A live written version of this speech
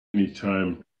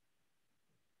Anytime.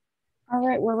 All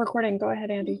right, we're recording. Go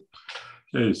ahead, Andy.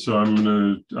 Okay, so I'm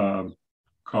going to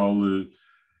call the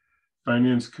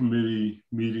Finance Committee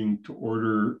meeting to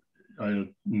order at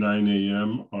 9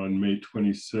 a.m. on May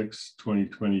 26,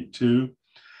 2022.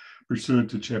 Pursuant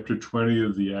to Chapter 20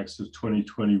 of the Acts of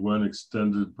 2021,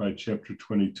 extended by Chapter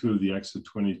 22 of the Acts of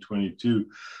 2022,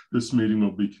 this meeting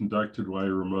will be conducted via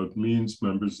remote means.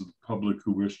 Members of the public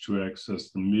who wish to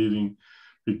access the meeting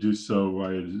may do so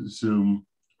via Zoom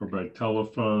or by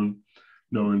telephone.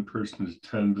 No in-person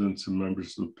attendance of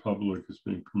members of the public is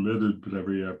being permitted, but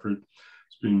every effort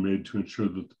is being made to ensure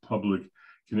that the public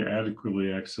can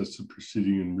adequately access the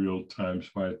proceeding in real time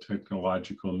via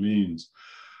technological means.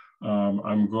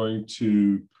 I'm going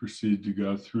to proceed to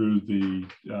go through the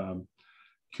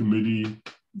committee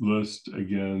list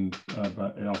again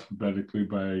alphabetically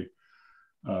by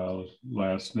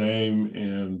last name,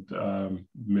 and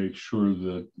make sure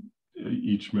that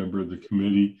each member of the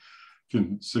committee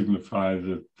can signify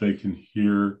that they can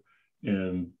hear,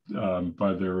 and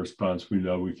by their response we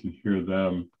know we can hear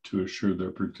them to assure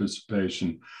their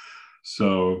participation.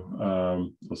 So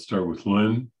I'll start with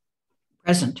Lynn.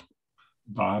 Present.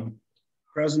 Bob.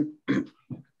 Present.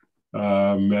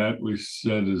 Matt, we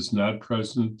said, is not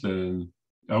present, and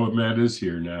Matt is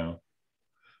here now.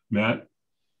 Matt.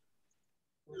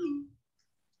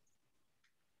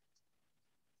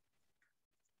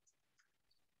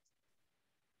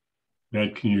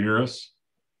 Matt, can you hear us?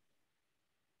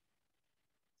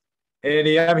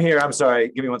 Andy, I'm here. I'm sorry.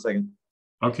 Give me 1 second.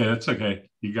 Okay, that's okay.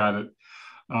 You got it.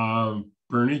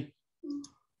 Bernie?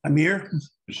 I'm here.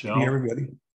 Michelle? Hey, everybody.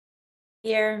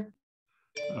 Here.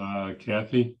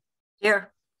 Kathy?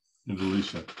 Here. And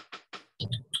Alicia?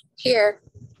 Here.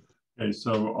 Okay,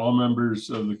 so all members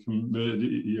of the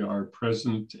committee are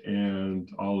present, and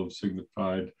all have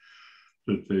signified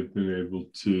that they've been able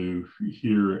to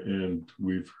hear, and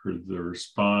we've heard the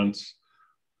response.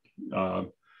 I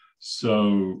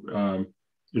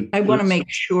want to make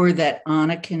sure that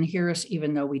Anna can hear us,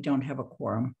 even though we don't have a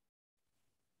quorum.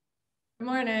 Good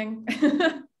morning.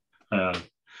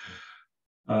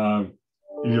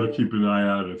 You'll keep an eye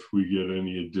out if we get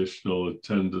any additional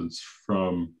attendance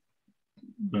from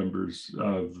members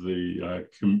of the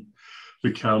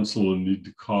council and need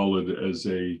to call it as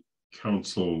a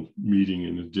council meeting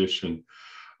in addition.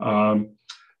 The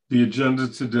agenda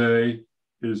today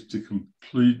is to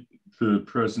complete the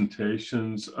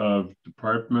presentations of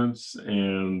departments,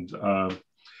 and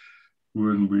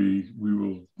when we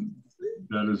will,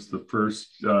 that is the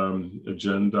first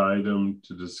agenda item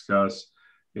to discuss.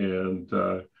 And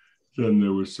then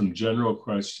there were some general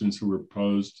questions that were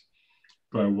posed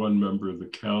by one member of the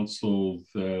council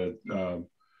that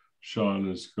Sean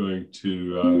is going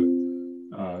to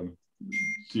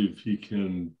see if he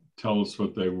can tell us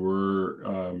what they were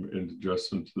and address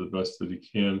them to the best that he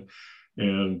can.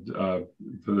 And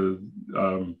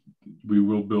we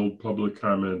will build public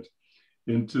comment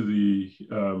into the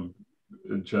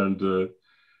agenda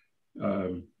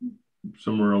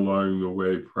somewhere along the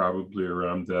way, probably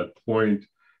around that point.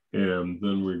 And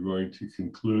then we're going to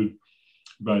conclude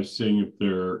by seeing if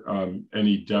there are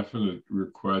any definite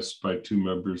requests by two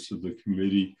members of the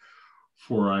committee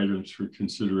for items for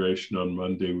consideration on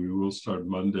Monday. We will start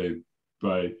Monday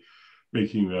by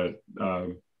making that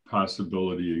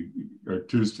possibility, or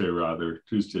Tuesday rather,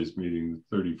 Tuesday's meeting,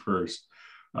 the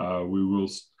 31st. We will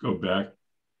go back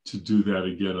to do that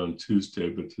again on Tuesday,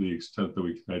 but to the extent that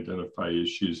we can identify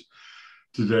issues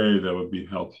today, that would be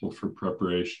helpful for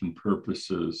preparation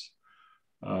purposes.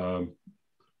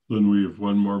 Then we have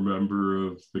one more member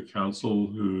of the council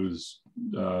who's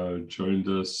joined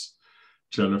us.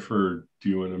 Jennifer, do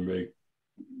you want to make?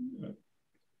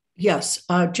 Yes,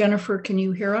 Jennifer, can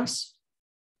you hear us?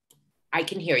 I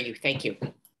can hear you. Thank you.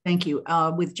 Thank you.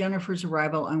 With Jennifer's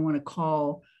arrival, I want to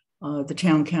call the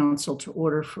town council to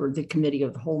order for the committee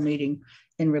of the whole meeting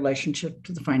in relationship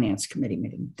to the finance committee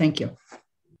meeting. Thank you.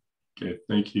 Okay,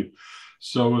 thank you.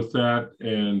 So with that,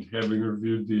 and having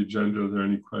reviewed the agenda, are there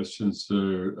any questions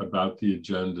about the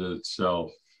agenda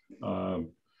itself?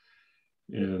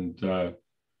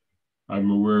 I'm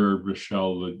aware,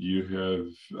 Michelle, that you have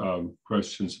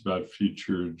questions about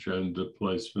future agenda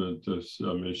placement of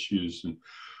some issues, and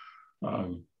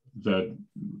that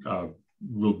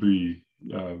will be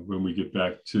when we get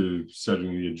back to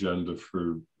setting the agenda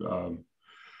for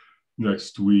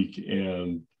next week,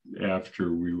 and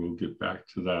after we will get back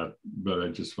to that, but I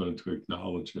just wanted to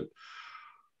acknowledge it.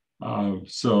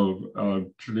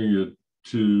 Turning it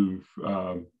to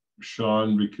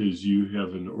Sean, because you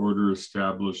have an order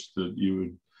established that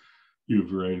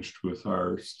you've arranged with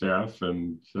our staff,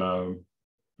 and I'll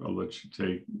let you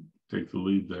take the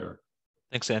lead there.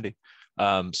 Thanks, Andy.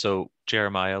 So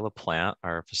Jeremiah LaPlante,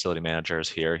 our facility manager, is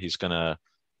here. He's going to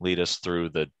lead us through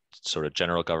the sort of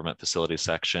general government facilities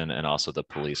section and also the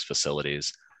police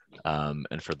facilities.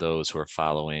 And for those who are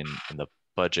following in the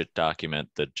budget document,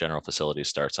 the general facility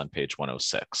starts on page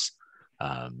 106,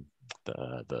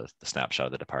 the snapshot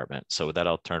of the department. So with that,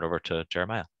 I'll turn it over to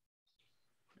Jeremiah.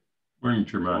 Morning,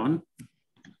 Jeremiah.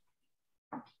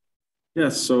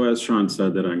 Yes, so as Sean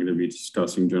said, that I'm going to be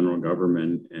discussing general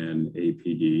government and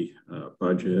APD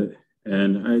budget.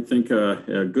 And I think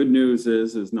good news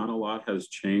is not a lot has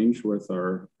changed with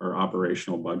our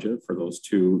operational budget for those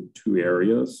two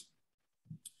areas.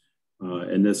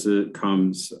 And this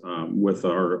comes with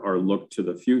our look to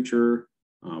the future,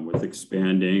 with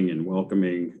expanding and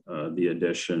welcoming the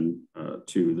addition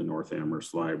to the North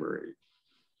Amherst Library.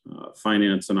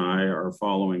 Finance and I are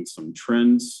following some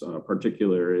trends,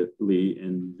 particularly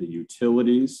in the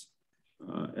utilities.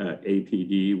 At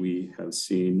APD, we have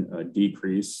seen a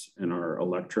decrease in our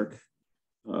electric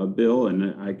bill,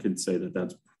 and I could say that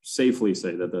that's safely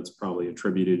say that that's probably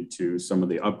attributed to some of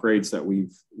the upgrades that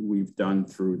we've done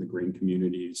through the Green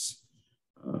Communities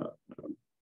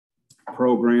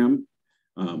program.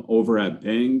 Over at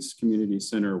Bangs Community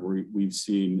Center, we've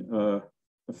seen a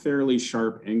fairly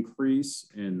sharp increase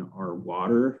in our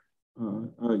water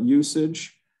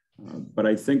usage. But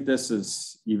I think this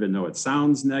is, even though it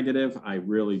sounds negative, I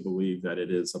really believe that it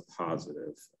is a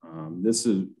positive.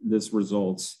 This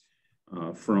results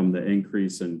from the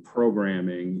increase in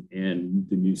programming and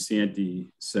the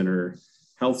Musanti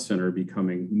Health Center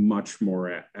becoming much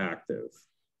more active.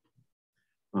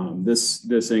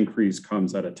 This increase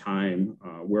comes at a time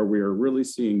where we are really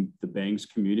seeing the Bangs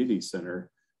Community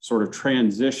Center sort of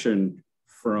transition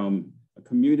from a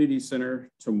community center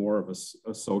to more of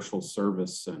a social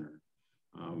service center.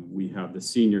 We have the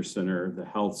senior center, the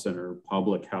health center,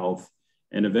 public health,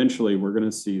 and eventually we're going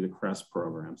to see the CREST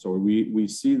program. So we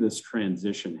see this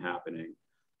transition happening.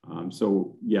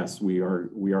 So yes, we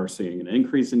are seeing an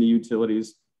increase in the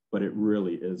utilities, but it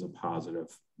really is a positive.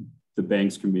 The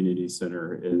Banks Community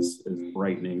Center is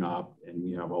brightening up, and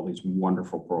we have all these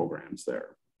wonderful programs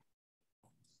there.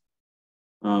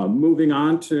 Moving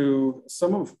on to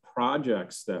some of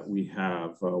projects that we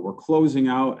have. We're closing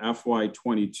out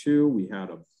FY22. We had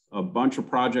a bunch of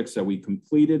projects that we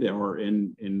completed or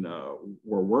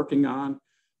we're working on.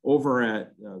 Over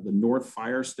at the North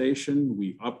Fire Station,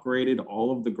 we upgraded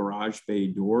all of the garage bay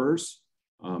doors,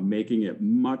 making it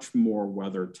much more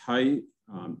weather tight,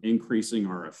 increasing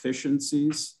our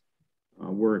efficiencies.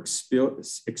 We're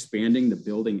expanding the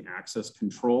building access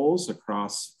controls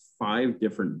across 5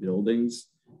 different buildings,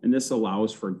 and this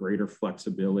allows for greater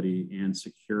flexibility and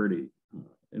security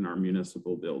in our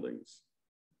municipal buildings.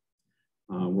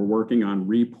 We're working on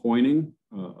repointing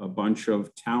a bunch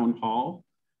of town hall.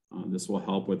 This will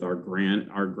help with our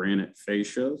granite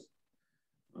fascias.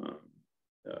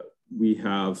 We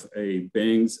have a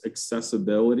Bangs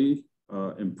accessibility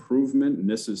improvement, and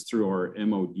this is through our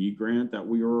MOD grant that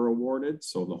we were awarded.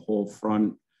 So the whole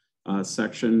front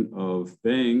section of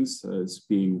Bangs is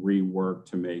being reworked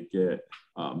to make it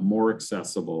more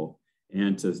accessible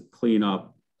and to clean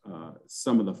up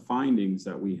some of the findings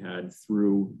that we had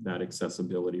through that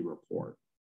accessibility report.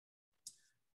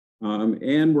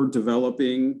 And we're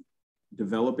developing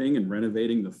and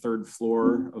renovating the 3rd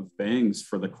floor of Bangs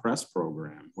for the CREST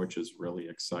program, which is really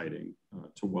exciting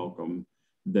to welcome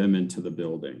them into the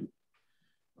building.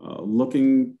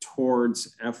 Looking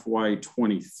towards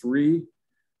FY23,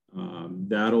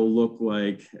 that'll look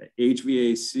like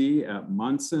HVAC at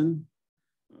Munson,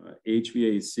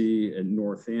 HVAC at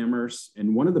North Amherst.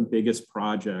 And one of the biggest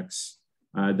projects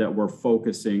that we're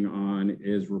focusing on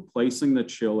is replacing the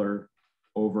chiller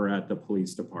over at the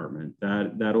police department.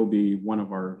 That'll be one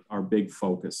of our big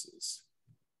focuses.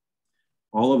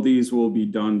 All of these will be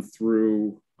done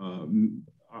through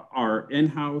our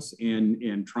in-house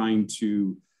and trying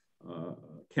to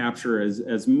capture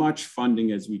as much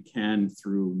funding as we can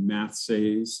through Math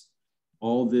Saves.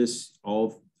 All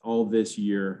this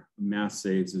year, Math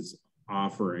Saves is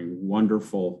offering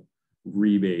wonderful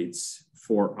rebates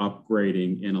for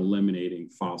upgrading and eliminating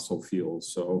fossil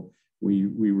fuels. So we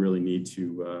really need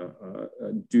to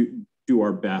do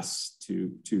our best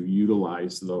to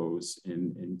utilize those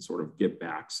and sort of get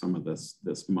back some of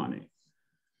this money.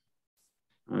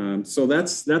 So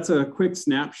that's a quick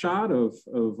snapshot of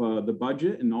the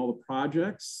budget and all the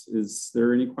projects. Is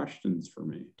there any questions for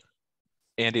me?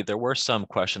 Andy, there were some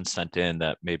questions sent in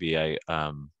that maybe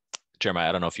Jeremiah,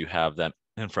 I don't know if you have them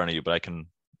in front of you, but I can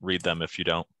read them if you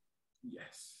don't.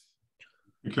 Yes.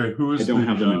 Okay, who is I don't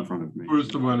have them in front of me. Who is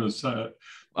the one who said?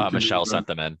 Michelle sent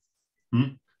them in.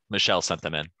 Michelle sent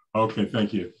them in. Okay,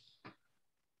 thank you.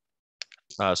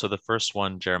 So the first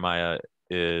one, Jeremiah,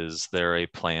 is there a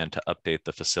plan to update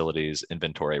the facilities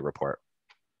inventory report?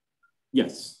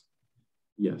 Yes.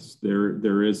 Yes,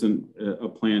 there isn't a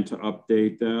plan to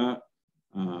update that.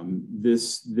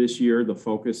 This year, the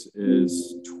focus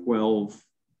is 12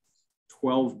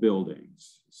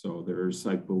 buildings. So there's,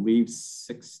 I believe,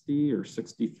 60 or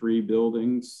 63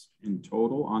 buildings in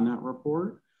total on that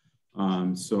report.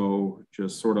 So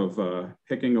just sort of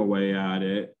picking away at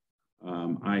it.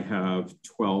 I have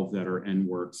 12 that are in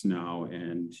works now,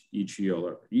 and each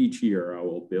year I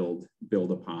will build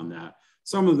upon that.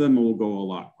 Some of them will go a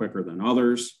lot quicker than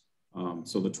others.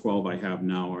 So the 12 I have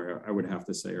now are, I would have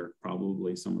to say, are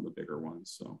probably some of the bigger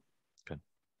ones. So. Good.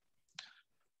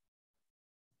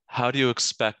 How do you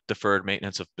expect the deferred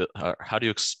maintenance of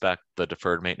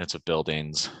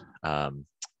buildings?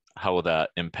 How will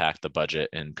that impact the budget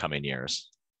in coming years?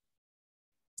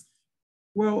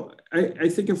 Well, I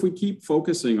think if we keep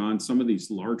focusing on some of these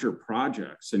larger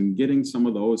projects and getting some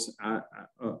of those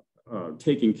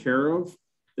taken care of,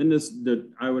 then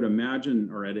I would imagine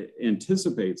or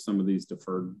anticipate some of these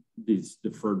deferred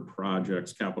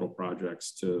projects, capital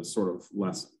projects, to sort of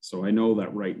lessen. So I know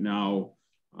that right now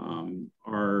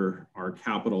our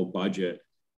capital budget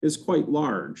is quite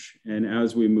large, and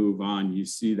as we move on, you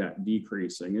see that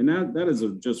decreasing, and that is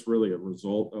just really a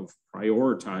result of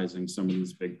prioritizing some of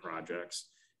these big projects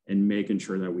and making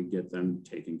sure that we get them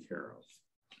taken care of.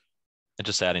 And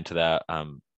just adding to that,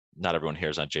 not everyone here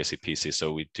is on JCPC,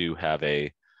 so we do have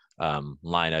a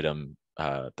line item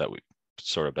that we've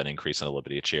sort of been increasing a little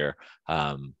bit each year.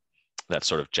 That's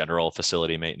sort of general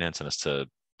facility maintenance, and it's to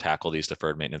tackle these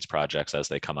deferred maintenance projects as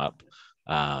they come up.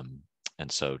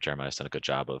 And so Jeremiah's done a good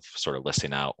job of sort of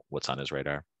listing out what's on his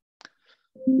radar.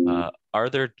 Are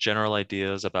there general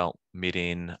ideas about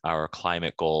meeting our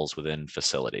climate goals within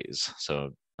facilities?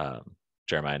 So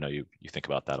Jeremiah, I know you think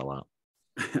about that a lot.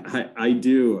 I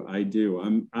do.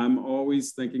 I'm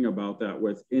always thinking about that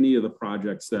with any of the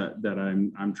projects that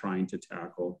I'm trying to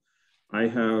tackle. I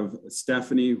have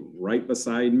Stephanie right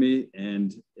beside me,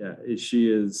 and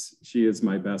she is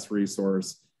my best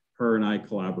resource. Her and I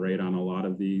collaborate on a lot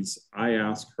of these. I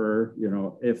ask her,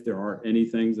 if there are any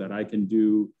things that I can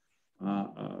do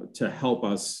to help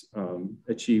us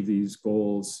achieve these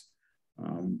goals.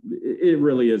 It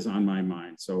really is on my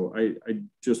mind. So I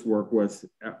just work with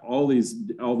all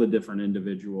the different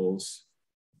individuals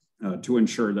to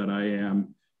ensure that I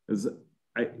am,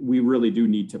 we really do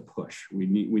need to push. We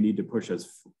need to push as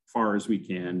far as we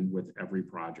can with every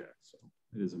project. So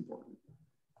it is important.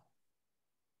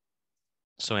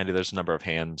 So Andy, there's a number of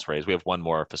hands raised. We have one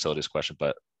more facilities question,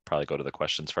 but probably go to the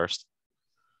questions first.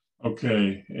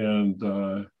 Okay,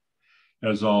 and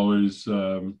as always,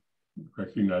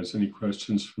 recognize any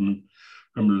questions from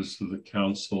members of the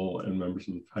council and members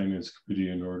of the finance committee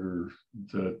in order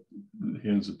that the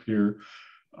hands appear.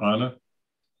 Anna?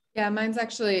 Yeah, mine's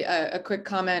actually a quick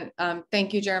comment.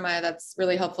 Thank you, Jeremiah. That's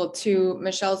really helpful. To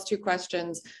Michelle's two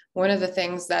questions, one of the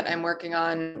things that I'm working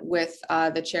on with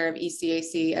the chair of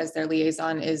ECAC as their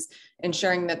liaison is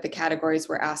ensuring that the categories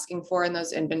we're asking for in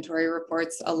those inventory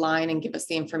reports align and give us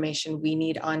the information we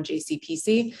need on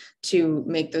JCPC to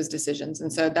make those decisions.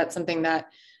 And so that's something that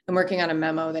I'm working on a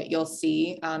memo that you'll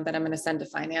see that I'm going to send to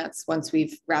finance once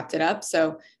we've wrapped it up.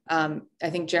 So I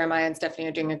think Jeremiah and Stephanie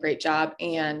are doing a great job.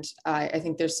 And I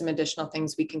think there's some additional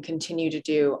things we can continue to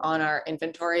do on our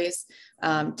inventories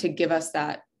to give us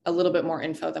that a little bit more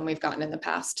info than we've gotten in the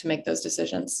past to make those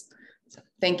decisions. So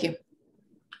thank you.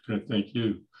 Okay, thank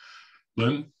you.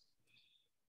 Lynn?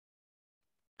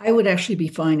 I would actually be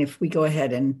fine if we go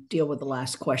ahead and deal with the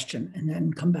last question and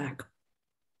then come back.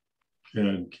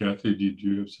 And Kathy, did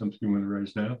you have something you want to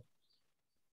raise now?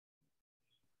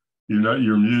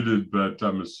 You're muted, but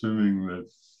I'm assuming that.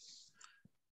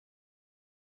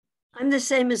 I'm the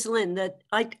same as Lynn, that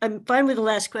I'm fine with the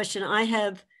last question. I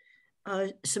have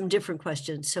some different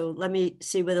questions. So let me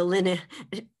see whether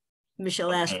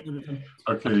Michelle asked one of them.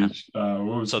 Okay,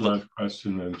 what was the last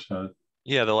question then, Chad?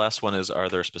 Yeah, the last one is, are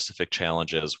there specific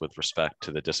challenges with respect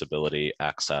to the disability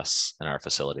access in our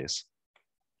facilities?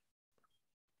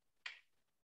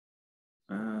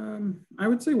 I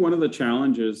would say one of the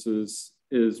challenges is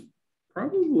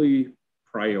probably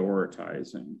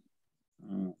prioritizing,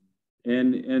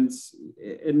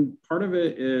 and part of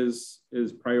it is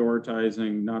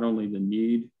prioritizing not only the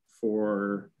need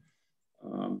for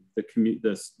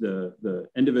the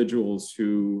individuals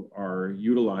who are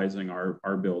utilizing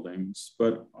our buildings,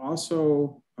 but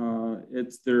also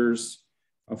there's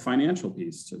a financial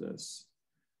piece to this.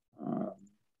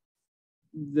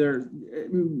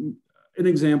 an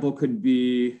example could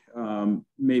be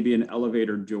maybe an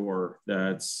elevator door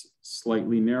that's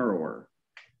slightly narrower.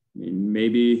 I mean,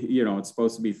 maybe, you know, it's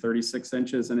supposed to be 36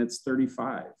 inches and it's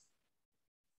 35.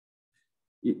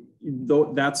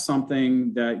 That's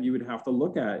something that you would have to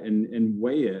look at and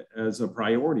weigh it as a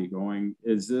priority going,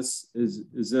 is this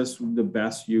the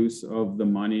best use of the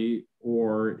money,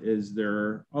 or is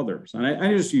there others? And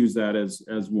I just use that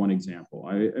as one example.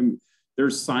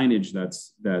 There's signage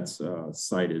that's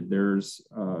cited. There's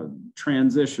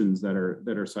transitions that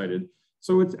are cited.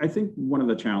 So I think one of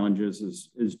the challenges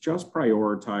is just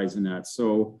prioritizing that.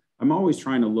 So I'm always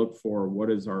trying to look for what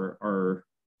is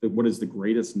what is the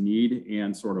greatest need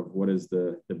and sort of what is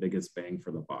the biggest bang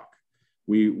for the buck.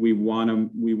 We want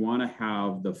to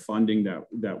have the funding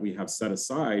that we have set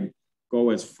aside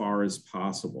go as far as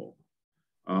possible,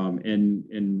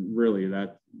 and really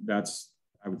that's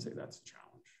I would say that's a challenge.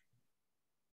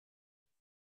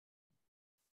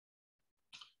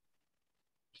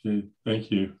 Okay,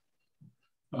 thank you.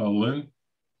 Lynn,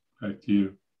 back to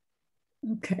you.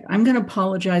 Okay, I'm going to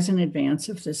apologize in advance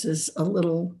if this is a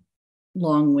little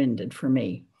long-winded for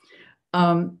me.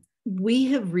 We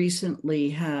have recently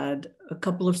had a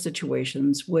couple of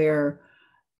situations where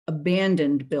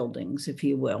abandoned buildings, if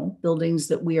you will, buildings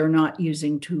that we are not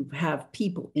using to have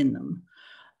people in them,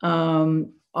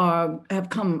 have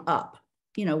come up.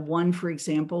 You know, one, for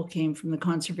example, came from the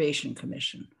Conservation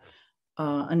Commission.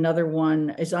 Another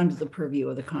one is under the purview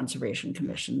of the Conservation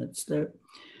Commission.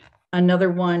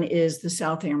 Another one is the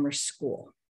South Amherst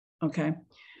School. Okay.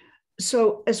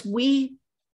 So as we,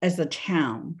 as the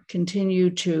town, continue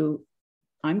to,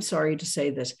 I'm sorry to say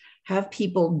this, have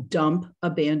people dump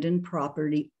abandoned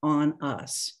property on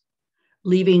us,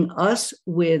 leaving us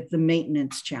with the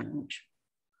maintenance challenge,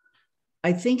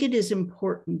 I think it is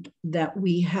important that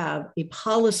we have a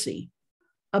policy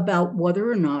about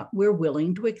whether or not we're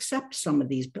willing to accept some of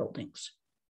these buildings,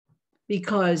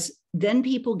 because then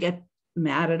people get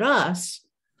mad at us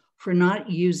for not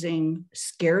using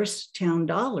scarce town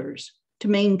dollars to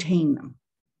maintain them.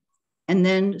 And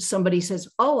then somebody says,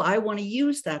 oh, I want to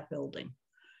use that building.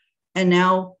 And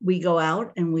now we go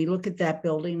out and we look at that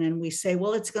building and we say,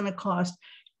 well, it's going to cost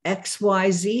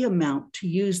XYZ amount to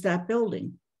use that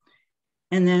building.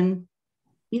 And then,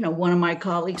 you know, one of my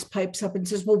colleagues pipes up and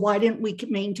says, well, why didn't we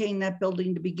maintain that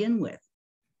building to begin with?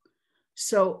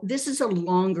 So this is a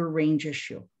longer range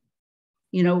issue.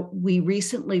 You know, we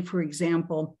recently, for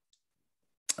example,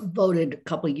 voted a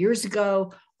couple of years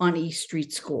ago on East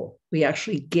Street School. We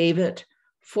actually gave it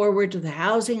forward to the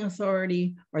Housing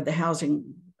Authority or the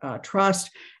Housing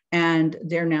Trust, and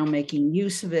they're now making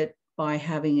use of it by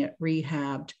having it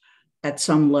rehabbed at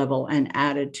some level and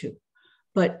added to.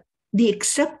 But the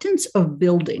acceptance of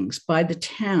buildings by the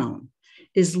town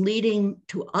is leading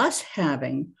to us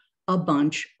having a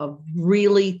bunch of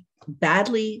really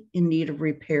badly in need of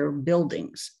repair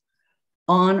buildings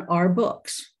on our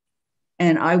books.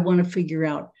 And I want to figure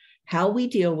out how we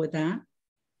deal with that,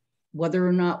 whether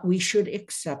or not we should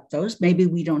accept those. Maybe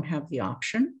we don't have the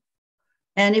option.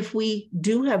 And if we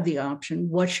do have the option,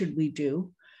 what should we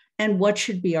do? And what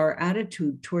should be our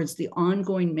attitude towards the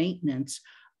ongoing maintenance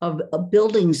of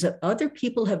buildings that other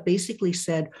people have basically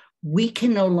said, we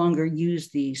can no longer use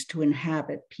these to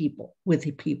inhabit people with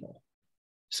the people.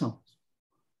 So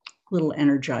a little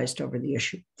energized over the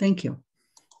issue. Thank you.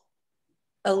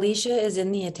 Alicia is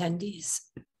in the attendees.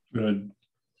 Good.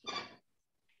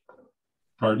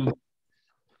 Pardon?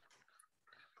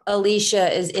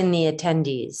 Alicia is in the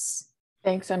attendees.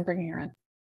 Thanks, I'm bringing her in.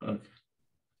 Okay.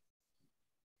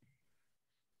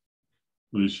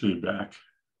 Alicia, back.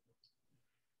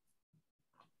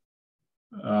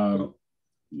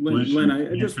 Lynn,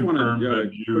 I just want to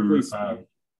quickly speak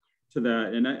to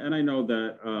that, and I know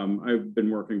that I've been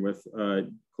working with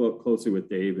closely with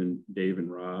Dave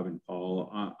and Rob and Paul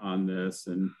on this,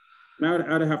 and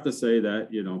I'd have to say that,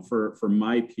 you know, for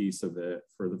my piece of it,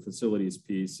 for the facilities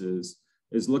piece is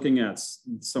looking at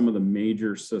some of the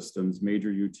major systems,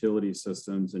 major utility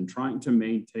systems, and trying to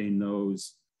maintain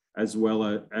those as well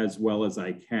as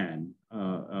I can,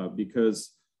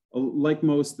 because like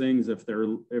most things, if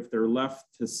they're left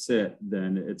to sit,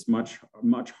 then it's much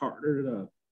harder to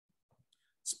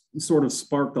sort of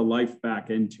spark the life back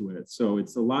into it. So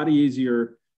it's a lot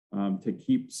easier to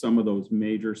keep some of those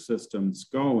major systems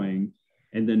going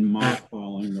and then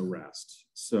mothballing the rest,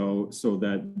 so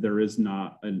that there is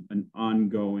not an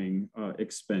ongoing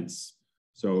expense.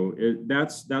 So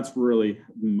that's really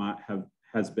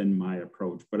has been my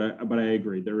approach. But I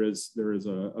agree, there is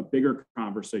a bigger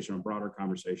conversation, a broader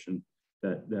conversation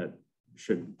that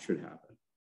should happen.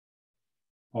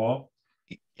 Paul?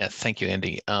 Yeah, thank you,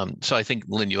 Andy. So I think,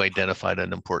 Lynn, you identified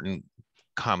an important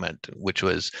comment, which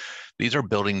was, these are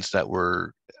buildings that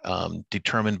were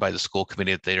determined by the school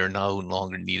committee that they are no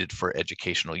longer needed for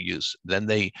educational use. Then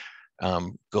they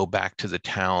go back to the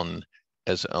town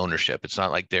as ownership. It's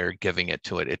not like they're giving it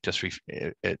to it. It just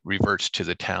it reverts to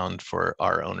the town for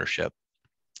our ownership.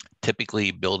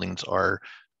 Typically, buildings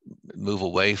move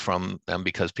away from them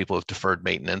because people have deferred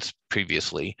maintenance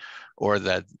previously, or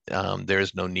that there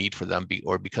is no need for them,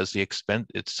 or because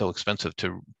it's so expensive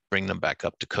to bring them back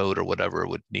up to code, or whatever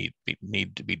would need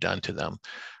to be done to them.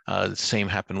 The same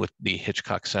happened with the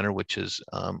Hitchcock Center, which is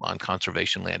on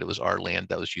conservation land. It was our land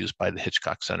that was used by the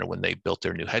Hitchcock Center. When they built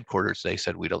their new headquarters, they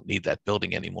said, we don't need that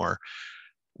building anymore.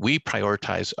 We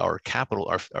prioritize our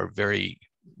capital, our very,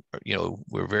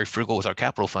 we're very frugal with our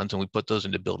capital funds, and we put those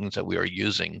into buildings that we are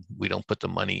using. We don't put the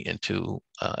money into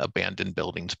abandoned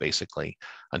buildings, basically,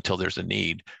 until there's a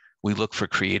need. We look for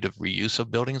creative reuse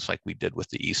of buildings, like we did with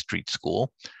the East Street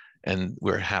School. And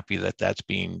we're happy that that's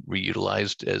being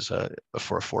reutilized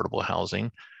for affordable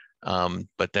housing.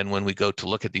 But then when we go to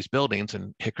look at these buildings,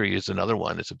 and Hickory is another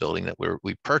one, it's a building that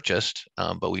we purchased,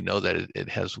 but we know that it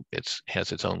has its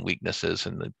own weaknesses,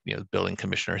 and the building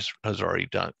commissioner has already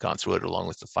gone through it along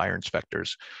with the fire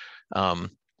inspectors. There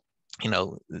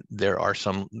are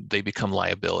they become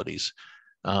liabilities.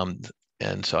 And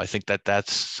so I think that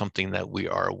that's something that we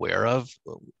are aware of.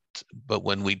 But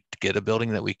when we get a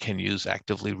building that we can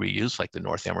actively reuse, like the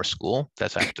North Amherst School,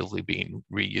 that's actively being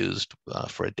reused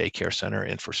for a daycare center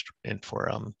and for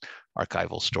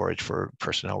archival storage for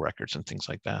personnel records and things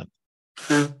like that.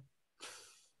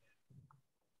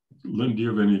 Lynn, do you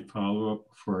have any follow-up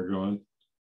before I go on?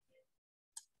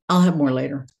 I'll have more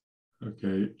later.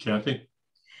 Okay, Kathy?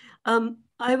 I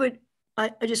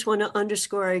just want to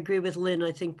underscore, I agree with Lynn.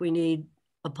 I think we need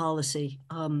a policy.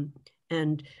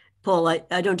 And Paul,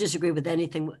 I don't disagree with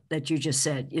anything that you just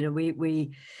said.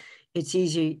 It's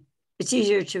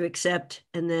easier to accept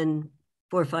and then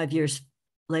 4 or 5 years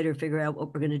later figure out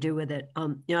what we're going to do with it.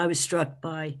 I was struck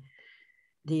by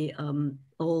the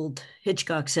old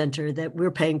Hitchcock Center, that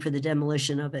we're paying for the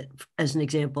demolition of it, as an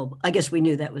example. I guess we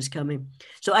knew that was coming.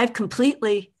 So I have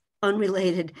completely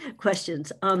unrelated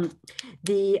questions.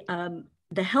 The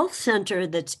health center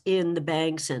that's in the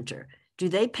Bang Center, do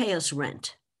they pay us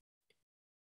rent?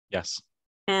 Yes.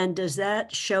 And does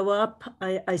that show up?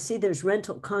 I see there's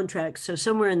rental contracts. So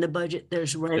somewhere in the budget,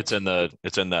 there's rent. It's in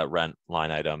the rent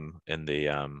line item in the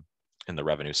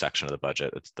revenue section of the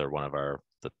budget. They're one of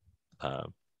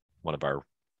our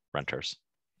renters.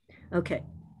 Okay.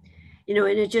 And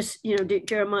it just,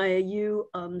 Jeremiah, you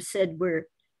said we're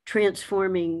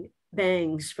transforming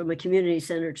Bangs from a community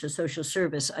center to social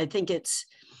service. I think it's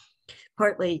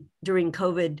partly during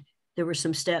COVID, there were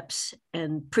some steps,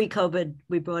 and pre-COVID,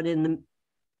 we brought in the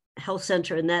health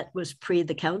center, and that was pre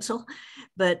the council.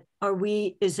 But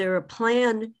is there a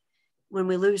plan when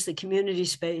we lose the community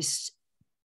space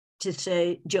to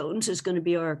say Jones is going to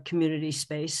be our community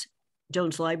space,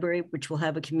 Jones Library, which will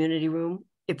have a community room?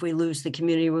 If we lose the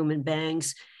community room in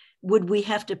Bangs, would we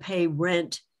have to pay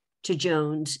rent to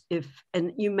Jones?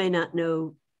 And you may not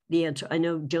know the answer. I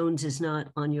know Jones is not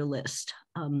on your list.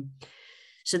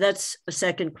 So that's a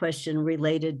second question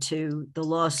related to the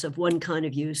loss of one kind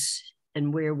of use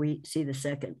and where we see the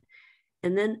second.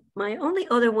 And then my only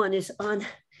other one is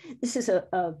this is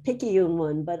a Picayune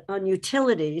one, but on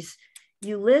utilities,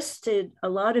 you listed a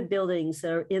lot of buildings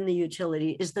that are in the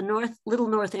utility. Is the Little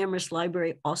North Amherst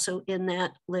Library also in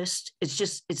that list?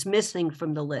 It's missing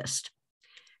from the list.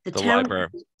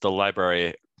 The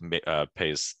library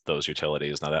pays those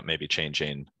utilities. Now that may be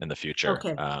changing in the future.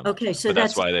 Okay. So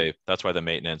that's why the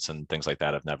maintenance and things like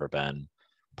that have never been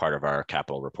part of our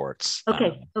capital reports.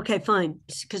 Okay, fine.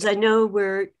 Because I know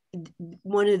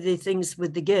one of the things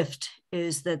with the gift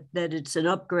is that it's an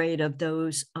upgrade of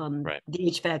those the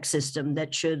HVAC system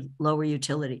that should lower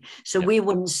utility. So we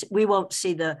won't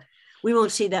see that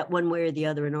one way or the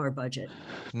other in our budget.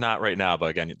 Not right now, but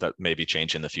again, that may be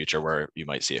changing in the future where you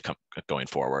might see it going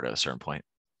forward at a certain point.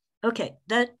 Okay,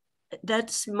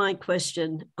 that's my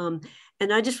question.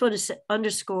 And I just want to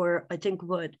underscore, I think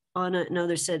what Anna and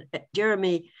others said.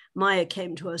 Jeremy Maya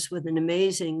came to us with an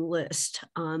amazing list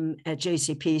at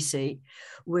JCPC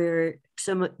where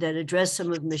that addressed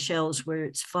some of Michelle's, where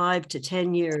it's 5 to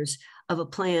 10 years of a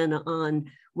plan on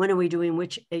when are we doing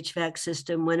which HVAC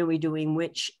system, when are we doing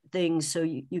which things. So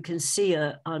you can see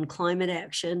on climate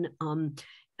action and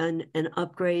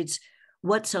upgrades,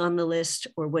 what's on the list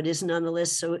or what isn't on the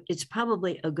list. So it's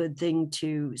probably a good thing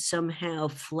to somehow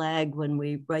flag when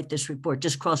we write this report,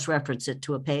 just cross-reference it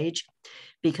to a page,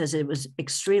 because it was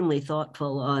extremely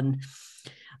thoughtful on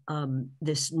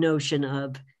this notion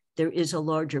of there is a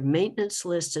larger maintenance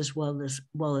list as well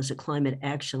as a climate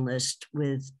action list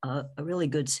with a really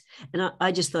good. And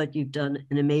I just thought you've done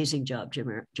an amazing job,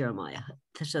 Jeremiah.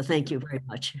 So thank you very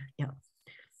much. Yeah.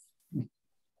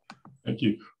 Thank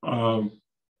you. Paul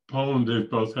and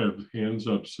Dave both have hands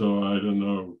up, so I don't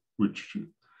know which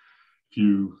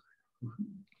you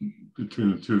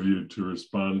between the two of you to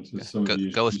respond to some of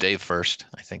the go with Dave first,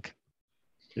 I think.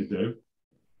 Okay, Dave.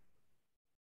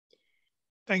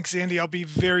 Thanks, Andy. I'll be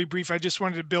very brief. I just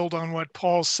wanted to build on what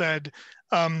Paul said.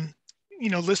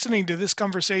 Listening to this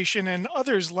conversation and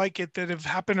others like it that have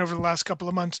happened over the last couple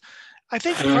of months, I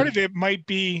think part of it might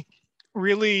be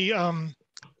really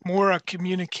more a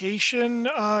communication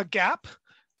gap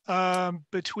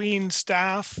between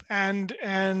staff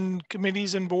and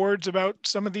committees and boards about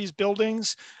some of these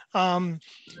buildings.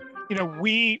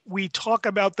 We talk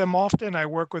about them often. I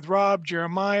work with Rob,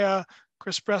 Jeremiah,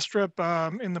 Chris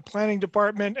Brestrup in the planning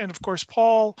department, and of course,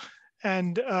 Paul.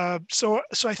 And so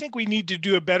I think we need to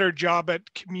do a better job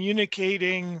at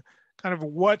communicating kind of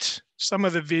what some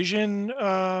of the vision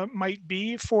might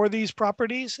be for these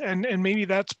properties. And maybe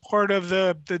that's part of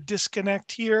the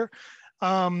disconnect here.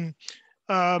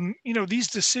 These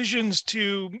decisions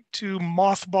to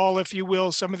mothball, if you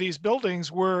will, some of these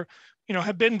buildings were,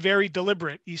 have been very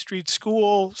deliberate. East Street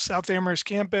School, South Amherst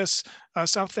Campus,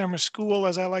 South Amherst School,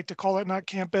 as I like to call it, not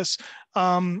campus.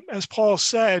 As Paul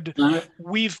said,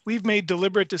 we've made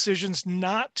deliberate decisions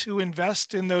not to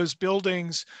invest in those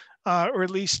buildings, or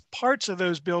at least parts of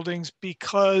those buildings,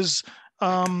 because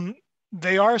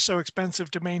they are so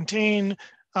expensive to maintain,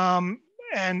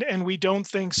 and we don't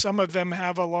think some of them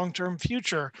have a long-term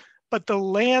future. But the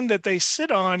land that they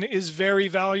sit on is very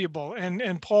valuable.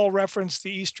 And Paul referenced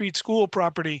the East Street School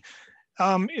property.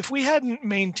 If we hadn't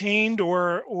maintained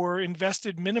or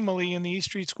invested minimally in the East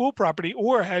Street School property,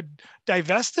 or had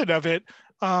divested of it,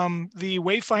 the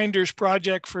Wayfinders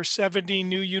project for 70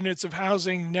 new units of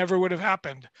housing never would have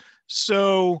happened.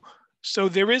 So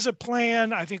there is a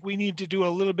plan. I think we need to do a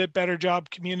little bit better job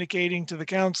communicating to the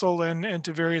council and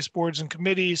to various boards and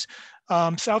committees.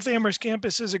 South Amherst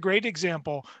Campus is a great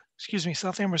example.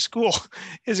 South Amherst School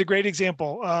is a great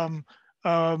example.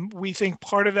 We think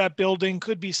part of that building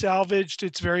could be salvaged.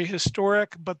 It's very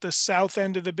historic, but the south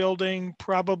end of the building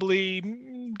probably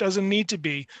doesn't need to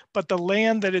be. But the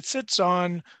land that it sits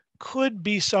on could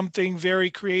be something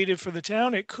very creative for the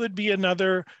town. It could be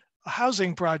another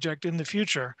housing project in the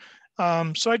future.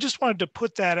 So I just wanted to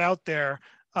put that out there,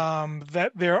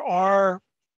 that there are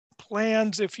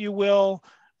plans, if you will,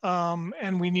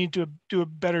 and we need to do a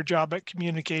better job at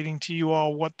communicating to you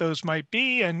all what those might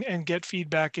be, and get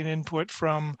feedback and input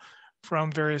from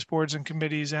various boards and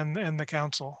committees and the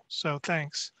council. So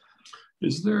thanks.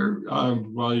 Is there,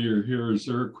 while you're here, is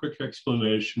there a quick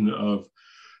explanation of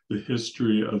the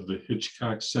history of the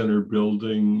Hitchcock Center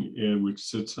building, which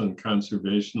sits on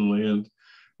conservation land,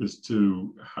 as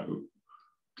to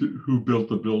who built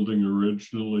the building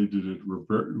originally?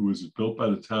 Was it built by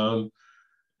the town?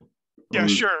 Yeah,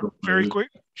 sure. Very quick.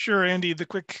 Sure, Andy, the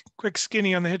quick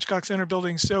skinny on the Hitchcock Center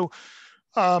building. So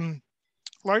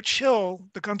Larch Hill,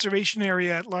 the conservation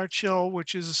area at Larch Hill,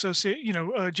 which is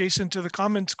adjacent to the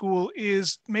Common School,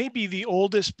 is maybe the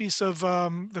oldest piece of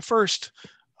the first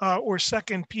or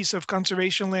second piece of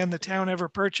conservation land the town ever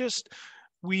purchased.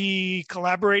 We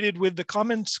collaborated with the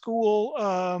Common School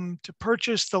to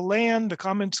purchase the land. The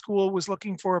Common School was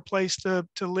looking for a place to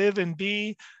live and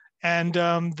be, and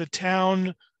the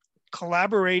town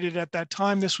collaborated at that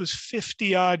time. This was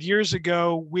 50 odd years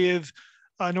ago, with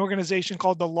an organization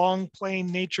called the Long Plain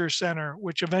Nature Center,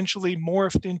 which eventually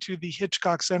morphed into the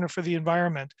Hitchcock Center for the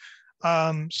Environment.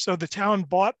 So the town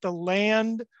bought the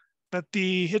land that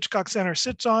the Hitchcock Center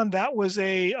sits on. That was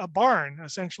a barn,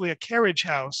 essentially a carriage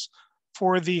house,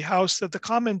 for the house that the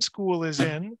Common School is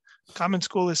in. Common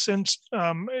School has since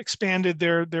expanded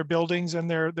their buildings and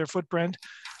their footprint.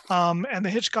 And the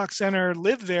Hitchcock Center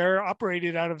lived there,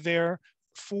 operated out of there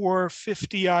for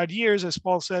 50 odd years, as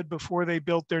Paul said, before they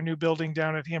built their new building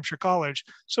down at Hampshire College.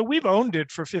 So we've owned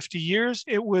it for 50 years.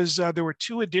 It was, there were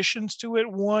two additions to it,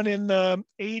 one in the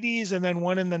 80s and then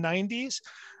one in the 90s.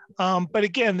 But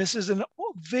again, this is a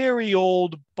very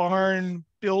old barn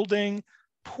building,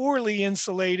 poorly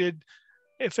insulated.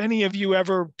 If any of you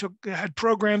ever had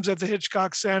programs at the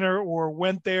Hitchcock Center or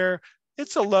went there,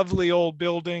 it's a lovely old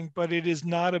building, but it is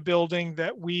not a building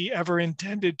that we ever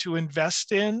intended to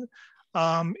invest in.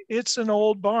 It's an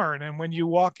old barn, and when you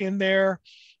walk in there,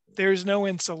 there's no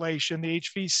insulation. The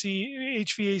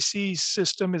HVAC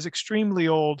system is extremely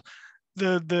old.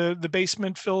 The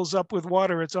basement fills up with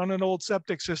water. It's on an old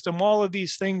septic system. All of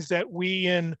these things that we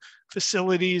in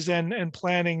facilities and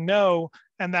planning know,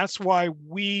 And that's why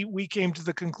we came to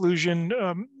the conclusion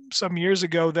some years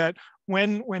ago that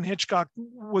when Hitchcock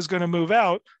was going to move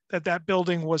out, that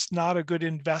building was not a good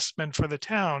investment for the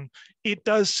town. It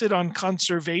does sit on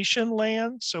conservation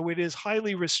land, so it is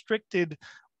highly restricted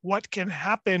what can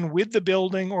happen with the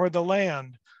building or the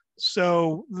land.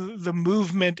 So the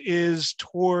movement is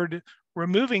toward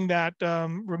removing that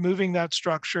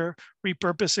structure,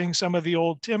 repurposing some of the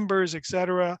old timbers, et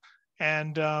cetera,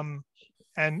 and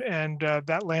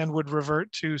that land would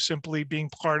revert to simply being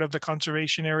part of the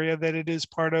conservation area that it is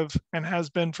part of and has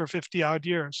been for 50 odd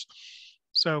years.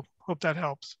 So hope that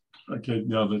helps. Okay,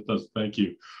 no, that does. Thank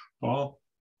you. Paul?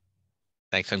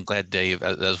 Thanks. I'm glad, Dave,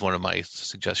 that was one of my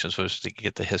suggestions, was to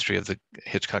get the history of the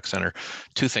Hitchcock Center.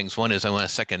 Two things. One is I want to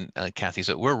second Kathy's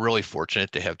that we're really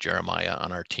fortunate to have Jeremiah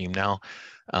on our team now.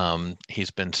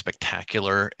 He's been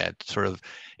spectacular at sort of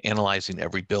analyzing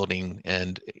every building.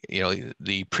 And, you know,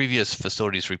 the previous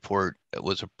facilities report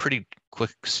was a pretty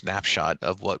quick snapshot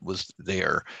of what was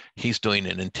there. He's doing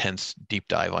an intense deep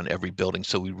dive on every building,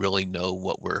 so we really know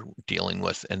what we're dealing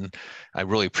with. And I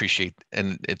really appreciate,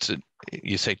 and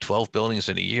you say 12 buildings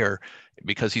in a year,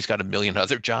 because he's got a million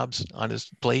other jobs on his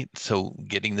plate. So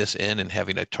getting this in and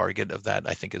having a target of that,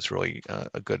 I think is really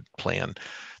a good plan.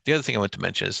 The other thing I want to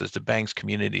mention is the Bangs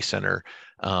Community Center.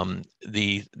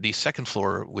 The second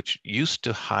floor, which used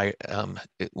to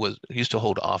used to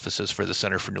hold offices for the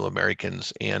Center for New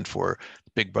Americans and for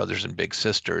Big Brothers and Big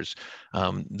Sisters.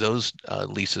 Those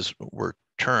leases were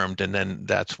termed, and then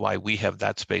that's why we have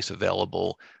that space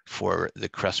available for the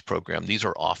CREST program. These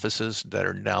are offices that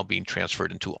are now being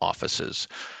transferred into offices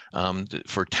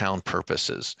for town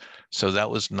purposes. So that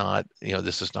was not,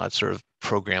 this is not sort of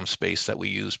program space that we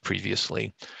used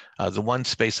previously. The one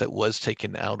space that was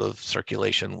taken out of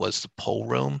circulation was the poll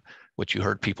room, which you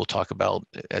heard people talk about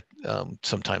at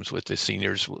sometimes with the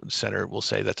seniors center. Will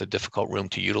say that's a difficult room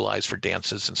to utilize for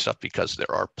dances and stuff because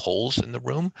there are poles in the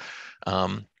room.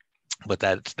 But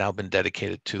that's now been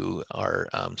dedicated to our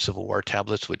Civil War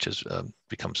tablets, which has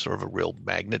become sort of a real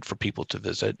magnet for people to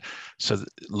visit. So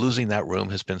losing that room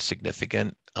has been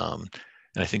significant.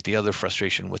 And I think the other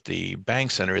frustration with the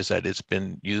Bangs Center is that it's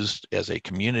been used as a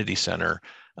community center.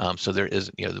 So there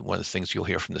is, one of the things you'll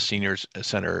hear from the seniors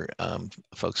center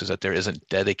folks is that there isn't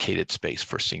dedicated space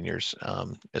for seniors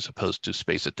as opposed to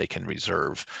space that they can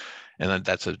reserve. And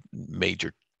that's a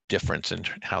major difference in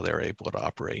how they're able to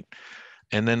operate.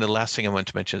 And then the last thing I want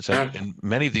to mention is that in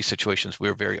many of these situations,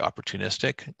 we're very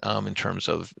opportunistic in terms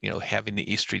of, having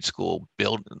the East Street School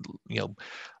build,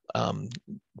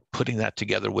 putting that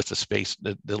together with the space,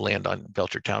 the land on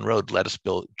Belchertown Road, let us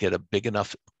get a big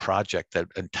enough project that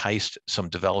enticed some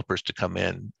developers to come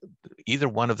in. Either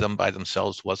one of them by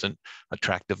themselves wasn't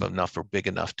attractive enough or big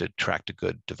enough to attract a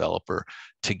good developer.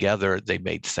 Together, they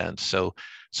made sense. So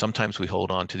sometimes we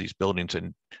hold on to these buildings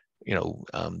and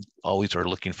always are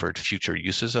looking for future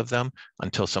uses of them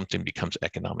until something becomes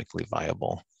economically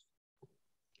viable.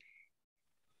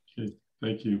 Okay,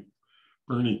 thank you.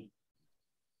 Bernie.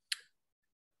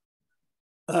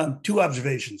 Two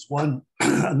observations. One,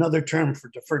 another term for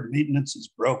deferred maintenance is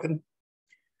broken.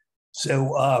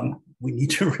 So we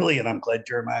need to really, and I'm glad,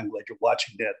 Jeremiah, I'm glad you're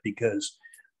watching that, because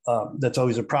that's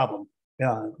always a problem.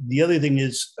 The other thing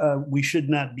is we should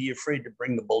not be afraid to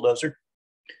bring the bulldozer.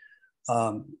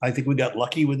 I think we got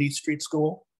lucky with East Street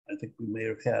School. I think we may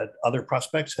have had other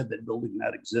prospects had that building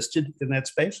not existed in that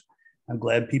space. I'm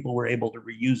glad people were able to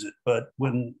reuse it. But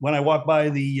when I walk by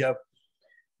the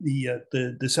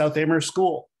South Amherst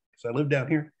School, because I live down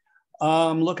here,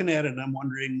 I'm looking at it and I'm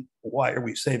wondering, why are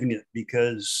we saving it?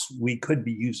 Because we could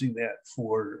be using that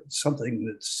for something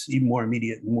that's even more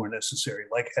immediate and more necessary,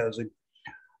 like housing.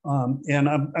 And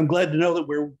I'm glad to know that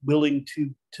we're willing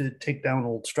to take down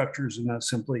old structures and not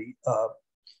simply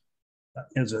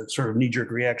as a sort of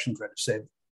knee-jerk reaction try to save.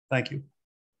 Thank you.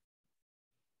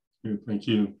 Thank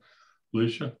you.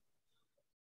 Alicia?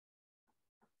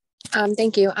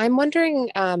 Thank you. I'm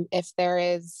wondering if there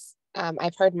is,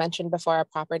 I've heard mentioned before, a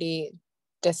property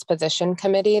disposition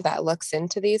committee that looks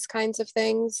into these kinds of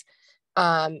things,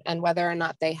 and whether or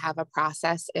not they have a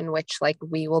process in which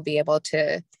we will be able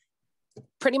to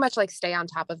pretty much stay on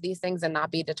top of these things and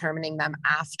not be determining them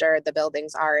after the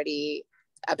building's already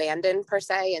abandoned per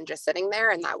se and just sitting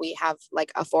there, and that we have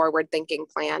a forward thinking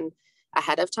plan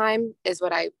ahead of time is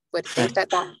what I would think that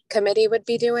committee would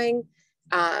be doing.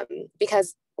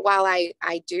 Because while I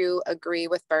do agree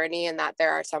with Bernie in that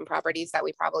there are some properties that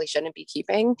we probably shouldn't be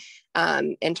keeping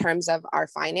in terms of our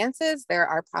finances, there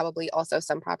are probably also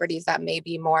some properties that may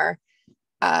be more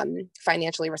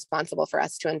financially responsible for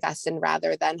us to invest in,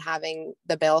 rather than having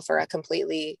the bill for a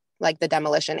completely like the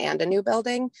demolition and a new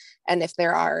building, and if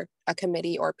there are a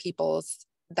committee or peoples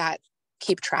that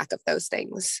keep track of those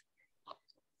things.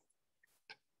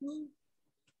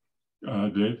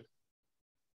 Dave?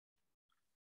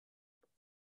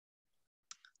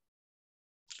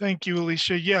 Thank you,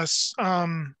 Alicia. Yes,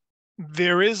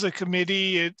 there is a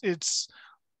committee. It's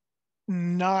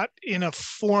not in a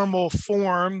formal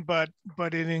form, but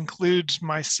it includes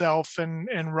myself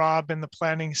and Rob and the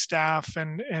planning staff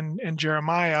and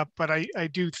Jeremiah. But I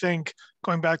do think,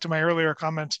 going back to my earlier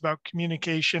comments about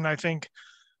communication, I think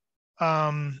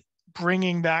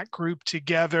bringing that group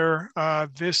together,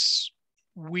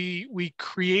 we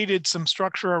created some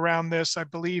structure around this, I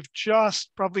believe,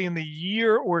 just probably in the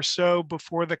year or so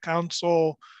before the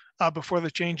council, before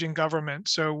the change in government.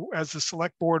 So as the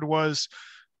select board was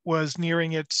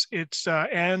nearing its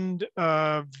end,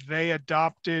 they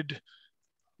adopted,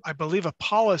 I believe, a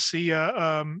policy,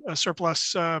 a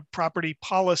surplus property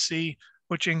policy,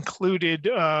 which included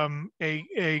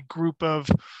a group of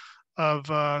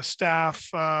staff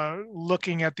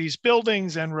looking at these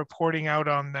buildings and reporting out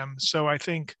on them. So I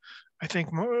think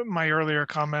my earlier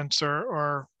comments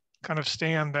are kind of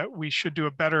stand that we should do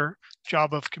a better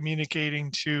job of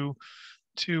communicating to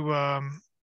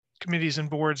committees and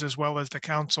boards as well as the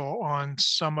council on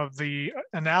some of the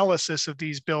analysis of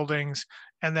these buildings,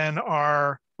 and then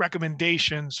our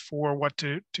recommendations for what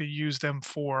to use them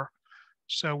for.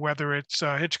 So whether it's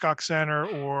Hitchcock Center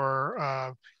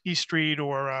or East Street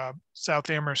or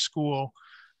South Amherst School,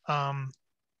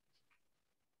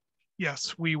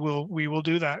 yes, we will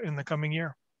do that in the coming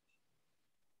year.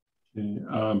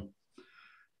 Okay.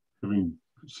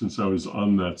 Since I was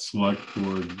on that select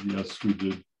board, yes, we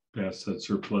did pass that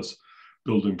surplus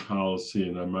building policy,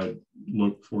 and I might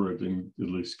look for it and at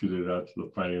least get it out to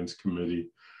the finance committee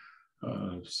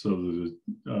so that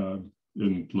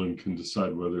and Lynn can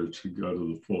decide whether it should go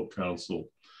to the full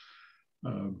council.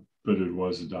 But it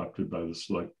was adopted by the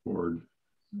select board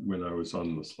when I was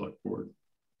on the select board.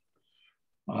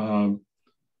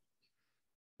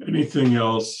 Anything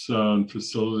else on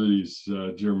facilities,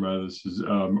 Jeremiah? This is,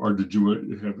 or did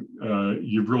you have,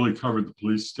 you've really covered the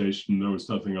police station. There was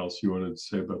nothing else you wanted to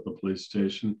say about the police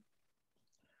station?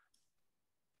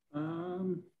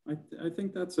 I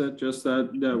think that's it. Just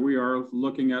that we are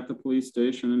looking at the police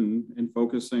station and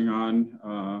focusing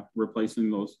on replacing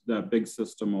that big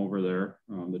system over there,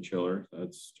 the chiller.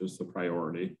 That's just a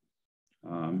priority.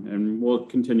 And we'll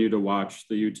continue to watch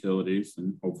the utilities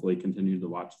and hopefully continue to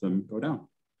watch them go down.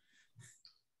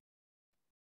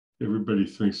 Everybody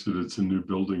thinks that it's a new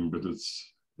building, but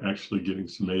it's actually getting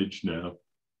some age now.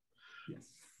 Yes.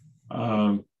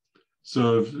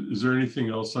 So is there anything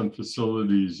else on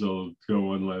facilities? I'll go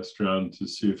one last round to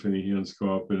see if any hands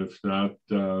go up. And if not,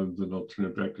 then I'll turn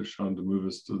it back to Sean to move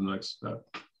us to the next step.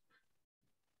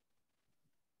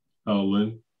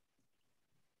 Lynn?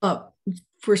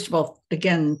 First of all,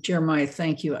 again, Jeremiah,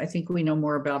 thank you. I think we know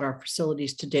more about our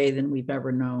facilities today than we've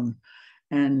ever known.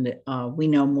 And we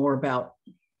know more about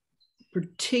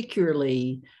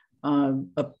particularly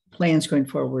plans going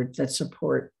forward that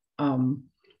support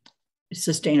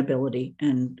sustainability.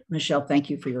 And Michelle, thank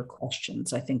you for your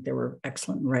questions. I think they were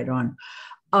excellent and right on.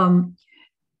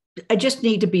 I just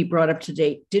need to be brought up to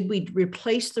date. Did we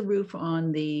replace the roof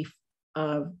on the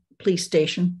police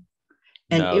station?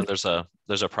 And no, there's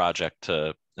a project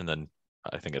and then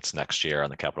I think it's next year on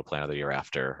the capital plan of the year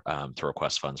after to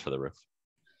request funds for the roof.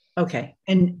 Okay.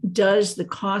 And does the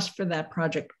cost for that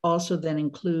project also then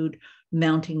include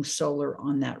mounting solar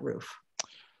on that roof?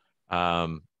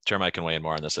 Jeremiah can weigh in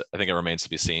more on this. I think it remains to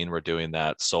be seen. We're doing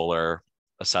that solar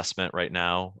assessment right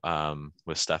now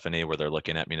with Stephanie, where they're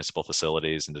looking at municipal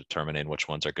facilities and determining which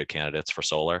ones are good candidates for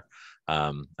solar.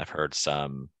 I've heard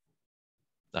some,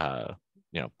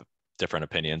 different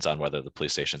opinions on whether the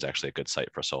police station is actually a good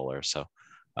site for solar. So,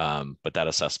 but that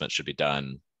assessment should be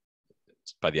done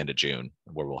by the end of June,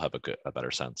 where we'll have a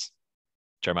better sense.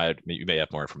 Jeremiah, you may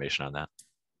have more information on that.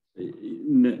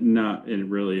 Not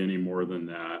really any more than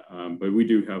that, but we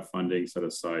do have funding set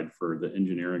aside for the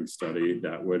engineering study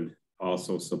that would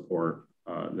also support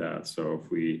that. So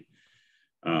if we,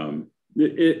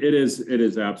 it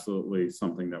is absolutely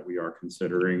something that we are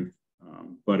considering,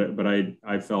 but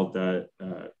I felt that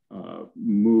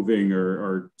moving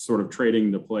or sort of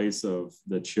trading the place of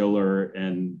the chiller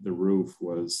and the roof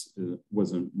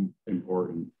wasn't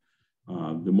important.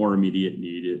 The more immediate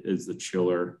need is the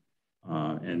chiller.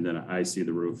 And then I see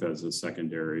the roof as a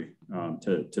secondary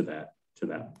to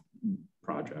that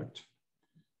project.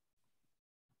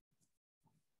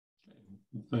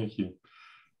 Thank you.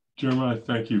 Jeremiah,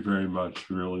 thank you very much.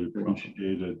 Really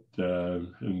appreciate it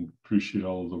and appreciate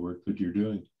all of the work that you're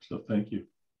doing. So thank you.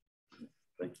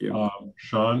 Thank you.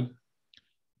 Sean?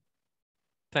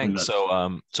 Thanks.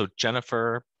 So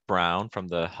Jennifer Brown from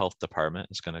the Health Department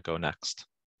is going to go next.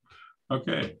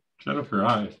 Okay, Jennifer,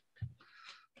 hi.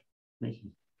 Thank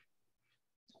you.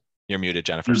 You're muted,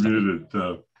 Jennifer. You're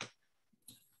muted.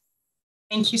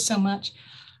 Thank you so much.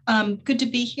 Good to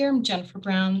be here. I'm Jennifer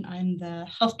Brown. I'm the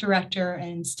health director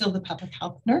and still the public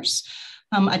health nurse.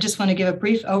 I just want to give a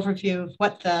brief overview of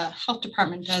what the health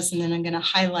department does, and then I'm going to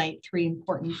highlight 3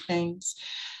 important things.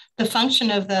 The function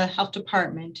of the health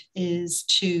department is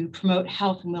to promote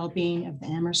health and well-being of the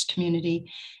Amherst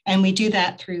community, and we do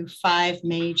that through 5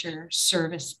 major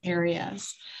service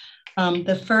areas.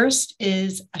 The first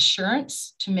is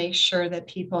assurance, to make sure that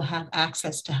people have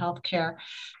access to healthcare.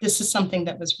 This is something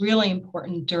that was really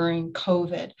important during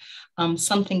COVID,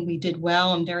 something we did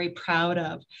well. I'm very proud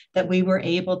of, that we were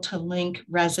able to link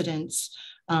residents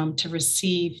to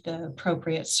receive the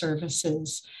appropriate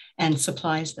services and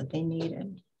supplies that they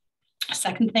needed.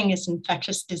 Second thing is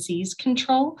infectious disease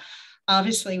control.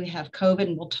 Obviously, we have COVID,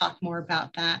 and we'll talk more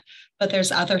about that, but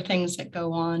there's other things that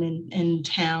go on in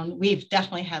town. We've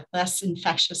definitely had less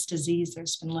infectious disease.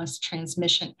 There's been less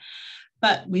transmission,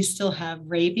 but we still have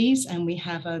rabies, and we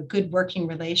have a good working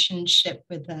relationship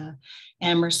with the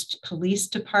Amherst Police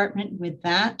Department with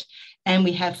that. And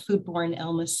we have foodborne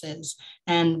illnesses,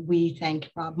 and we thank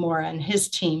Rob Mora and his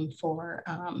team for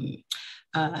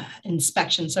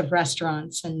inspections of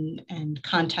restaurants and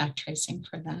contact tracing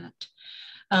for that.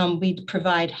 We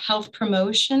provide health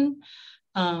promotion,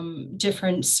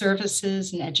 different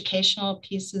services and educational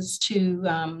pieces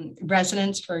to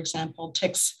residents. For example,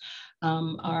 ticks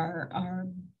are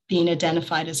being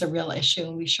identified as a real issue,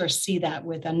 and we sure see that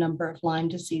with a number of Lyme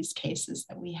disease cases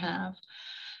that we have.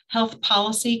 Health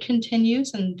policy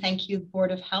continues, and thank you,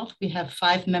 Board of Health. We have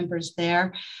 5 members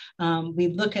there. We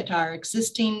look at our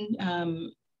existing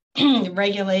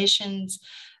regulations,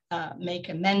 make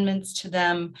amendments to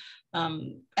them,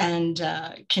 and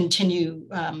continue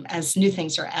as new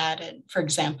things are added. For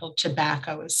example,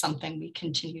 tobacco is something we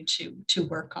continue to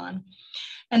work on.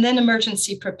 And then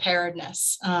emergency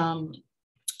preparedness.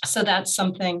 So that's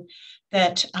something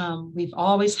that we've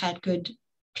always had good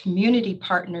community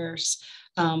partners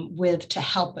with to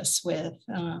help us with.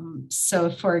 So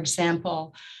for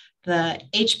example, the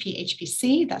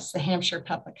HPC, that's the Hampshire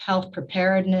Public Health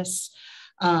Preparedness,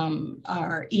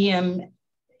 our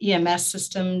EMS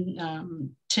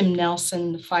system, Tim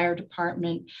Nelson, the fire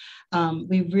department.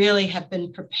 We really have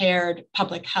been prepared,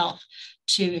 public health,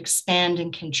 to expand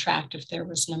and contract if there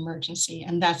was an emergency.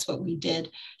 And that's what we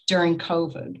did during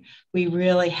COVID. We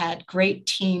really had great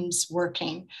teams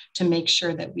working to make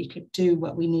sure that we could do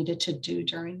what we needed to do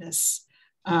during this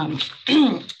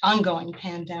ongoing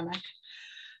pandemic.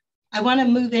 I want to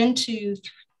move into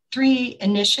 3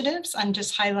 initiatives. I'm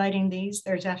just highlighting these.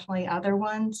 There are definitely other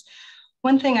ones.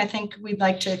 One thing I think we'd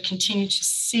like to continue to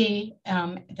see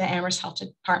the Amherst Health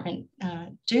Department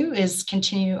do is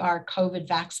continue our COVID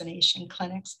vaccination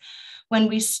clinics. When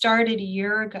we started a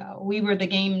year ago, we were the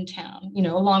game in town,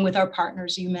 along with our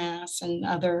partners, UMass and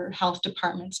other health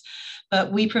departments,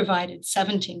 but we provided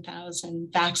 17,000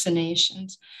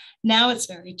 vaccinations. Now it's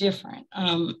very different.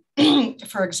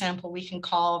 For example, we can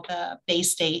call the Bay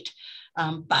State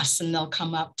bus, and they'll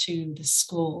come up to the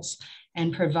schools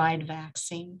and provide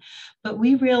vaccine. But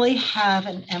we really have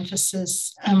an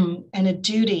emphasis and a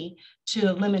duty to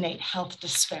eliminate health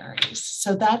disparities.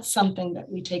 So that's something that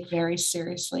we take very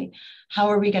seriously. How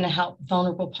are we going to help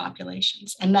vulnerable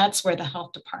populations? And that's where the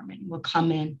health department will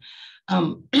come in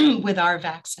with our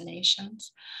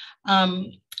vaccinations.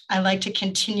 I like to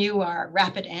continue our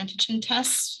rapid antigen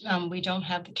tests. We don't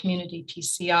have the community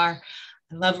PCR.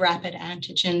 I love rapid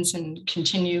antigens and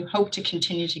hope to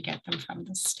continue to get them from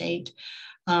the state.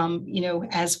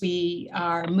 As we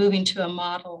are moving to a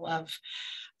model of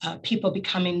people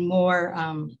becoming more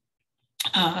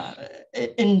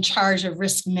in charge of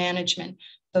risk management,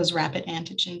 those rapid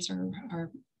antigens are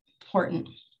important.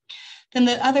 Then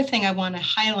the other thing I want to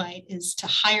highlight is to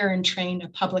hire and train a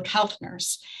public health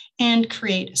nurse and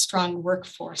create a strong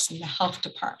workforce in the health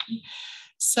department.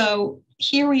 So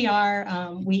here we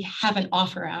are, we have an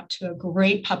offer out to a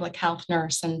great public health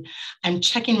nurse, and I'm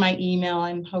checking my email.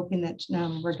 I'm hoping that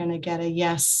we're going to get a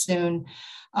yes soon.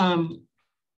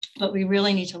 But we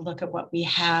really need to look at what we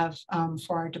have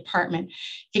for our department.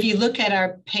 If you look at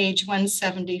our page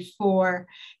 174,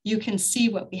 you can see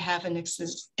what we have in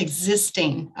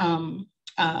existing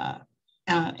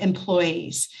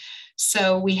employees.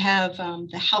 So we have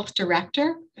the health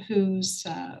director, who's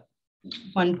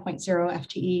 1.0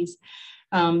 FTEs,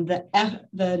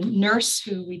 the nurse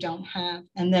who we don't have,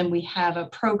 and then we have a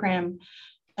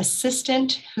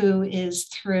assistant who is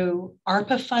through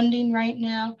ARPA funding right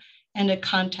now, and a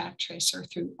contact tracer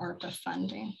through ARPA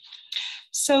funding.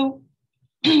 So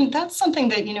that's something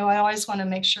that, you know, I always want to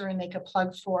make sure and make a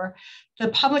plug for. The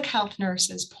public health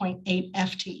nurses, 0.8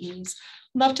 FTEs.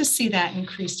 Love to see that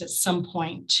increased at some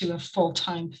point to a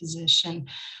full-time position.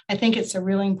 I think it's a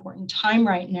really important time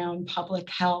right now in public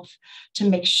health to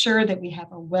make sure that we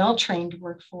have a well-trained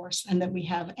workforce and that we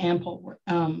have ample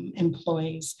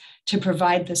employees to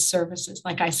provide the services,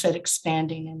 like I said,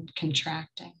 expanding and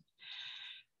contracting.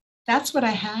 That's what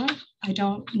I have. I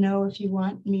don't know if you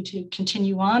want me to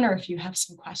continue on or if you have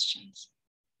some questions.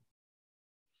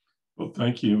 Well,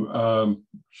 thank you.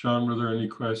 Sean, were there any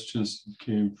questions that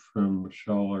came from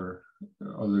Michelle or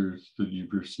others that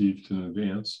you've received in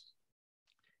advance?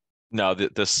 No,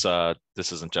 this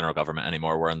isn't general government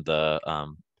anymore. We're in the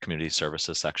community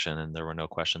services section, and there were no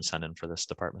questions sent in for this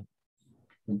department.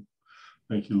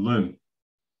 Thank you, Lynn.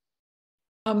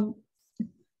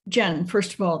 Jen,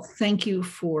 first of all, thank you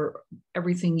for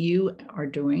everything you are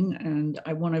doing. And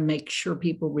I want to make sure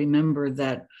people remember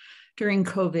that during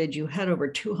COVID, you had over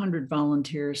 200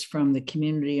 volunteers from the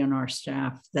community and our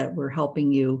staff that were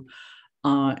helping you.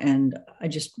 And I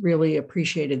just really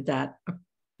appreciated that,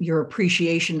 your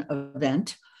appreciation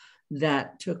event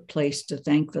that took place to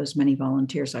thank those many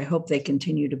volunteers. I hope they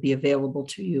continue to be available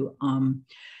to you.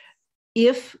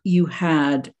 If you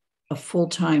had a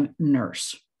full-time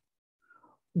nurse,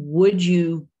 would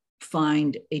you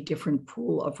find a different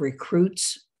pool of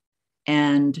recruits?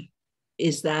 And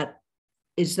is that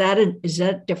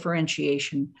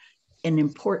differentiation an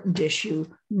important issue,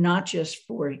 not just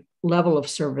for level of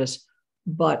service,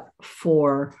 but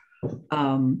for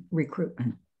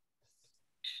recruitment?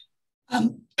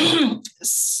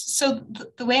 So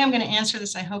the way I'm going to answer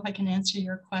this, I hope I can answer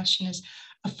your question, is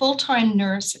a full-time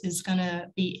nurse is going to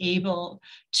be able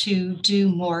to do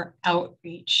more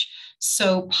outreach.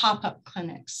 So pop-up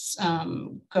clinics,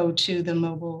 go to the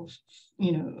mobile,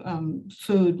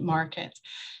 food market.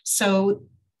 So,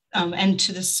 and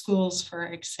to the schools, for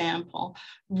example,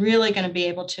 really going to be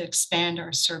able to expand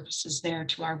our services there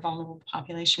to our vulnerable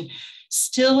population.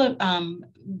 Still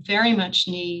very much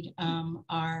need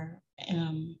our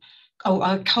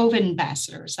COVID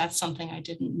ambassadors. That's something I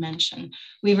didn't mention.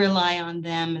 We rely on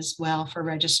them as well for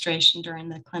registration during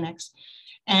the clinics.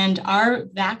 And our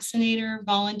vaccinator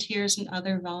volunteers and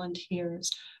other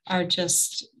volunteers are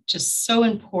just so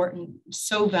important,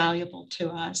 so valuable to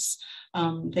us.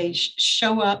 They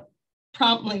show up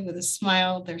promptly with a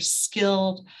smile. They're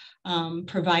skilled,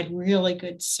 provide really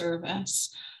good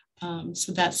service.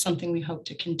 So that's something we hope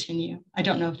to continue. I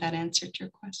don't know if that answered your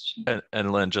question.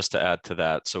 And Lynn, just to add to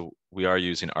that, so we are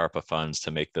using ARPA funds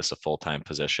to make this a full-time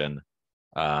position,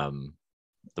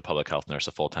 the public health nurse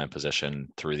a full-time position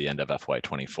through the end of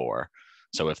FY24.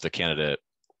 So if the candidate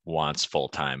wants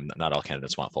full-time, not all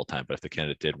candidates want full-time, but if the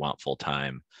candidate did want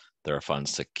full-time, there are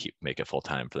funds to make it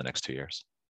full-time for the next 2 years.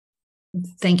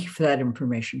 Thank you for that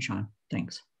information, Sean.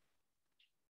 Thanks.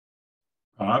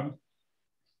 Bob?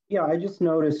 Yeah, I just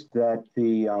noticed that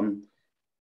the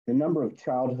number of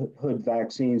childhood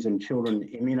vaccines and children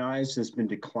immunized has been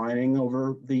declining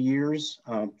over the years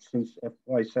since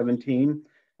FY17.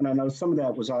 And I know some of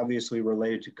that was obviously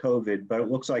related to COVID, but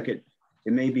it looks like it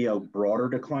may be a broader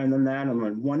decline than that.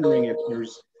 I'm wondering if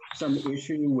there's some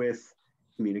issue with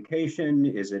communication.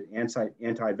 Is it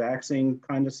anti-vaccine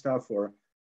kind of stuff, or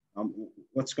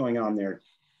what's going on there?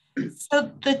 So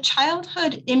the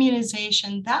childhood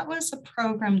immunization, that was a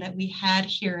program that we had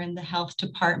here in the health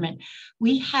department.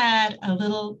 We had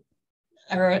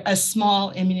a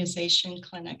small immunization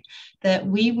clinic that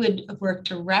we would work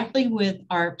directly with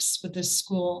ARPS, with the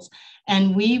schools,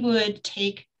 and we would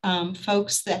take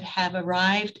folks that have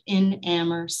arrived in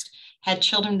Amherst, had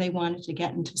children they wanted to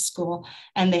get into school,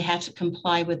 and they had to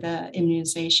comply with the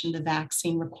immunization, the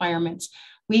vaccine requirements.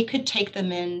 We could take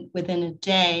them in within a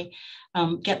day,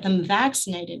 get them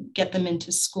vaccinated, get them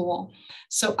into school.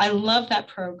 So I love that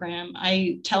program.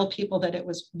 I tell people that it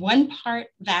was 1 part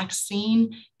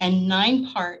vaccine and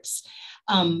 9 parts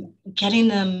getting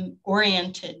them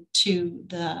oriented to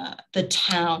the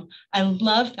town. I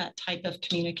love that type of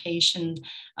communication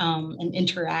and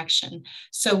interaction.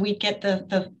 So we get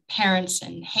the parents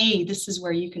and, hey, this is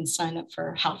where you can sign up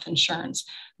for health insurance.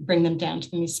 Bring them down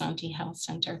to the Misanti Health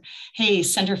Center. Hey,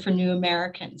 Center for New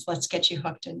Americans, let's get you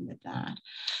hooked in with that.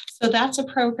 So that's a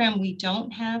program we don't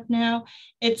have now.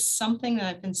 It's something that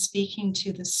I've been speaking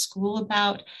to the school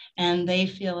about, and they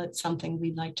feel it's something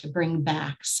we'd like to bring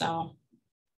back. So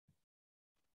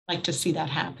I'd like to see that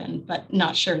happen, but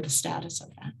not sure the status of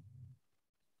that.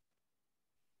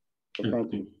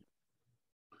 Thank you.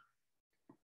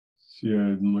 Yeah,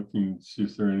 I'm looking to see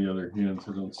if there are any other hands.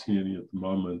 I don't see any at the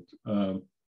moment.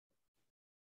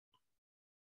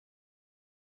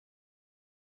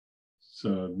 So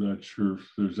I'm not sure if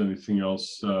there's anything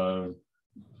else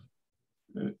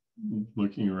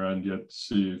looking around yet to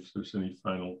see if there's any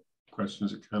final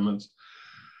questions or comments.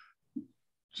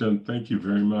 Jen, thank you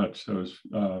very much. That was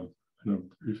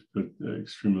brief, but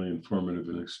extremely informative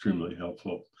and extremely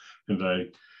helpful. And I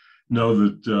know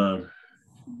that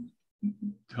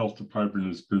Health Department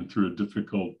has been through a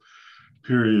difficult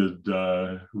period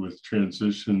with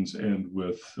transitions and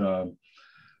with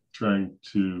trying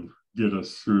to get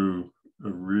us through a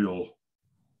real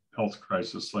health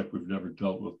crisis like we've never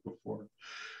dealt with before.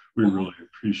 We really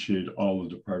appreciate all the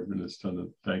department has done,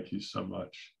 and thank you so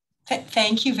much.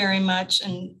 Thank you very much.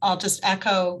 And I'll just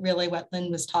echo really what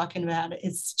Lynn was talking about.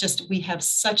 It's just, we have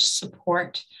such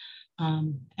support.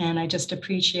 And I just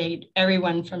appreciate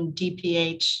everyone from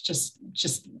DPH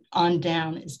just on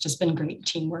down. It's just been great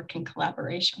teamwork and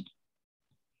collaboration.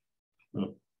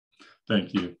 Well,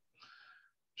 thank you.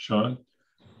 Sean?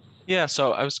 Yeah,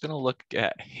 so I was going to look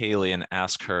at Haley and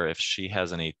ask her if she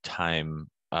has any time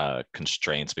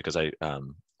constraints, because I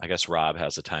guess Rob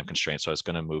has a time constraint, so I was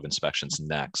going to move inspections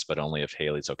next, but only if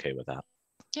Haley's okay with that.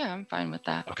 Yeah, I'm fine with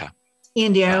that. Okay.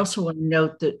 Andy, I also want to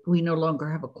note that we no longer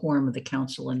have a quorum of the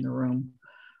council in the room.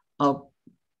 I'll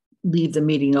leave the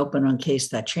meeting open in case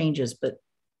that changes, but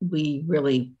we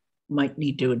really might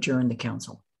need to adjourn the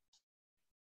council.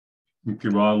 Okay,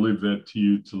 well, I'll leave that to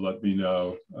you to let me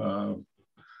know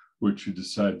what you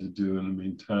decide to do in the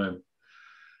meantime.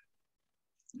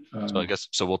 So I guess,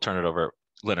 so we'll turn it over.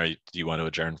 Lynn, do you want to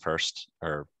adjourn first,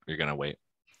 or you're going to wait?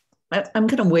 I'm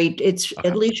going to wait. It's okay.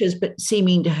 Alicia's but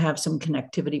seeming to have some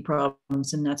connectivity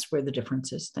problems, and that's where the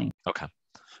difference is. Thank you. Okay.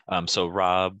 So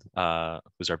Rob,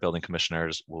 who's our building commissioner,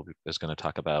 is going to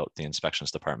talk about the inspections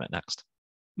department next.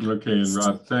 Okay, and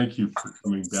Rob, thank you for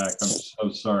coming back. I'm so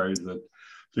sorry that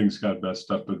things got messed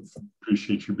up, but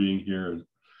appreciate you being here, and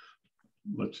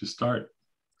let you start.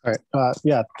 All right.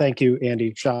 Yeah, thank you,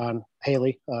 Andy, Sean,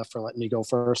 Haley, for letting me go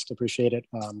first. Appreciate it.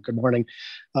 Good morning.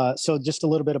 So just a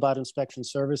little bit about inspection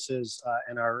services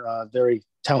and our very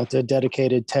talented,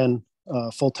 dedicated 10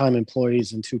 full-time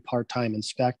employees and 2 part-time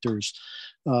inspectors.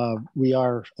 We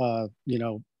are,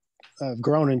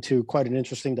 grown into quite an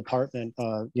interesting department.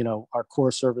 Our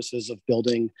core services of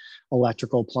building,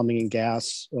 electrical, plumbing, and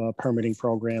gas, permitting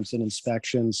programs and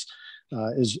inspections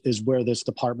is where this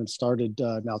department started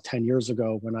now 10 years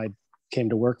ago when I came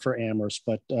to work for Amherst,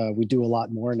 but we do a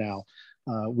lot more now.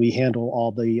 We handle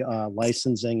all the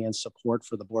licensing and support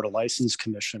for the Board of License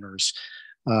Commissioners.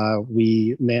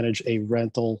 We manage a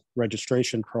rental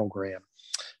registration program.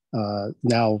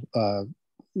 Now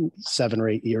 7 or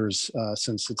 8 years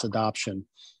since its adoption.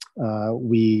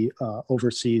 We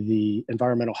oversee the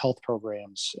environmental health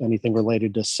programs, anything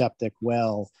related to septic,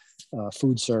 well,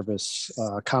 food service,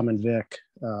 common vic,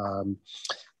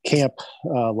 camp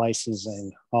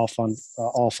licensing, all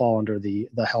fall under the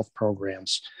health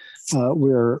programs.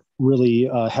 We're really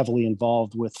heavily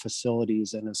involved with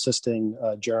facilities and assisting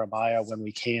Jeremiah when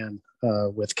we can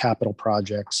with capital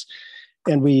projects.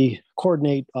 And we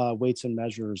coordinate weights and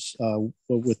measures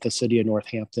with the city of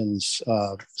Northampton's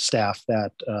staff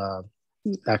that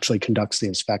actually conducts the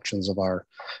inspections of our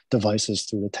devices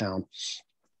through the town.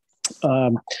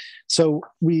 So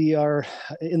we are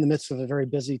in the midst of a very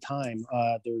busy time.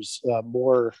 There's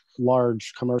more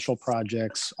large commercial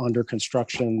projects under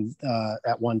construction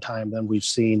at one time than we've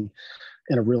seen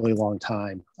in a really long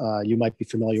time. You might be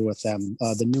familiar with them.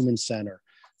 The Newman Center,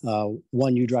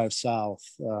 1 U Drive South,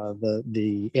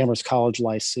 the Amherst College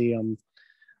Lyceum,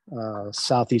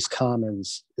 Southeast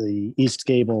Commons, the East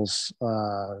Gables,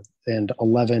 and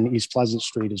 11 East Pleasant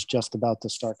Street is just about to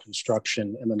start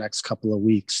construction in the next couple of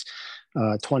weeks.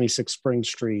 26 Spring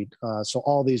Street. So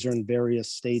all these are in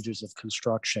various stages of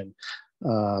construction.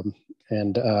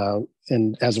 And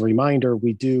as a reminder,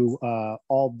 we do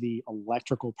all the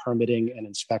electrical permitting and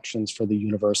inspections for the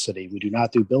university. We do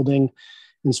not do building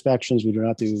inspections. We do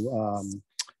not do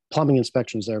plumbing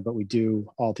inspections there, but we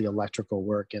do all the electrical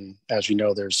work. And as you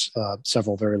know, there's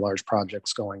several very large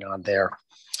projects going on there.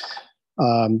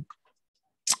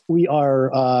 We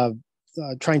are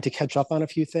trying to catch up on a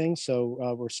few things.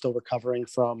 So we're still recovering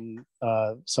from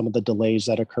some of the delays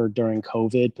that occurred during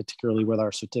COVID, particularly with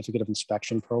our certificate of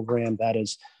inspection program. That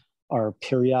is our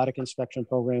periodic inspection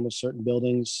program of certain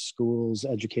buildings, schools,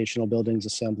 educational buildings,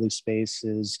 assembly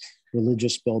spaces,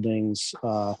 religious buildings.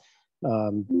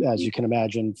 As you can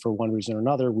imagine, for one reason or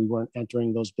another, we weren't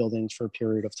entering those buildings for a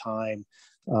period of time.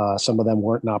 Some of them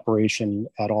weren't in operation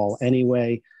at all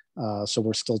anyway. So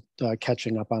we're still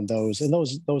catching up on those. And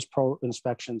those pro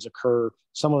inspections occur,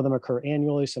 some of them occur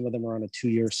annually, some of them are on a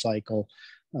 2-year cycle.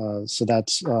 So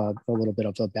that's a little bit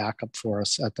of a backup for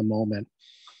us at the moment.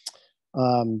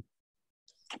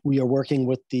 We are working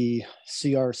with the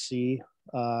CRC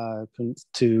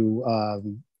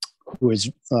who is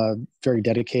very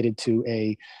dedicated to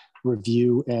a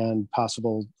review and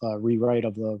possible rewrite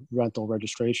of the rental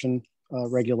registration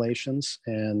regulations,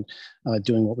 and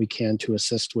doing what we can to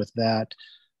assist with that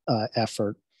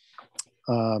effort.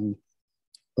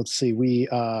 Let's see, we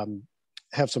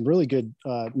have some really good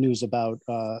news about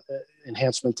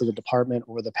enhancement to the department.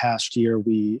 Over the past year,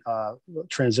 we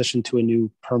transitioned to a new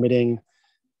permitting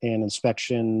and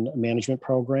inspection management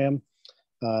program.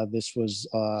 This was,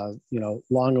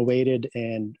 long awaited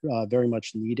and very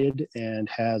much needed, and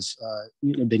has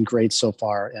been great so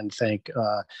far. And thank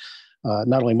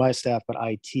not only my staff, but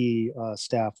IT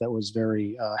staff that was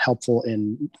very helpful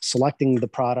in selecting the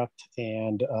product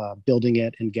and building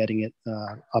it and getting it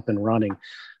up and running.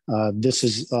 This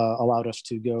has allowed us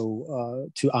to go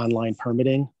to online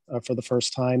permitting for the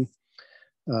first time.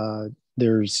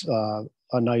 There's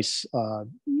a nice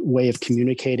way of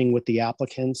communicating with the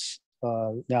applicants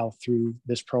now through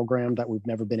this program that we've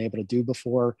never been able to do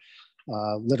before.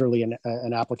 Literally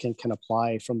an applicant can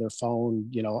apply from their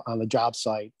phone, on the job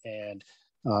site, and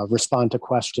respond to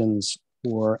questions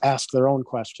or ask their own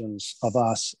questions of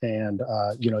us. And,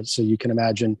 so you can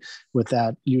imagine with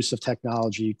that use of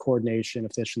technology, coordination,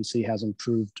 efficiency has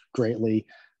improved greatly,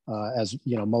 as,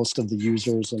 most of the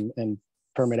users and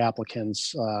permit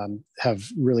applicants have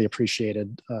really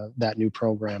appreciated that new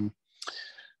program.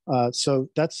 So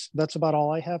that's about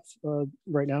all I have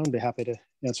right now, and be happy to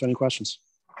answer any questions.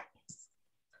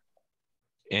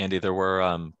 Andy, there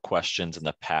were questions in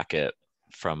the packet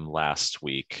from last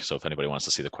week. So if anybody wants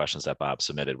to see the questions that Bob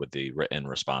submitted with the written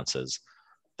responses,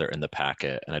 they're in the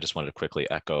packet. And I just wanted to quickly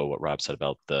echo what Rob said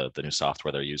about the new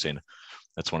software they're using.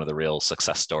 That's one of the real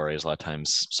success stories. A lot of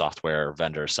times software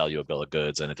vendors sell you a bill of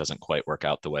goods and it doesn't quite work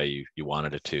out the way you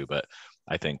wanted it to, but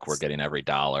I think we're getting every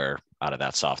dollar out of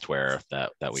that software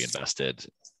that we invested,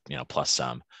 plus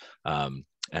some.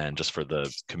 And just for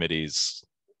the committee's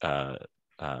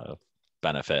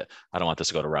benefit, I don't want this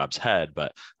to go to Rob's head,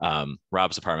 but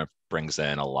Rob's department brings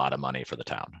in a lot of money for the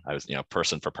town. I was,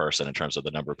 person for person in terms of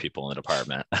the number of people in the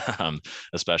department,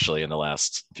 especially in the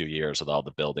last few years with all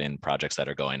the building projects that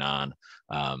are going on.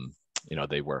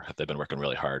 They've been working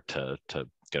really hard to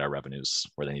get our revenues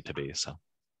where they need to be. So.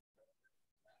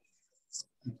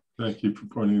 Thank you for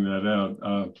pointing that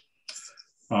out.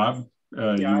 Bob?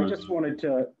 I just wanted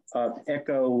to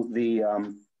echo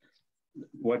the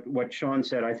what Sean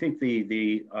said. I think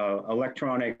the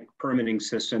electronic permitting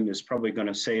system is probably going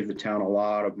to save the town a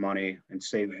lot of money and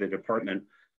save the department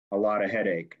a lot of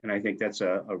headache. And I think that's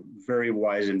a very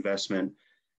wise investment.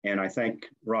 And I thank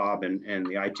Rob and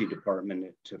the IT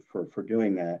department for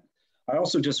doing that. I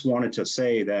also just wanted to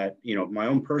say that, my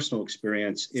own personal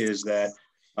experience is that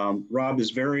Rob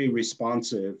is very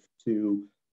responsive to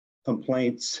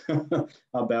complaints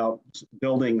about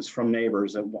buildings from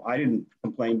neighbors. I didn't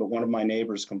complain, but one of my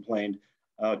neighbors complained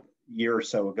a year or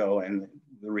so ago, and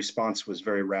the response was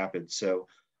very rapid. So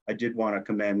I did want to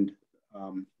commend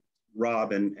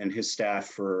Rob and his staff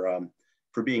for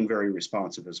being very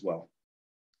responsive as well.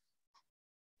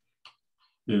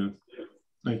 Yeah,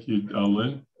 thank you,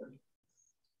 Lynn.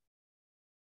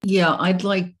 Yeah, I'd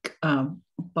like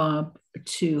Bob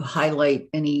to highlight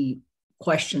any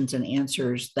questions and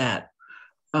answers that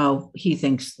he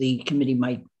thinks the committee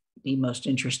might be most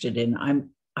interested in.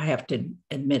 I have to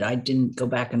admit, I didn't go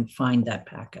back and find that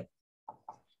packet.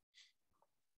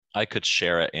 I could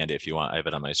share it, Andy, if you want. I have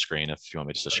it on my screen if you want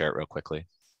me just to share it real quickly.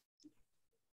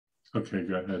 Okay,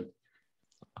 go ahead.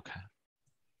 Okay.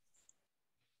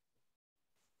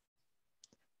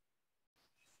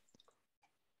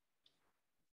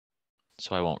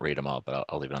 So I won't read them all, but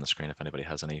I'll leave it on the screen if anybody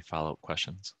has any follow-up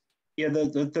questions. Yeah,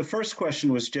 the first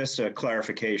question was just a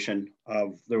clarification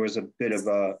of, there was a bit of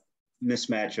a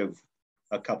mismatch of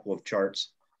a couple of charts.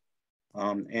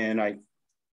 The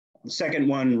second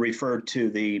one referred to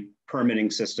the permitting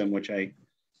system, which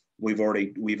we've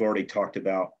already talked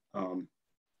about. And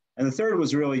the third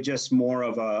was really just more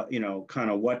of a,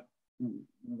 kind of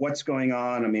what's going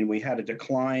on. I mean, we had a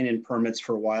decline in permits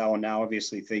for a while, and now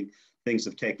obviously things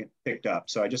have picked up.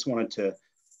 So I just wanted to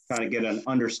kind of get an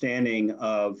understanding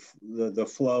of the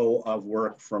flow of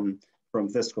work from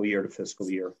fiscal year to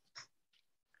fiscal year.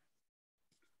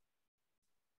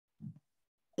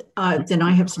 Then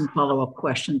I have some follow-up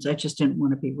questions. I just didn't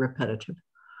want to be repetitive.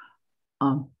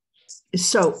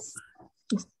 So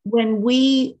when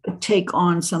we take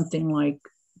on something like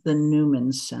the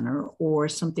Newman Center or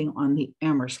something on the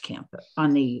Amherst campus,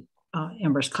 on the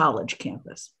Amherst College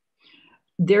campus,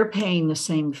 they're paying the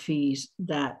same fees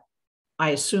that, I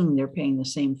assume they're paying the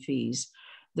same fees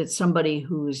that somebody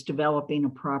who is developing a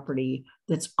property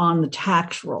that's on the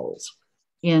tax rolls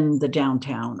in the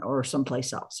downtown or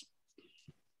someplace else.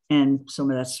 And so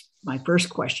that's my first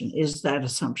question. Is that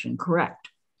assumption correct?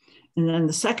 And then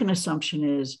the second assumption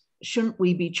is, shouldn't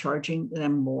we be charging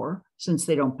them more since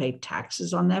they don't pay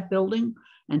taxes on that building?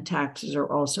 And taxes are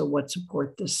also what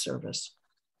support this service.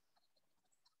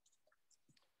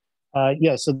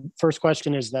 Yeah, so the first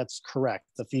question is, that's correct.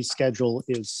 The fee schedule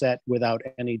is set without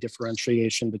any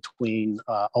differentiation between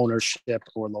ownership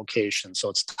or location. So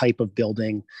it's type of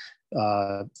building,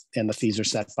 and the fees are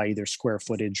set by either square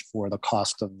footage or the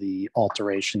cost of the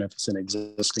alteration if it's an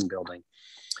existing building.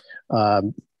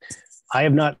 I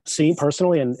have not seen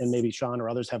personally, and maybe Sean or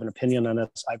others have an opinion on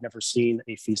this, I've never seen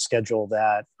a fee schedule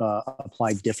that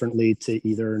applied differently to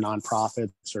either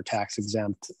nonprofits or tax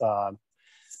exempt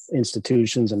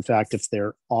institutions. In fact, if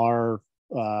there are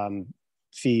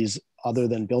fees other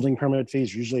than building permit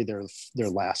fees, usually they're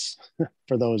less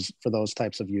for those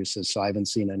types of uses. So I haven't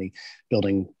seen any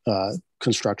building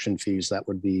construction fees that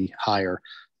would be higher,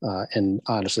 and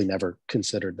honestly never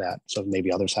considered that. So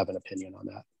maybe others have an opinion on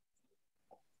that.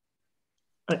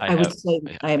 I would say,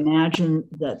 I imagine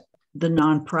that the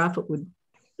nonprofit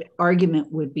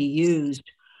argument would be used,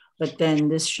 but then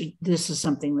this is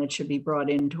something that should be brought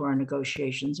into our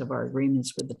negotiations of our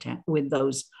agreements with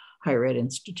those higher ed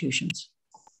institutions.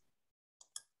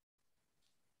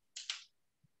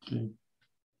 Okay.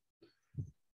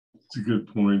 It's a good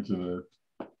point. And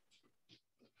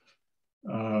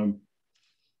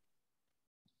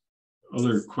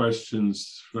other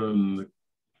questions from the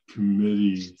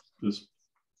committee at this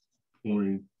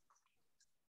point?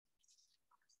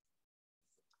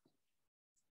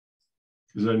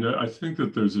 Because I think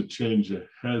that there's a change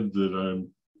ahead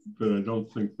but I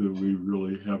don't think that we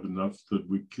really have enough that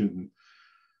we can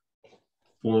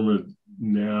form it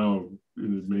now.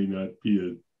 And it may not be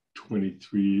a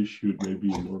 23 issue, it may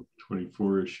be a more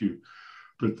 24 issue,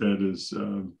 but that is,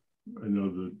 I know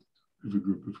that we have a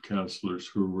group of counselors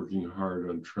who are working hard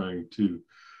on trying to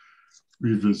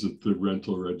revisit the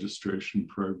rental registration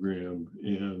program,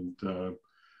 and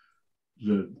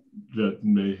that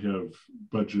may have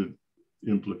budget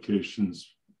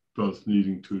implications, both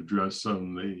needing to address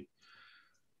on the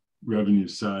revenue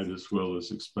side as well as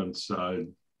expense side.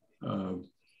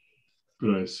 But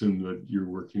I assume that you're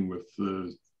working with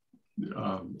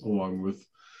along with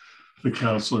the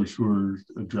counselors who are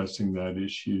addressing that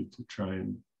issue to try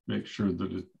and make sure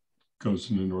that it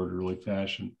goes in an orderly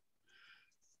fashion.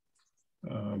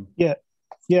 The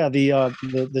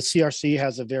CRC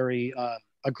has a very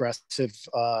aggressive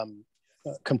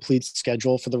complete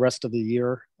schedule for the rest of the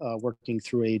year, working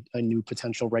through a new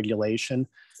potential regulation.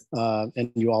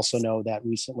 And you also know that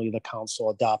recently the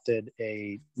council adopted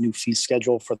a new fee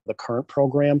schedule for the current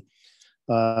program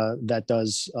that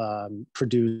does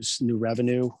produce new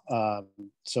revenue.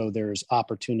 So there's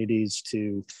opportunities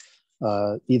to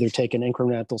either take an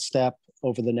incremental step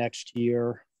over the next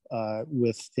year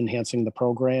with enhancing the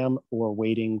program, or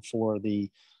waiting for the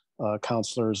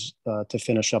counselors to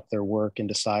finish up their work and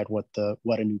decide what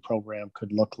a new program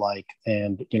could look like.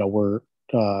 And we're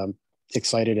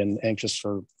excited and anxious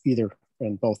for either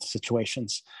and both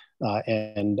situations,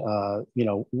 attending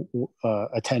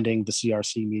the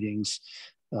CRC meetings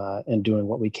and doing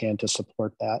what we can to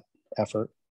support that effort.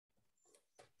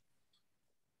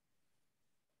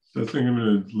 So I think I'm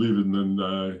going to leave it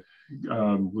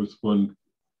then with one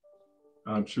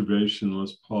observation,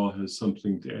 unless Paul has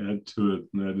something to add to it,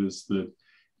 and that is that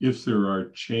if there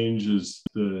are changes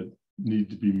that need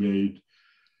to be made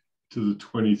to the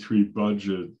 23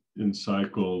 budget in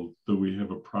cycle, that we have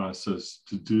a process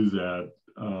to do that.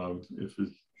 If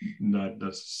it's not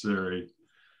necessary,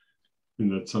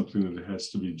 and that's something that has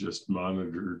to be just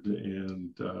monitored,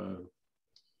 and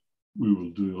we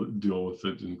will deal with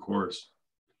it in course.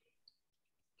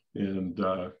 And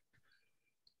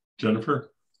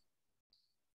Jennifer?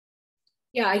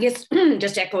 Yeah, I guess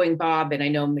just echoing Bob, and I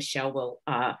know Michelle will,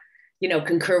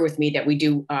 concur with me that we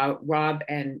do. Rob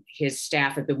and his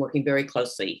staff have been working very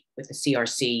closely with the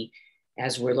CRC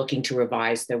as we're looking to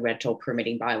revise the rental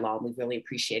permitting bylaw. And we really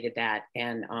appreciated that.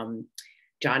 And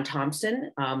John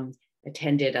Thompson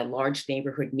attended a large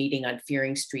neighborhood meeting on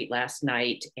Fearing Street last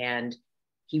night, and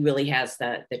he really has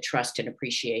the trust and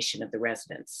appreciation of the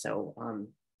residents. So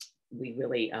we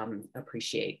really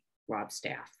appreciate Rob's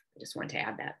staff. I just wanted to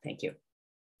add that. Thank you.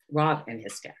 Rob and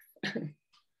his staff.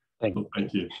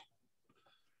 Thank you.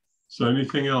 So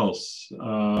anything else?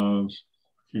 Okay,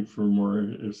 looking for more.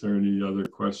 Is there any other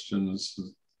questions?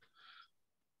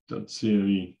 Don't see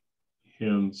any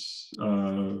hands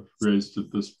raised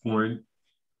at this point.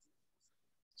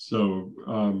 So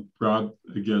Rob,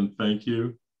 again, thank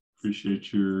you.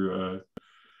 Appreciate your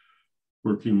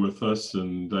working with us.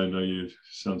 And I know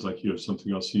sounds like you have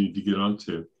something else you need to get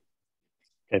onto.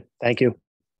 Okay, thank you.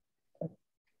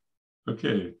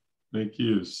 Okay, thank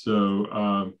you. So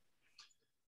I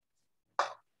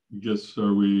guess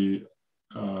are we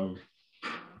on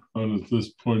at this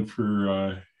point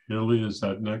for Haley? Is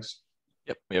that next?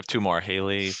 Yep, we have two more,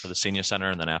 Haley for the senior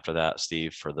center, and then after that,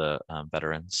 Steve for the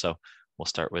veterans. So we'll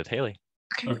start with Haley.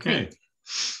 Okay.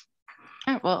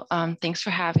 All right, well, thanks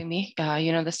for having me.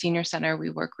 The senior center,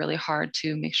 we work really hard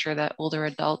to make sure that older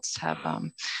adults have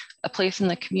a place in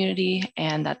the community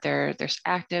and that they're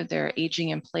active, they're aging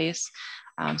in place.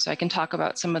 So I can talk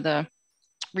about some of the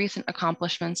recent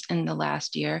accomplishments in the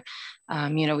last year.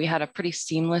 We had a pretty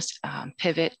seamless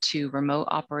pivot to remote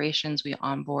operations. We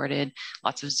onboarded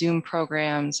lots of Zoom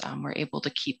programs. We're able to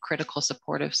keep critical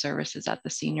supportive services at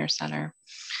the senior center.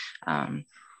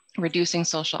 Reducing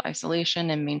social isolation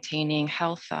and maintaining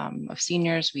health of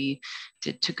seniors. We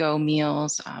did to-go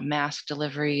meals, mask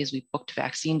deliveries. We booked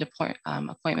vaccine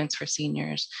appointments for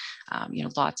seniors.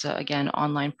 Lots of, again,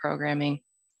 online programming,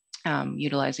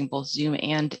 utilizing both Zoom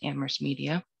and Amherst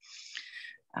Media.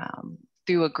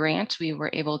 Through a grant, we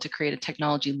were able to create a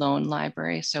technology loan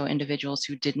library so individuals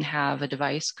who didn't have a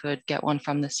device could get one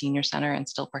from the senior center and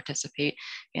still participate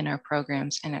in our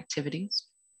programs and activities.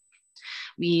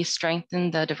 We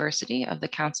strengthened the diversity of the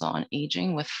Council on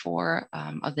Aging with 4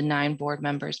 of the 9 board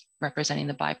members representing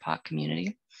the BIPOC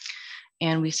community.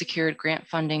 And we secured grant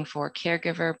funding for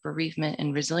caregiver, bereavement,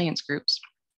 and resilience groups.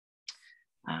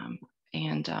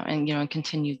 And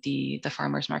continued the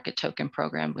farmers market token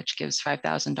program, which gives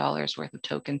 $5,000 worth of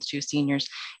tokens to seniors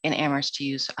in Amherst to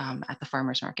use at the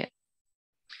farmers market.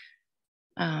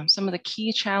 Some of the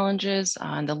key challenges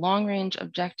and the long-range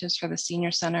objectives for the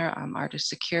senior center are to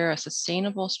secure a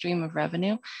sustainable stream of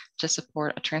revenue to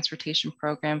support a transportation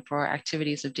program for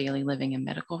activities of daily living and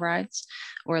medical rides.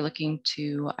 We're looking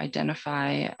to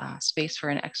identify space for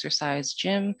an exercise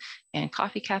gym and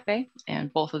coffee cafe,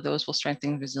 and both of those will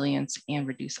strengthen resilience and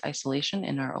reduce isolation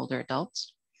in our older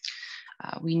adults.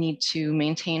 We need to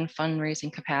maintain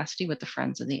fundraising capacity with the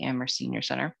Friends of the Amherst Senior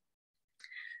Center.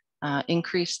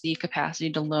 Increase the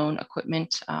capacity to loan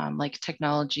equipment like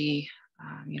technology,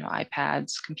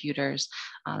 iPads, computers,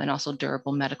 and also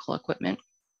durable medical equipment.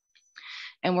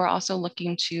 And we're also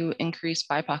looking to increase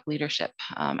BIPOC leadership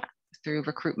through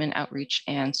recruitment, outreach,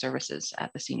 and services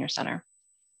at the senior center.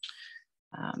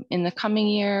 In the coming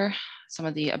year, some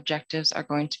of the objectives are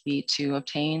going to be to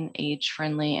obtain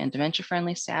age-friendly and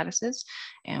dementia-friendly statuses,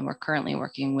 and we're currently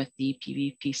working with the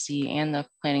PVPC and the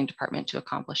planning department to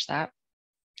accomplish that.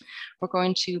 We're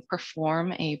going to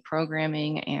perform a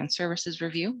programming and services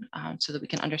review so that we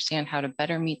can understand how to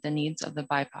better meet the needs of the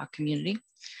BIPOC community.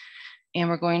 And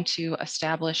we're going to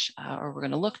establish, or we're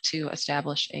going to look to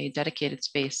establish a dedicated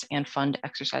space and fund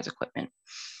exercise equipment.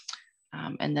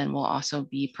 And then we'll also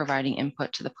be providing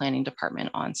input to the planning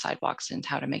department on sidewalks and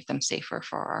how to make them safer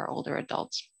for our older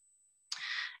adults.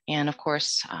 And of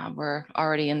course, we're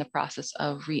already in the process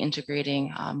of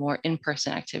reintegrating more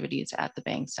in-person activities at the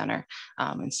Bangs Center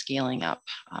and scaling up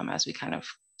as we kind of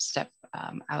step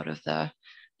out of the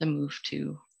move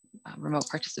to remote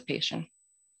participation.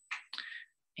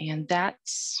 And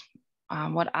that's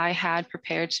what I had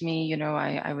prepared to me.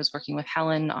 I was working with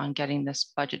Helen on getting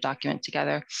this budget document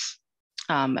together.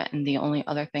 And the only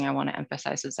other thing I want to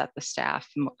emphasize is that the staff,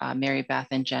 Mary Beth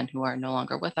and Jen, who are no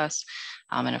longer with us,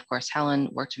 and of course, Helen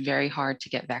worked very hard to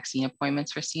get vaccine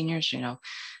appointments for seniors.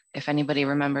 If anybody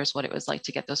remembers what it was like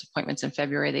to get those appointments in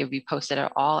February, they would be posted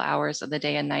at all hours of the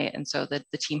day and night. And so the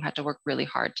team had to work really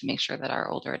hard to make sure that our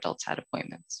older adults had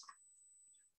appointments.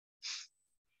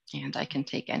 And I can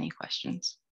take any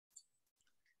questions.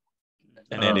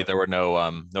 And Andy, there were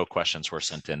no questions were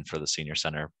sent in for the senior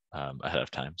center ahead of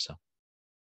time. So.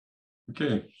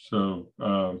 Okay, so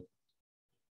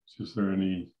is there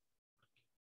any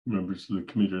members of the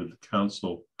committee or the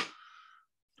council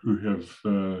who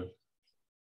have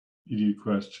ED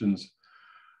questions?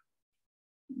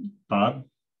 Bob?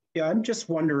 Yeah, I'm just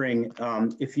wondering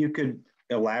if you could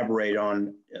elaborate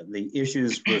on the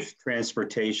issues with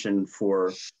transportation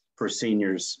for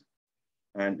seniors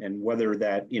and whether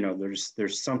that,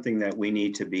 there's something that we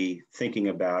need to be thinking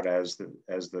about as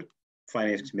the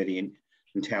finance committee and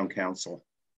town council.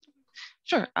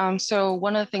 Sure. So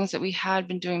one of the things that we had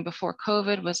been doing before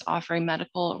COVID was offering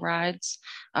medical rides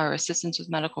or assistance with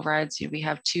medical rides. We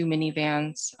have 2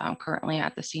 minivans currently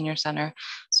at the senior center.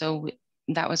 So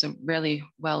that was a really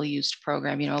well-used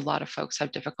program. You know, a lot of folks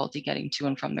have difficulty getting to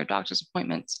and from their doctor's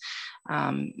appointments.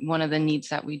 One of the needs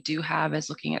that we do have is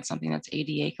looking at something that's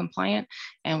ADA compliant.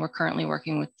 And we're currently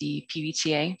working with the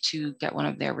PVTA to get one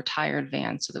of their retired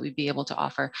vans so that we'd be able to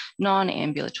offer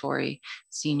non-ambulatory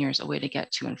seniors a way to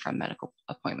get to and from medical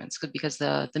appointments, because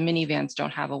the minivans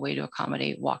don't have a way to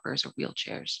accommodate walkers or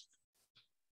wheelchairs.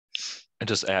 And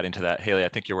just adding to that, Haley, I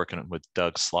think you're working with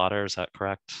Doug Slaughter, is that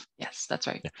correct? Yes, that's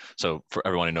right. Yeah. So for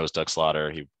everyone who knows Doug Slaughter,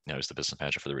 he he's the business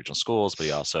manager for the regional schools, but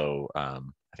he also, I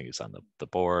think he's on the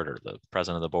board or the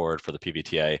president of the board for the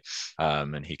PVTA.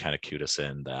 And he kind of cued us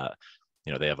in that,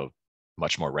 they have a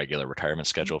much more regular retirement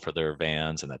schedule for their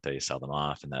vans and that they sell them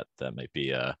off, and that might be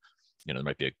there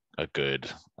might be a good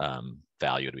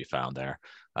value to be found there.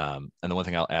 And the one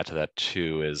thing I'll add to that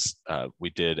too is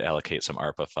we did allocate some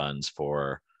ARPA funds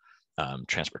for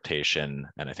transportation,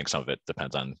 and I think some of it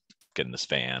depends on getting this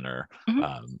van or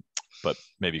but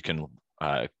maybe you can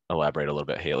elaborate a little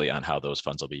bit, Haley, on how those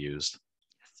funds will be used.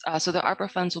 So the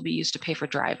ARPA funds will be used to pay for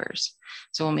drivers.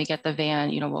 So when we get the van,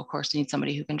 we'll of course need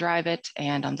somebody who can drive it,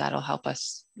 and that'll help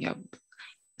us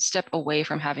step away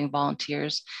from having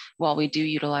volunteers. While we do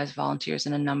utilize volunteers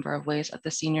in a number of ways at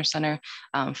the senior center,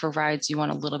 for rides you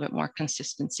want a little bit more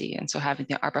consistency, and so having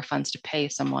the ARPA funds to pay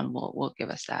someone will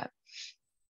give us that.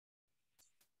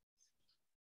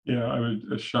 Yeah, I mean,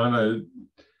 Shauna,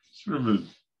 sort of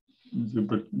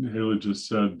what Haley just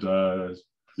said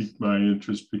piqued my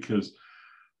interest, because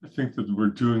I think that we're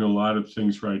doing a lot of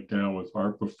things right now with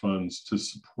ARPA funds to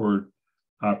support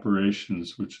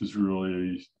operations, which is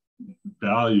really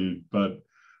valued, but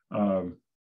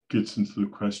gets into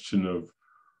the question of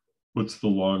what's the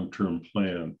long-term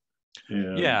plan.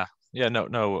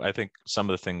 And no, I think some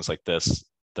of the things like this,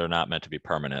 they're not meant to be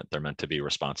permanent. They're meant to be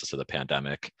responses to the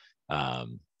pandemic.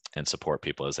 And support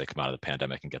people as they come out of the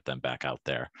pandemic and get them back out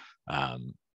there.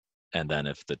 And then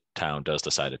if the town does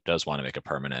decide it does want to make it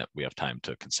permanent, we have time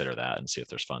to consider that and see if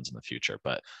there's funds in the future.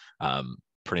 But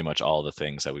pretty much all the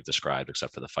things that we've described,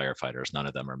 except for the firefighters, none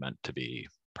of them are meant to be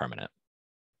permanent.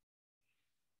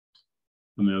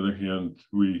 On the other hand,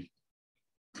 we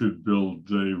could build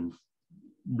a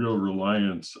real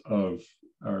reliance of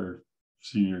our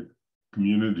senior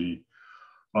community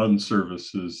on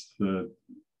services that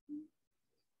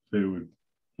they would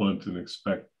want and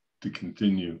expect to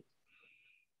continue.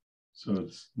 So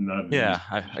it's not. Yeah,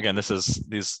 again, this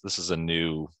is a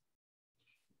new.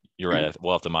 You're right.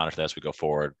 We'll have to monitor that as we go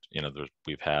forward.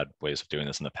 We've had ways of doing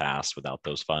this in the past without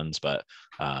those funds, but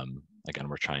again,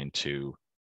 we're trying to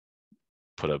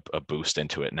put a boost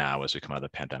into it now as we come out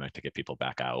of the pandemic to get people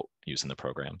back out using the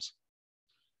programs.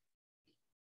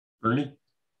 Bernie?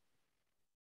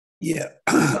 Yeah,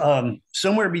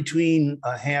 somewhere between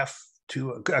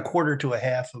a quarter to a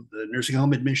half of the nursing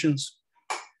home admissions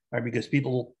are because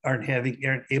people aren't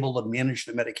able to manage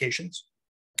the medications.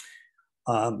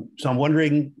 So I'm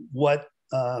wondering what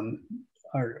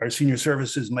our senior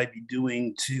services might be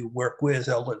doing to work with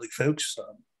elderly folks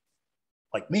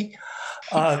like me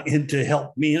and to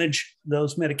help manage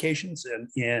those medications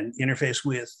and interface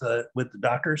with the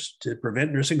doctors to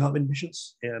prevent nursing home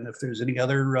admissions. And if there's any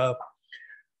other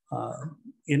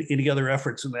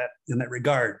efforts in that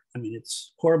regard. I mean,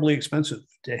 it's horribly expensive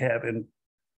to have and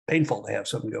painful to have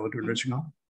someone go into a nursing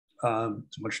home.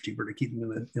 It's much cheaper to keep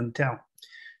them in the town.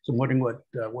 So I'm wondering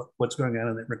what's going on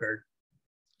in that regard.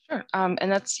 Sure, and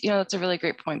that's a really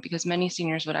great point, because many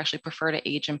seniors would actually prefer to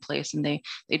age in place, and they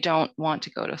don't want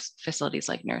to go to facilities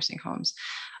like nursing homes.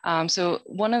 So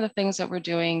one of the things that we're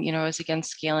doing, is again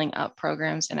scaling up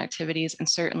programs and activities, and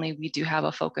certainly we do have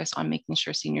a focus on making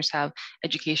sure seniors have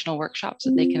educational workshops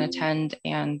that they can attend.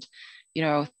 And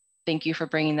thank you for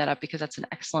bringing that up, because that's an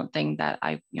excellent thing that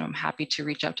I'm happy to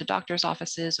reach out to doctors'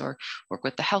 offices or work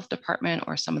with the health department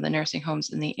or some of the nursing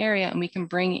homes in the area, and we can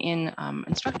bring in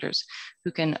instructors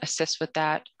who can assist with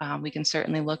that. We can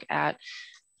certainly look at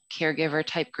caregiver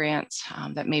type grants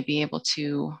that may be able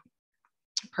to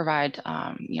provide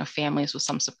families with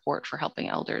some support for helping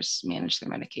elders manage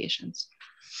their medications.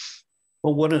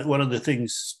 Well, one of the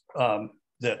things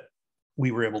that we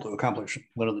were able to accomplish in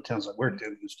one of the towns I worked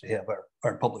in was to have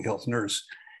our public health nurse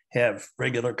have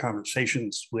regular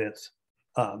conversations with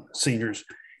seniors,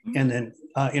 and then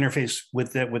interface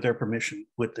with their permission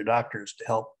with their doctors to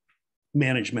help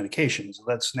manage medications. So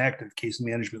that's an active case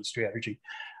management strategy.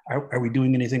 Are we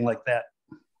doing anything like that?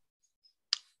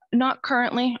 Not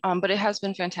currently, but it has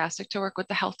been fantastic to work with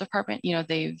the health department.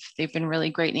 They've been really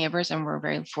great neighbors, and we're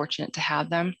very fortunate to have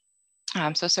them.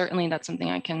 So certainly that's something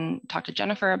I can talk to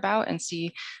Jennifer about and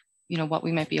see, what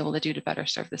we might be able to do to better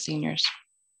serve the seniors.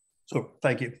 So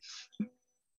thank you.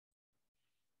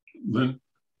 Lynn?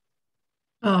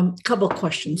 Couple of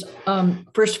questions.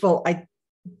 First of all,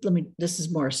 this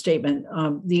is more a statement.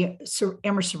 The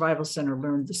Amherst Survival Center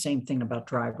learned the same thing about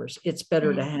drivers. It's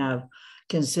better to have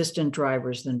consistent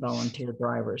drivers than volunteer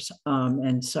drivers.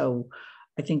 And so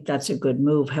I think that's a good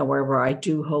move. However, I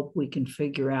do hope we can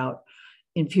figure out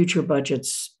in future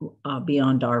budgets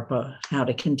beyond ARPA how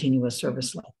to continue a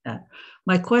service like that.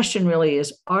 My question really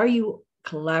is, are you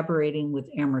collaborating with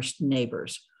Amherst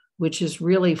Neighbors, which is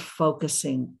really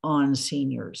focusing on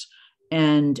seniors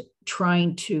and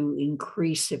trying to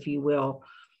increase, if you will,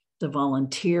 the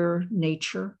volunteer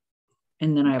nature?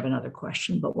 And then I have another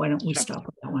question, but why don't we stop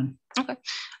with that one? Okay.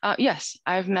 Yes,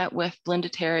 I've met with Belinda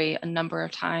Terry a number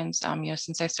of times,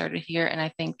 since I started here, and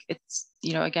I think it's,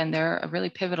 again, they're a really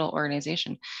pivotal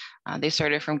organization. They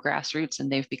started from grassroots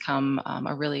and they've become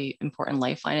a really important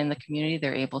lifeline in the community.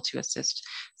 They're able to assist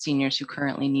seniors who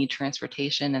currently need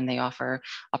transportation, and they offer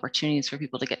opportunities for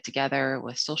people to get together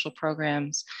with social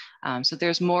programs. So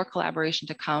there's more collaboration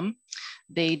to come.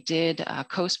 They did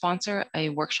co-sponsor a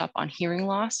workshop on hearing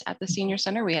loss at the Senior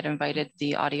Center. We had invited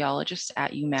the audiologists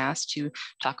at UMass to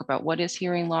talk about what is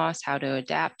hearing loss, how to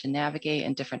adapt and navigate,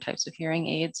 and different types of hearing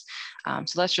aids.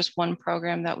 So that's just one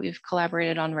program that we've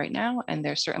collaborated on right now, and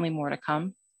there's certainly more to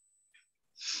come.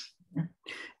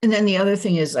 And then the other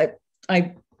thing is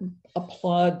I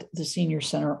applaud the Senior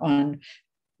Center on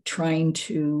trying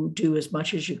to do as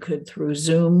much as you could through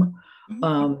Zoom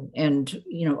and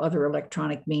other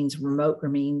electronic means, remote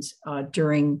means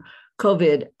during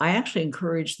COVID. I actually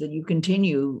encourage that you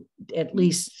continue at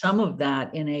least some of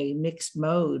that in a mixed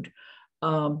mode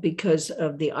because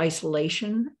of the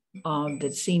isolation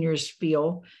that seniors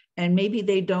feel, and maybe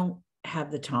they don't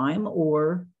have the time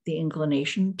or the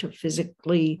inclination to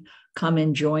physically come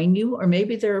and join you, or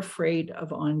maybe they're afraid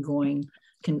of ongoing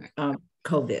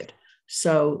COVID.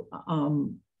 So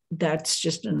that's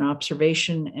just an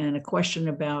observation and a question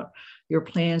about your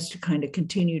plans to kind of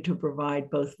continue to provide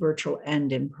both virtual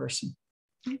and in person.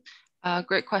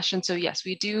 Great question. So yes,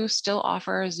 we do still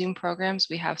offer Zoom programs.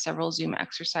 We have several Zoom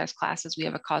exercise classes. We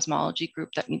have a cosmology group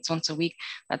that meets once a week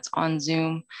that's on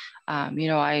Zoom.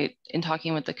 In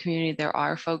talking with the community, there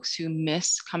are folks who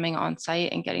miss coming on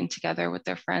site and getting together with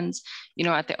their friends.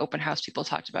 At the open house, people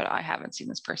talked about, I haven't seen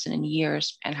this person in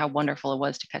years, and how wonderful it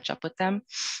was to catch up with them.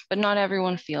 But not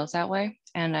everyone feels that way.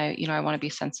 And I want to be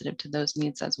sensitive to those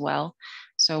needs as well.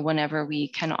 So whenever we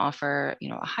can offer,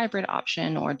 a hybrid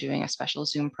option or doing a special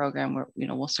Zoom program,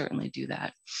 we'll certainly do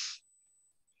that.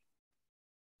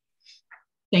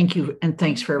 Thank you. And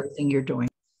thanks for everything you're doing.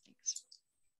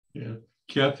 Yeah.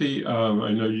 Kathy,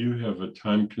 I know you have a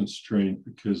time constraint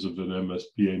because of an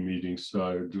MSBA meeting, so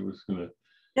I was going to.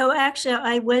 No, actually,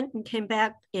 I went and came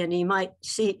back, and you might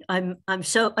see I've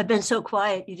been so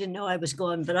quiet. You didn't know I was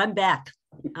gone, but I'm back.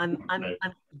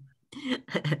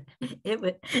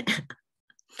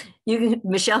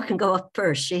 Michelle can go up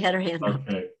first. She had her hand up.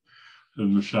 Okay,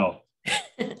 and Michelle.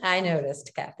 I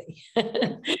noticed, Kathy.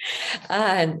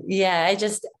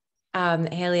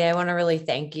 Haley, I want to really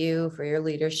thank you for your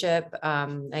leadership.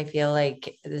 I feel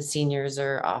like the seniors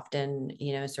are often,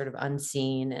 sort of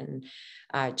unseen, and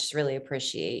I just really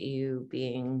appreciate you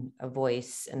being a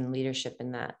voice and leadership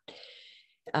in that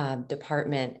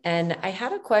department. And I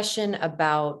had a question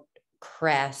about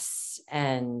CRES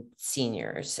and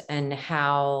seniors, and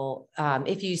how,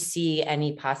 if you see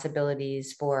any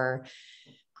possibilities for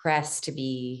CRES to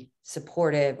be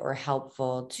supportive or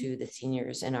helpful to the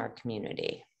seniors in our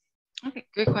community. Okay,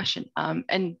 great question.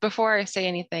 And before I say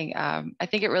anything, I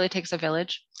think it really takes a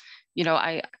village.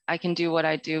 I can do what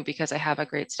I do because I have a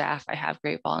great staff, I have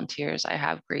great volunteers, I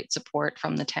have great support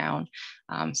from the town.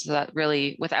 So that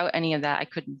really, without any of that, I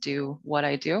couldn't do what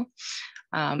I do.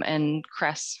 And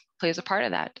CRES plays a part of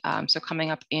that. So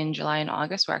coming up in July and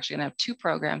August, we're actually gonna have 2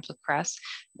 programs with CRES,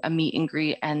 a meet and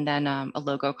greet, and then a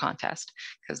logo contest,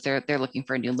 because they're looking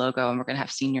for a new logo, and we're gonna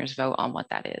have seniors vote on what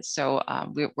that is. So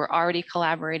we're already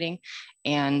collaborating,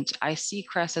 and I see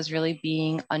CRES as really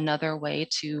being another way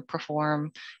to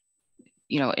perform,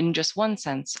 in just one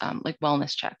sense, like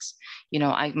wellness checks.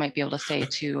 I might be able to say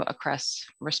to a CRES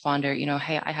responder,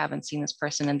 hey, I haven't seen this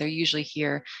person, and they're usually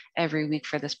here every week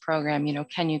for this program,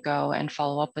 can you go and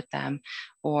follow up with them?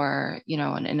 Or,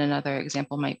 and another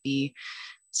example might be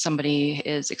somebody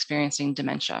is experiencing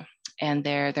dementia, and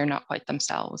they're not quite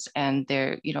themselves. And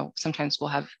sometimes we'll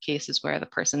have cases where the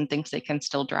person thinks they can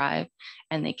still drive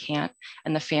and they can't,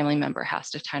 and the family member has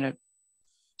to kind of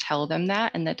tell them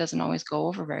that, and that doesn't always go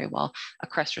over very well. A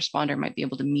CRES responder might be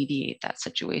able to mediate that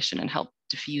situation and help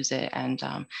diffuse it, and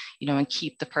and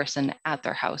keep the person at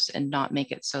their house and not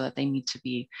make it so that they need to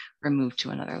be removed to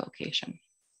another location.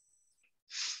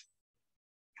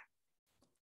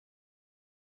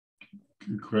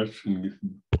 good question.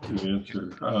 Good answer.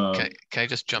 Can I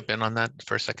just jump in on that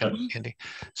for a second, Andy?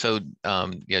 So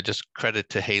yeah, just credit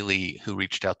to Haley, who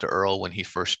reached out to Earl when he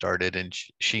first started, and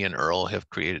she and Earl have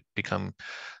become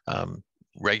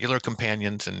regular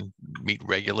companions and meet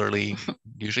regularly,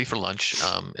 usually for lunch,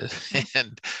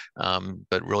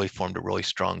 but really formed a really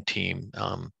strong team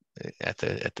at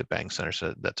the Bank Center.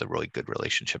 So that's a really good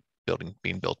relationship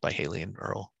being built by Haley and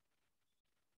Earl.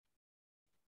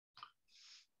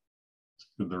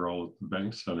 They're all at the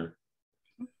Bank Center.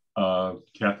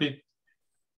 Kathy?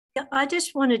 Yeah, I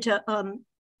just wanted to,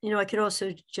 I could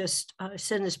also just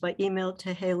send this by email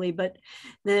to Haley, but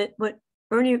what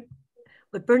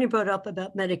Bernie brought up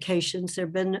about medications, there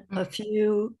have been a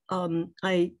few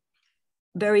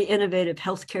very innovative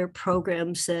healthcare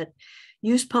programs that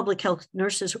use public health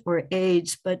nurses or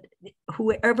aides, but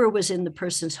whoever was in the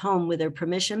person's home with their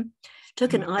permission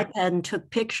took an iPad and took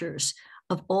pictures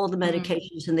of all the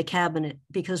medications in the cabinet,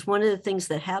 because one of the things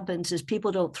that happens is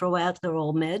people don't throw out their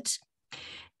old meds.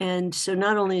 And so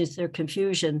not only is there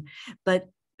confusion, but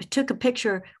took a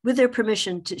picture with their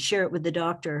permission to share it with the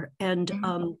doctor. And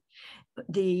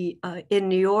in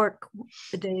New York,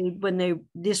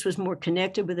 this was more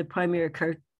connected with the primary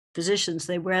care physicians,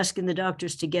 they were asking the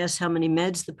doctors to guess how many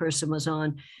meds the person was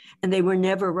on, and they were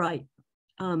never right.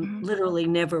 Literally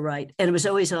never right. And it was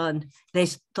always on, they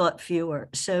thought fewer.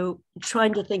 So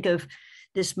trying to think of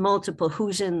this multiple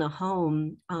who's in the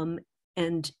home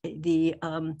and the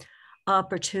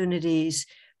opportunities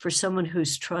for someone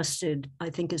who's trusted,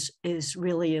 I think is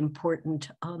really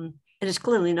important. And it's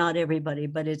clearly not everybody,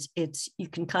 but it's you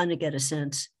can kind of get a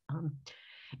sense.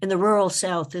 In the rural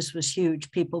South, this was huge.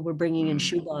 People were bringing in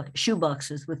shoe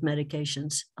boxes with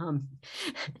medications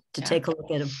to take a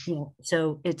look at them. Yeah.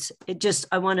 So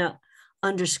I want to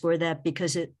underscore that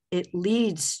because it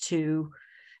leads to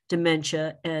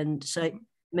dementia and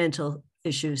mental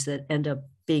issues that end up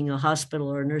being a hospital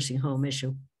or a nursing home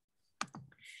issue.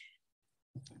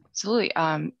 Absolutely.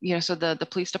 So the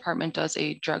police department does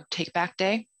a drug take back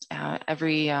day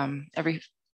every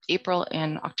April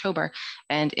and October.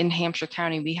 And in Hampshire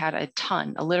County, we had a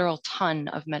literal ton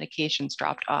of medications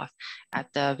dropped off at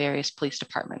the various police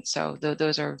departments. So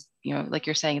those are, like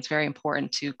you're saying, it's very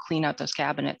important to clean out those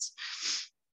cabinets.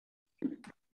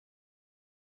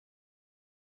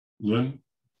 Lynn?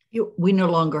 We no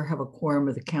longer have a quorum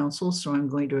of the council, so I'm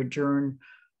going to adjourn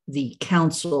the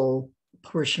council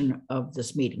portion of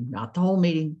this meeting, not the whole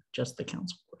meeting, just the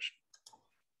council portion.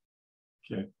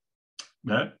 Okay.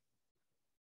 Matt?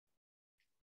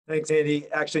 Thanks, Andy.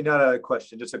 Actually, not a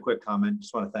question, just a quick comment.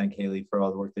 Just want to thank Haley for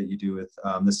all the work that you do with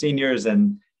the seniors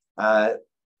and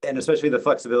especially the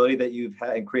flexibility that you've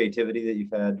had and creativity that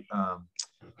you've had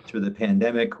through the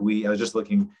pandemic. I was just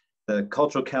looking, the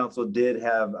Cultural Council did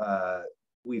have,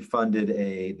 we funded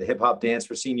the hip hop dance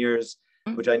for seniors,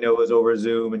 which I know was over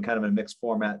Zoom and kind of a mixed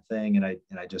format thing. And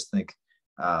I just think,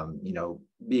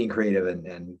 being creative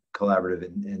and collaborative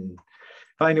and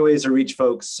finding ways to reach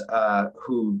folks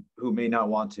who may not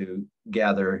want to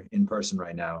gather in person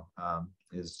right now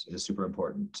is super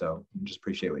important. So I just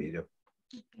appreciate what you do.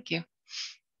 Thank you.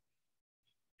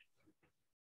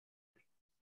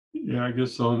 Yeah, I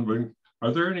guess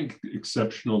are there any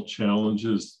exceptional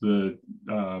challenges that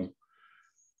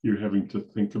you're having to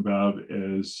think about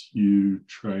as you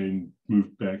try and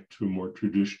move back to a more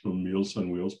traditional Meals on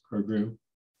Wheels program?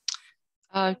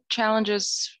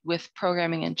 Challenges with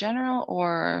programming in general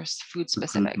or food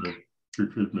specific?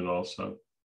 Recruitment also.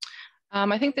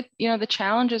 I think that, the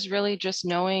challenge is really just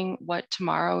knowing what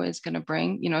tomorrow is going to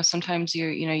bring. Sometimes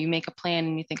you make a plan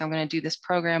and you think I'm going to do this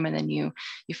program, and then you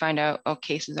find out,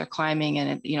 cases are climbing,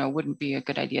 and it wouldn't be a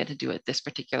good idea to do it this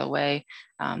particular way.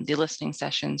 The listening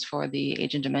sessions for the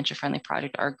Age and Dementia Friendly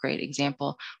Project are a great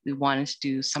example. We wanted to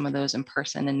do some of those in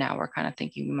person, and now we're kind of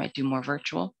thinking we might do more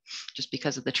virtual just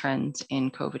because of the trends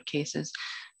in COVID cases.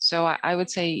 So I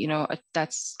would say,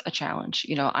 that's a challenge.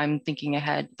 I'm thinking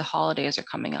ahead, the holidays are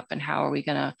coming up, and how are we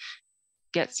going to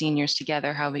get seniors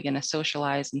together? How are we going to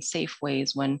socialize in safe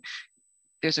ways when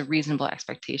there's a reasonable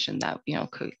expectation that,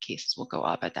 COVID cases will go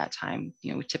up at that time?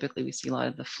 We typically see a lot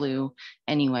of the flu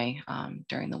anyway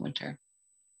during the winter.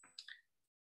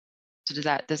 So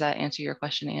does that answer your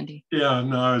question, Andy? Yeah,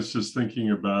 no, I was just thinking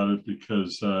about it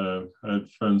because I had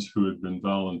friends who had been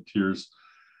volunteers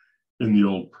in the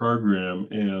old program,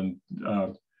 and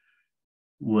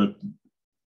what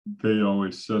they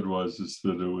always said is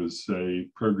that it was a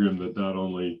program that not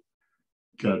only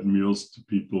got meals to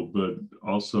people, but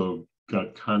also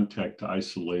got contact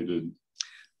isolated.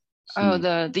 Oh,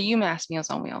 the UMass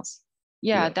Meals on Wheels.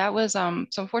 Yeah, that was, so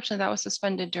unfortunately that was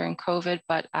suspended during COVID,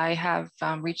 but I have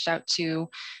reached out to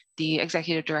the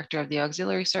executive director of the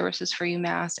auxiliary services for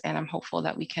UMass, and I'm hopeful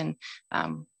that we can,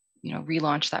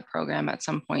 relaunch that program at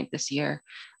some point this year.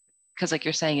 Because like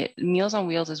you're saying, Meals on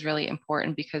Wheels is really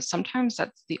important because sometimes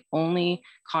that's the only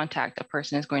contact a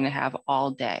person is going to have all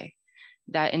day.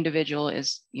 That individual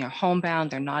is,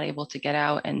 homebound, they're not able to get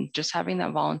out, and just having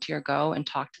that volunteer go and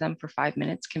talk to them for 5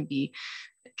 minutes can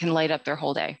light up their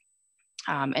whole day.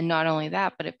 And not only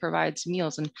that, but it provides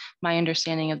meals. And my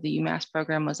understanding of the UMass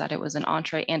program was that it was an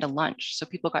entree and a lunch. So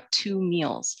people got 2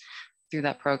 meals through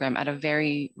that program at a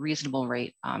very reasonable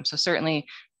rate. So certainly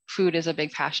food is a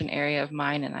big passion area of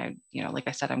mine. And I, like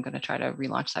I said, I'm going to try to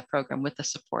relaunch that program with the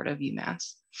support of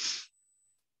UMass.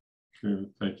 Okay,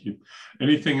 thank you.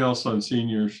 Anything else on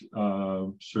senior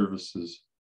services?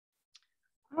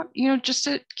 Just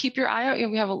to keep your eye out.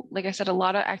 We have, like I said, a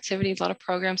lot of activities, a lot of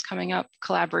programs coming up,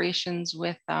 collaborations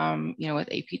with, with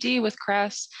APD, with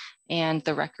CRES, and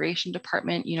the recreation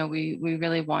department. We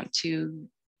really want to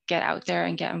get out there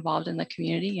and get involved in the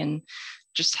community and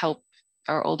just help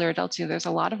our older adults. There's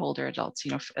a lot of older adults.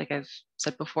 Like I've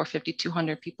said before,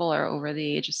 5,200 people are over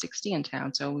the age of 60 in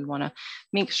town. So we want to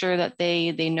make sure that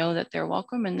they know that they're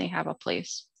welcome and they have a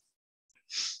place.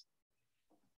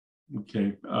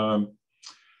 Okay.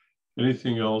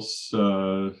 Anything else?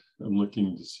 I'm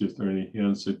looking to see if there are any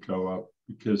hands that go up,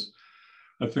 because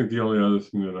I think the only other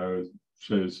thing that I would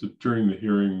say is that during the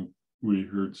hearing, we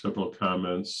heard several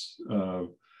comments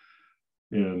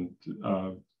and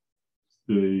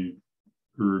they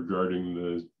were regarding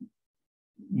the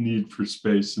need for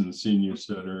space in the senior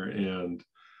center and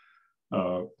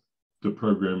the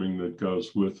programming that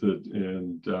goes with it,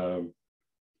 and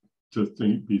to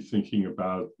be thinking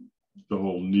about the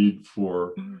whole need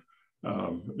for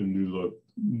a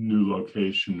new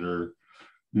location or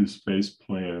new space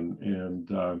plan,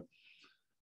 and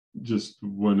just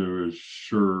want to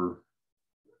assure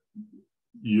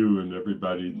you and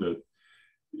everybody that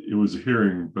it was a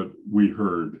hearing, but we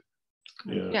heard.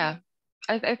 Yeah,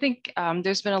 I think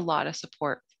there's been a lot of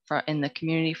support in the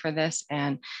community for this,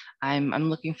 and I'm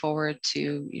looking forward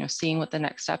to seeing what the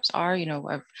next steps are.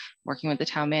 I'm working with the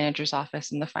town manager's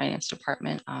office and the finance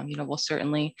department. We'll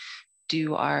certainly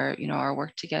do our our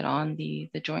work to get on the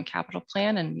joint capital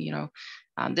plan, and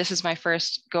this is my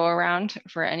first go around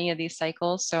for any of these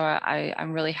cycles, so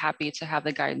I'm really happy to have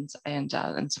the guidance and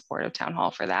support of Town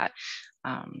Hall for that.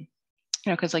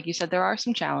 Because like you said, there are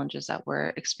some challenges that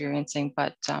we're experiencing,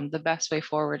 but the best way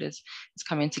forward is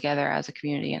coming together as a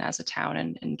community and as a town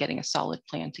and getting a solid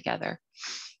plan together.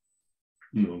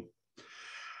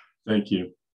 Thank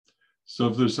you. So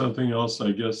if there's something else,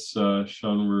 I guess,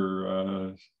 Sean,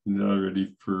 we're now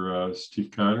ready for Steve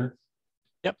Connor.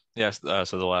 Yep. Yes.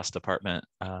 So the last department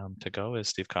to go is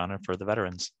Steve Connor for the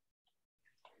veterans.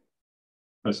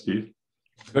 Hi, Steve.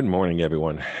 Good morning,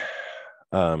 everyone.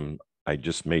 I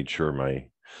just made sure I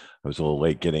was a little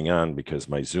late getting on because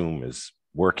my Zoom is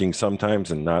working sometimes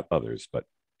and not others, but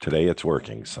today it's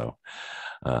working. So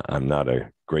I'm not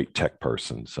a great tech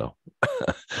person. So,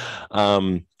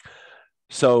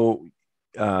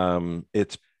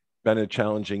 it's been a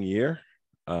challenging year.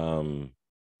 And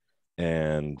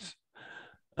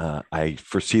I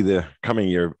foresee the coming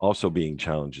year also being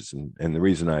challenges. And the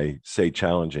reason I say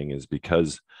challenging is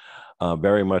because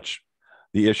very much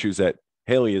the issues that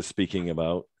Haley is speaking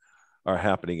about are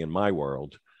happening in my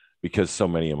world because so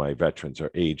many of my veterans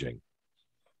are aging.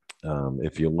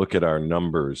 If you look at our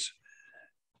numbers,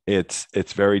 it's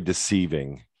very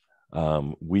deceiving.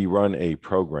 We run a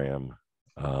program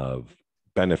of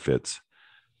benefits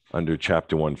under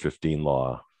Chapter 115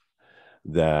 law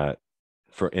that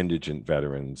for indigent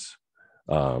veterans,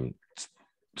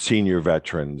 senior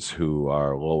veterans who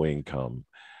are low income,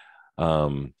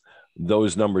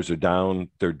 those numbers are down.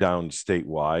 They're down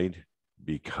statewide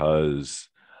because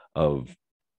of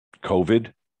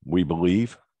COVID, we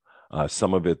believe.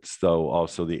 Some of it's, though,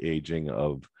 also the aging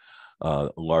of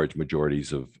large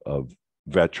majorities of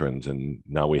veterans. And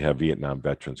now we have Vietnam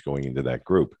veterans going into that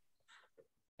group.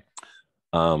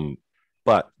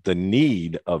 But the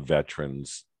need of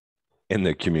veterans in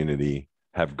the community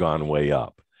have gone way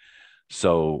up.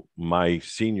 So my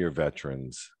senior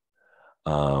veterans,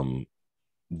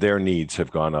 their needs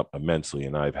have gone up immensely,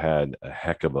 and I've had a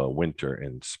heck of a winter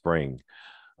and spring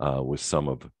with some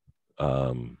of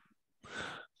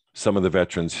the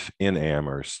veterans in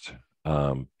Amherst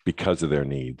because of their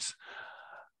needs.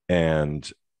 And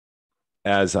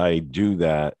as I do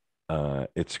that,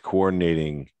 it's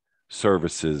coordinating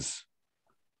services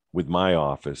with my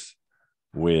office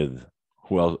with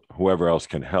whoever else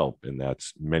can help, and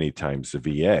that's many times the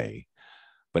VA,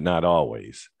 but not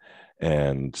always.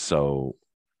 And so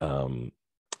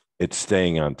it's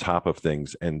staying on top of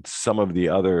things. And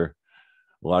a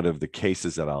lot of the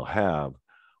cases that I'll have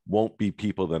won't be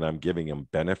people that I'm giving them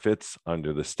benefits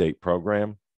under the state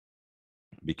program,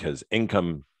 because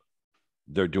income,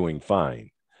 they're doing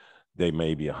fine. They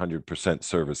may be 100%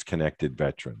 service connected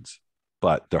veterans,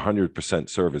 but the 100%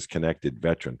 service connected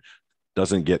veteran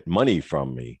doesn't get money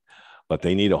from me, but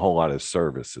they need a whole lot of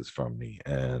services from me.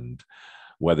 And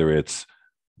whether it's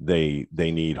they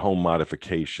need home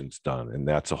modifications done, and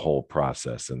that's a whole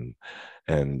process,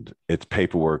 and it's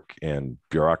paperwork and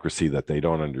bureaucracy that they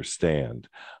don't understand.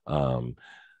 There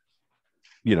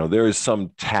is some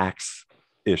tax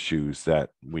issues that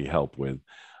we help with,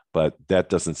 but that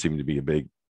doesn't seem to be a big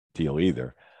deal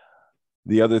either.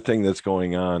 The other thing that's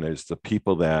going on is the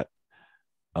people that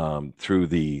through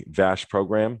the VASH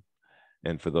program,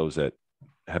 and for those that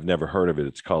have never heard of it,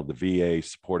 it's called the VA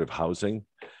Supportive Housing.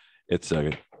 It's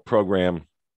a program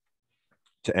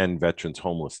to end veterans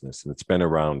homelessness, and it's been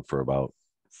around for about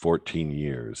 14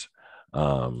 years,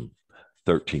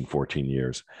 13, 14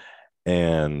 years.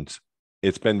 And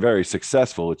it's been very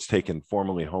successful. It's taken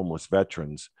formerly homeless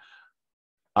veterans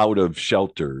out of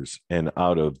shelters and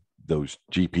out of those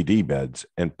GPD beds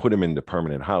and put them into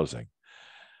permanent housing.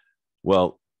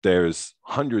 Well, there's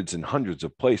hundreds and hundreds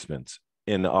of placements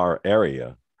in our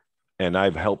area, and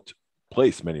I've helped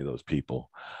place many of those people,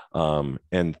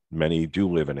 and many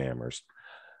do live in Amherst.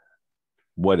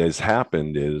 What has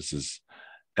happened is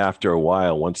after a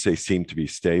while, once they seem to be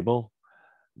stable,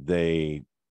 they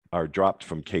are dropped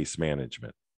from case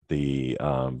management. The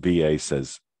VA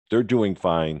says they're doing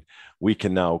fine. We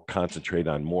can now concentrate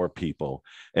on more people,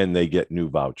 and they get new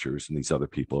vouchers, and these other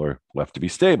people are left to be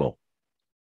stable.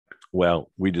 Well,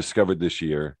 we discovered this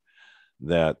year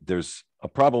that there's a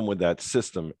problem with that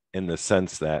system, in the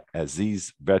sense that as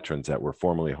these veterans that were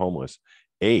formerly homeless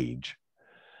age,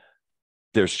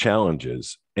 there's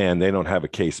challenges, and they don't have a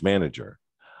case manager.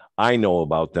 I know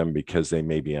about them because they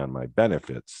may be on my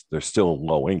benefits. They're still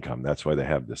low income. That's why they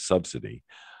have this subsidy.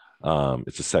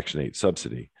 It's a Section 8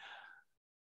 subsidy.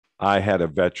 I had a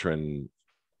veteran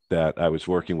that I was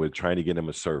working with, trying to get him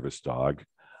a service dog.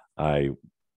 I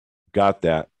got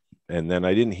that, and then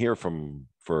I didn't hear from him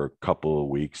for a couple of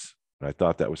weeks. I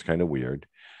thought that was kind of weird.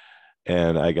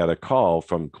 And I got a call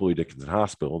from Cooley Dickinson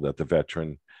Hospital that the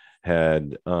veteran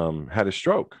had had a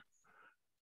stroke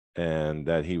and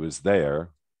that he was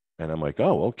there. And I'm like,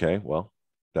 oh, okay, well,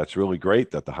 that's really great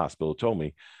that the hospital told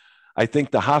me. I think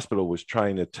the hospital was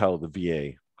trying to tell the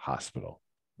VA hospital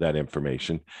that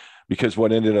information, because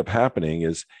what ended up happening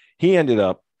is he ended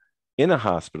up in a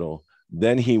hospital.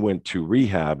 Then he went to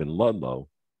rehab in Ludlow.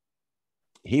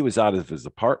 He was out of his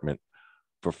apartment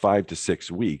for 5 to 6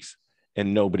 weeks,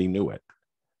 and nobody knew it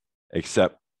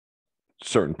except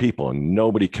certain people, and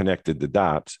nobody connected the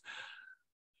dots.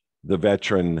 The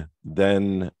veteran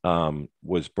then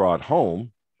was brought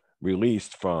home,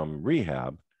 released from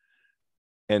rehab,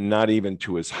 and not even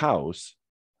to his house,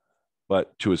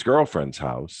 but to his girlfriend's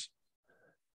house.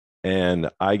 And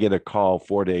I get a call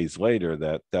 4 days later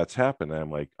that that's happened. And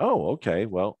I'm like, oh, okay,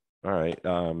 well, all right.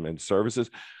 And services,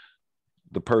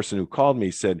 the person who called me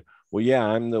said, well, yeah,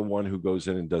 I'm the one who goes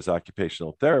in and does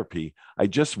occupational therapy. I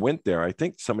just went there. I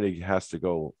think somebody has to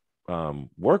go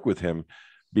work with him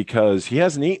because he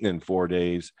hasn't eaten in 4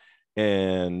 days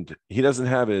and he doesn't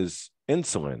have his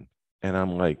insulin. And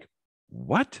I'm like,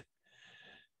 what?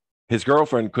 His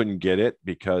girlfriend couldn't get it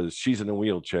because she's in a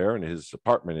wheelchair and his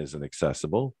apartment isn't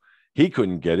accessible. He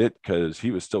couldn't get it because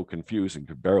he was still confused and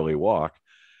could barely walk.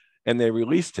 And they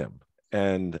released him.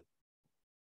 And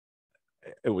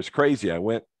it was crazy. I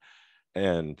went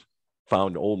and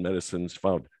found old medicines,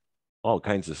 found all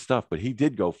kinds of stuff, but he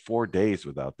did go 4 days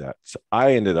without that. So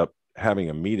I ended up having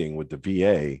a meeting with the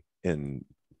VA in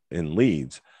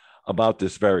Leeds about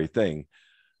this very thing.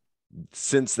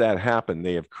 Since that happened,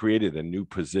 they have created a new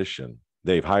position.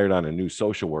 They've hired on a new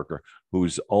social worker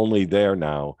who's only there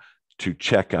now to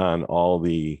check on all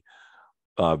the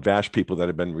VASH people that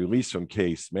have been released from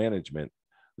case management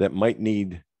that might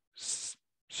need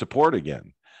support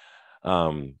again.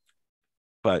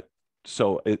 But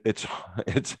so it's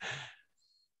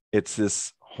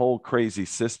this whole crazy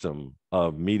system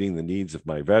of meeting the needs of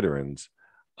my veterans.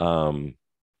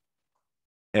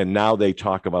 And now they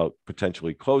talk about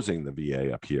potentially closing the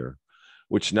VA up here,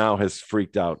 which now has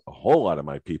freaked out a whole lot of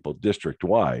my people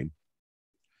district-wide.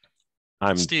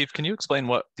 Steve, can you explain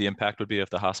what the impact would be if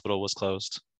the hospital was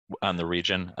closed on the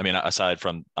region? I mean, aside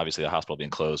from obviously the hospital being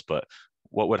closed, but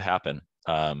what would happen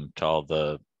to all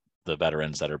the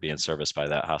veterans that are being serviced by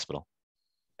that hospital?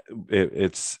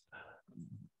 It's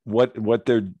what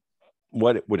they're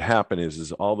what would happen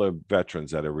is all the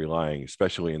veterans that are relying,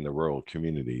 especially in the rural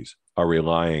communities, are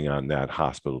relying on that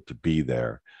hospital to be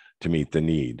there to meet the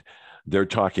need. They're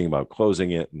talking about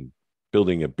closing it and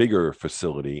building a bigger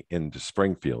facility into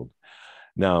Springfield.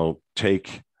 Now,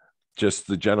 take just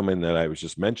the gentleman that I was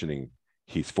just mentioning.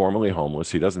 He's formerly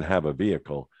homeless. He doesn't have a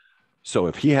vehicle. So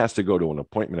if he has to go to an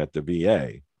appointment at the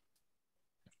VA,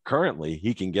 currently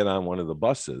he can get on one of the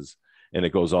buses and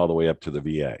it goes all the way up to the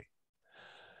VA.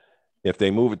 If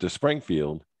they move it to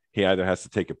Springfield, he either has to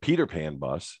take a Peter Pan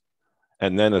bus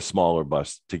and then a smaller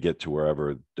bus to get to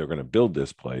wherever they're going to build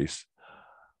this place,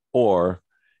 or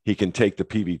he can take the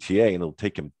PVTA and it'll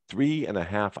take him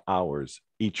 3.5 hours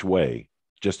each way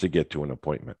just to get to an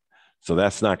appointment. So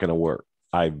that's not going to work.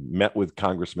 I met with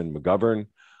Congressman McGovern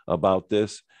about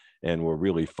this, and we're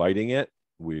really fighting it.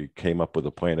 We came up with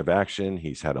a plan of action.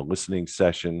 He's had a listening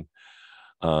session.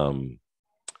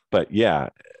 But yeah,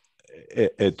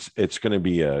 it's going to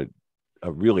be a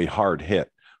really hard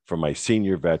hit for my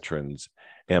senior veterans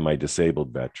and my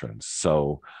disabled veterans.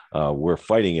 So we're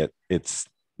fighting it. It's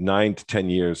 9 to 10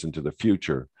 years into the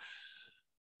future.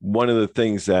 One of the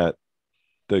things that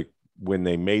when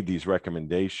they made these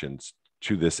recommendations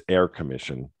to this Air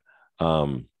Commission,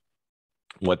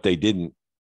 what they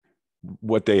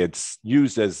had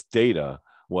used as data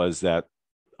was that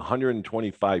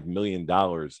 $125 million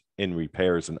in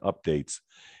repairs and updates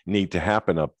need to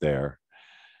happen up there.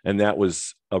 And that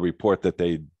was a report that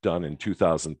they'd done in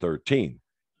 2013.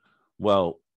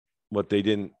 Well, what they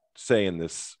didn't say in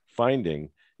this finding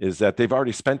is that they've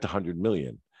already spent $100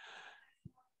 million.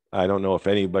 I don't know if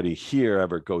anybody here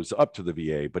ever goes up to the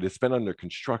VA, but it's been under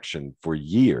construction for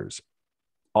years.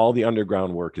 All the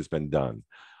underground work has been done.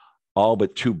 All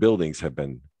but 2 buildings have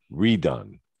been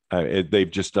redone.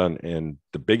 They've just done, and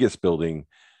the biggest building,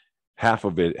 half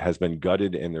of it has been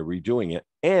gutted and they're redoing it,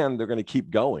 and they're going to keep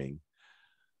going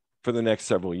for the next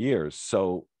several years.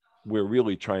 So we're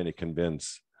really trying to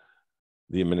convince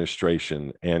the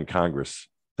administration and Congress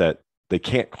that they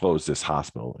can't close this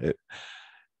hospital.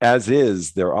 As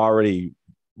is, they're already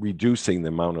reducing the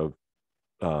amount of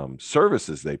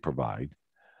services they provide.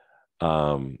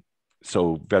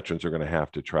 So veterans are going to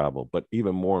have to travel. But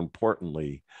even more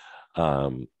importantly,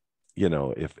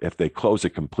 if they close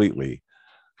it completely,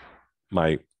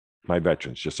 my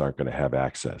veterans just aren't going to have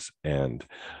access, and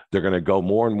they're going to go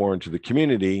more and more into the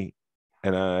community.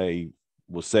 And I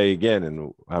will say again,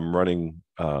 and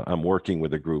I'm working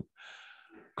with a group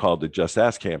called the Just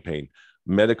Ask campaign.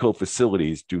 Medical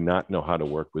facilities do not know how to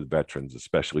work with veterans,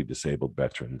 especially disabled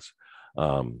veterans.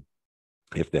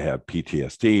 If they have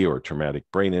PTSD or traumatic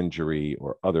brain injury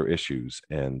or other issues.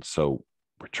 And so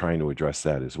we're trying to address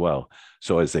that as well.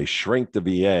 So as they shrink the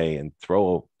VA and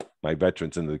throw my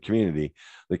veterans into the community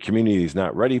is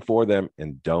not ready for them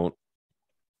and don't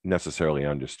necessarily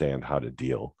understand how to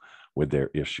deal with their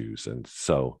issues. And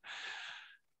so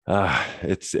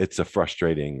it's a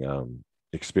frustrating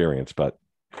experience, but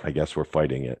I guess we're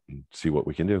fighting it and see what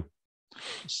we can do.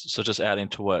 So just adding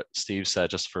to what Steve said,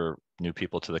 just for new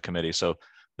people to the committee. So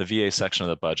the VA section of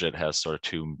the budget has sort of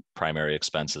 2 primary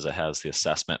expenses. It has the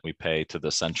assessment we pay to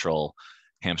the Central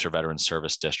Hampshire Veterans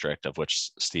Service District, of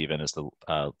which Stephen is the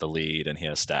lead, and he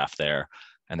has staff there,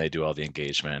 and they do all the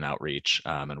engagement and outreach.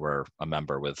 And we're a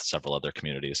member with several other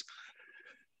communities.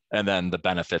 And then the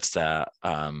benefits that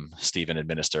Stephen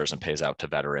administers and pays out to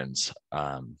veterans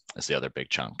is the other big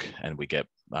chunk. And we get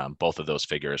both of those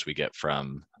figures we get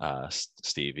from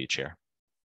Steve each year.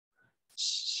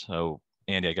 So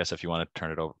Andy, I guess if you want to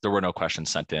turn it over, there were no questions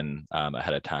sent in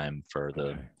ahead of time for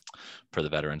the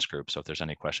veterans group. So if there's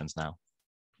any questions now.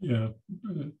 Yeah.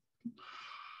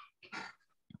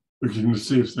 We can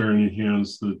see if there are any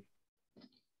hands that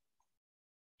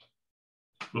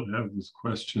will have these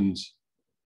questions.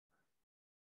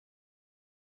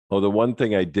 Oh, the one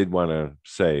thing I did want to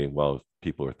say while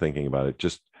people are thinking about it,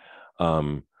 just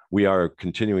we are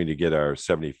continuing to get our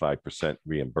 75%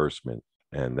 reimbursement,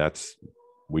 and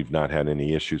we've not had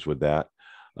any issues with that.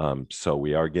 So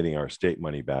we are getting our state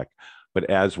money back. But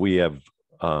as we have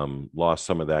lost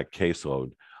some of that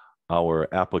caseload, our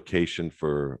application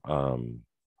for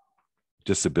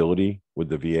disability with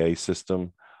the VA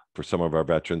system for some of our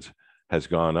veterans has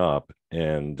gone up,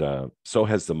 and so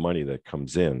has the money that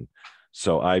comes in.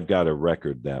 So I've got a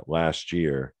record that last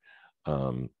year,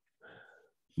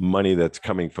 money that's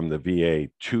coming from the VA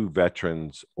to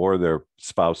veterans or their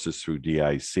spouses through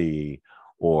DIC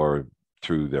or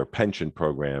through their pension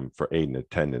program for aid and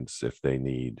attendance if they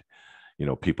need,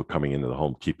 people coming into the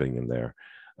home, keeping them there.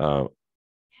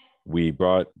 We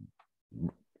brought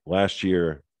last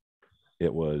year,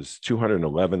 it was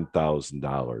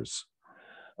 $211,000.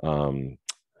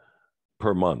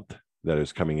 per month that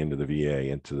is coming into the VA,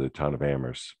 into the town of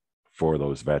Amherst for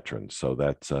those veterans. So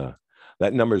that's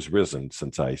that number's risen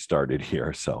since I started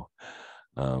here. So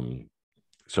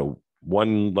so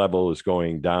one level is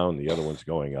going down, the other one's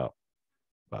going up.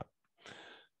 But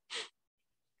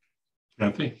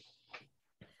Kathy?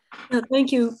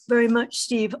 Thank you very much,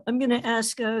 Steve. I'm going to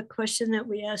ask a question that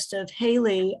we asked of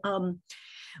Haley.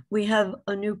 We have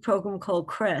a new program called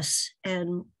CRESS,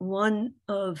 and one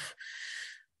of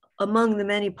among the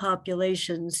many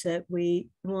populations that we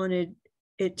wanted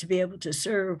it to be able to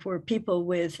serve were people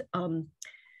with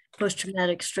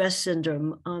post-traumatic stress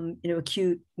syndrome,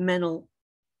 acute mental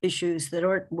issues that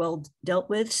aren't well dealt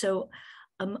with. So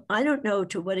I don't know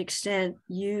to what extent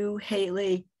you,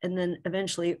 Haley, and then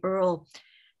eventually Earl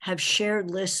have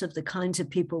shared lists of the kinds of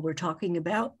people we're talking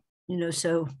about.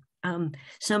 So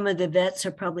some of the vets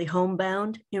are probably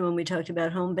homebound, when we talked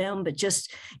about homebound, but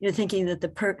just thinking that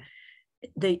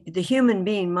the human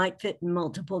being might fit in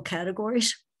multiple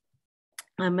categories.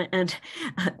 And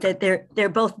that they're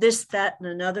both this, that, and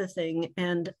another thing.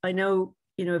 And I know,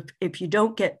 if you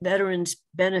don't get veterans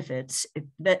benefits, if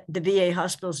the VA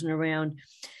hospital isn't around,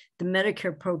 the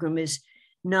Medicare program is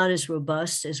not as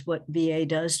robust as what VA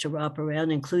does to wrap around,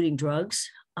 including drugs.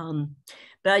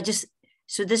 But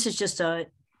so this is just to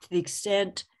the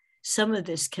extent some of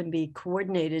this can be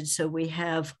coordinated. So we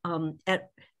have,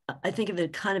 I think of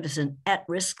it kind of as an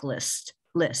at-risk list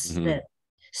mm-hmm. that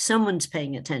someone's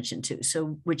paying attention to.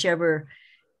 So whichever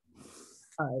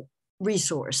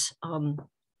resource.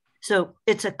 So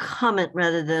it's a comment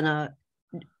rather than a,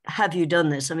 have you done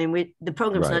this? I mean, the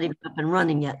program's right. not even up and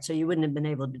running yet, so you wouldn't have been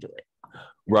able to do it.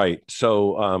 Right.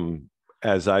 So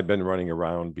as I've been running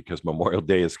around, because Memorial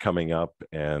Day is coming up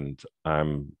and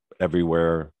I'm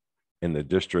everywhere in the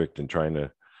district and trying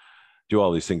to do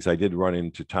all these things, I did run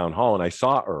into town hall and I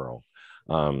saw Earl.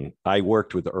 I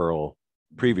worked with Earl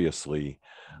previously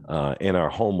in our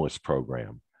homeless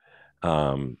program.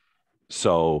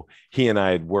 So he and I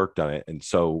had worked on it. And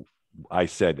so I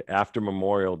said, after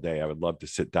Memorial Day, I would love to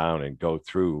sit down and go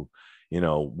through,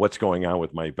 what's going on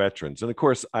with my veterans. And of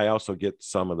course, I also get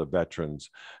some of the veterans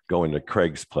going to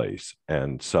Craig's place.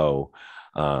 And so,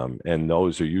 and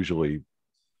those are usually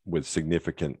with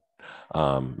significant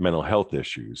mental health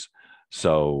issues.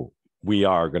 So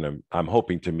I'm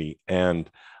hoping to meet, and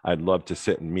I'd love to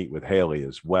sit and meet with Haley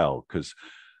as well. Because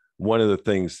one of the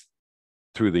things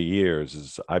through the years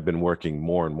is I've been working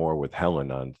more and more with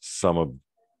Helen on some of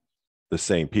the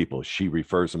same people. She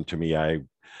refers them to me.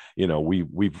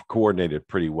 We've coordinated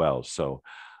pretty well. So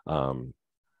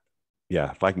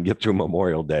if I can get through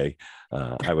Memorial Day,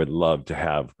 I would love to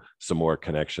have some more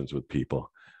connections with people,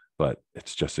 but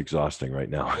it's just exhausting right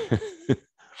now.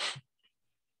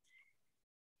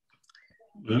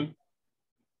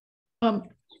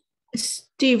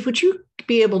 Steve, would you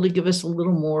be able to give us a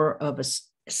little more of a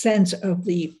sense of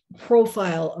the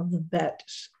profile of the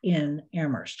vets in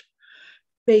Amherst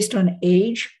based on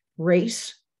age,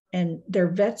 race, and they're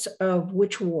vets of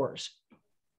which wars?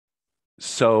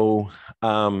 So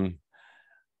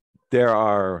there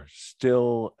are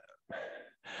still,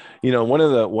 one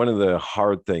of the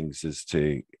hard things is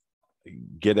to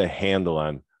get a handle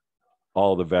on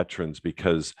all the veterans,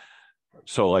 because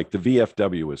so like the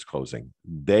VFW was closing,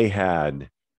 they had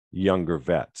younger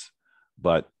vets,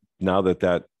 but now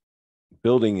that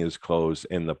building is closed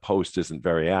and the post isn't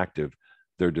very active,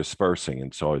 they're dispersing.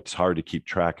 And so it's hard to keep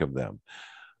track of them.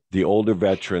 The older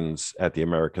veterans at the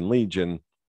American Legion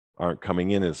aren't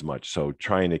coming in as much. So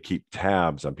trying to keep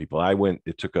tabs on people. I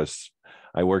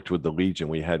worked with the Legion.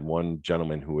 We had one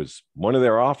gentleman who was one of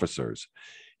their officers.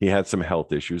 He had some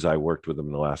health issues. I worked with him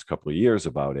in the last couple of years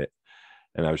about it.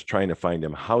 And I was trying to find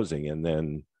him housing. And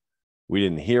then we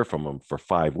didn't hear from him for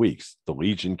 5 weeks. The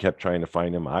Legion kept trying to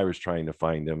find him. I was trying to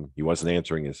find him. He wasn't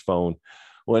answering his phone.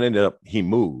 Well, it ended up, he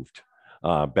moved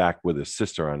back with his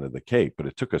sister onto the Cape, but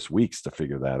it took us weeks to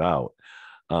figure that out.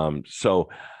 So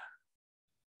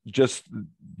just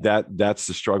that's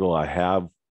the struggle I have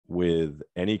with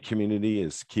any community,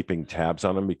 is keeping tabs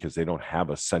on them, because they don't have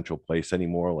a central place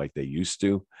anymore like they used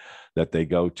to that they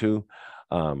go to.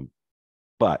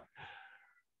 But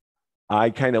I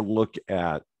kind of look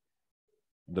at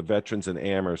the veterans in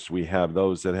Amherst. We have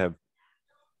those that have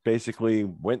basically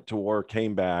went to war,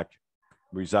 came back,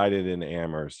 resided in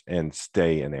Amherst, and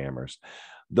stay in Amherst.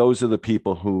 Those are the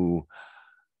people who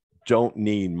don't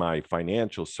need my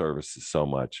financial services so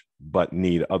much, but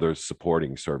need other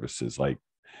supporting services, like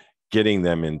getting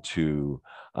them into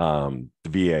the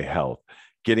VA health,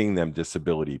 getting them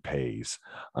disability pays,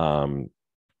 all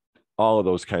of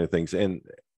those kind of things,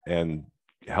 and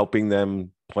helping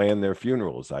them plan their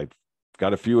funerals. I've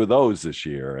got a few of those this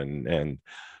year. And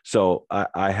so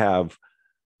I have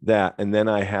that. And then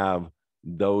I have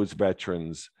those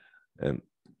veterans, and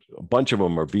a bunch of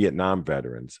them are Vietnam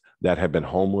veterans that have been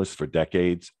homeless for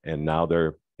decades, and now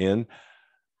they're in.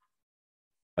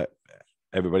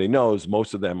 Everybody knows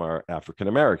most of them are African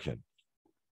American.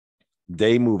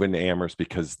 They move into Amherst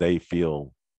because they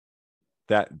feel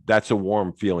that that's a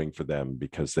warm feeling for them,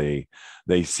 because they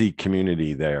see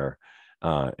community there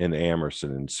in Amherst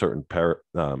and in certain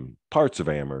parts of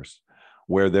Amherst,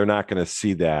 where they're not going to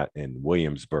see that in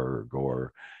Williamsburg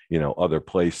or, you know, other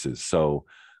places. So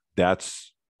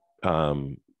that's a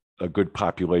good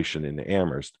population in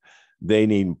Amherst. They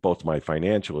need both my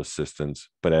financial assistance,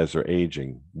 but as they're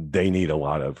aging, they need a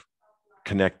lot of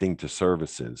connecting to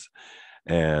services.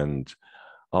 And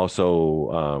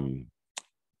also,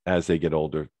 as they get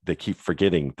older, they keep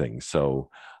forgetting things. So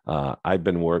I've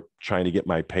been trying to get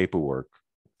my paperwork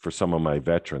for some of my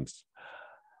veterans.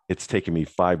 It's taken me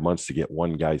 5 months to get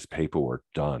one guy's paperwork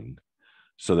done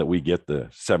so that we get the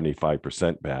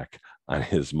 75% back on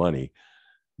his money,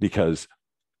 because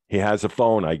he has a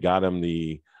phone. I got him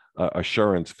the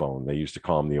Assurance phone. They used to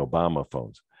call them the Obama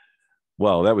phones.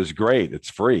 Well, that was great. It's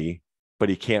free, but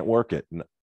he can't work it. And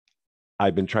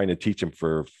I've been trying to teach him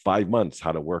for 5 months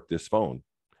how to work this phone.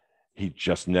 He's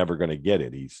just never going to get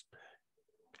it. He's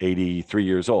 83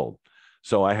 years old.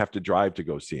 So I have to drive to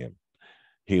go see him.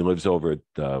 He lives over at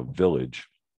the Village,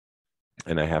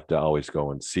 and I have to always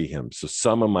go and see him. So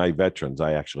some of my veterans,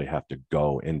 I actually have to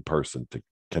go in person to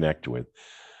connect with.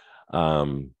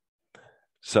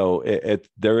 So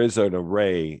there is an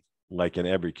array, like in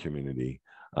every community,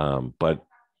 but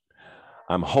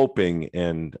I'm hoping,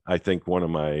 and I think one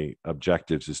of my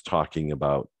objectives is talking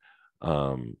about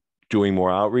doing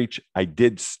more outreach. I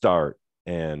did start,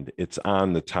 and it's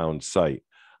on the town site.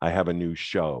 I have a new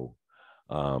show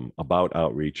about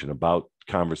outreach and about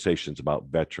conversations about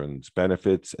veterans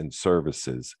benefits and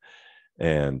services.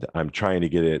 And I'm trying to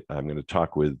get it. I'm going to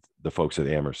talk with the folks at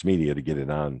Amherst Media to get it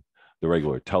on the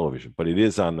regular television, but it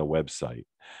is on the website.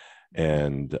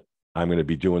 And I'm going to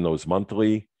be doing those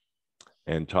monthly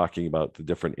and talking about the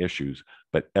different issues.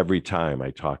 But every time I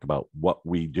talk about what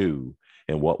we do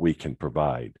and what we can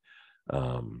provide,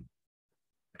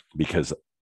 because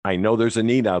I know there's a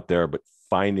need out there, but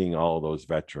finding all those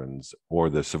veterans or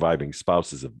the surviving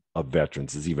spouses of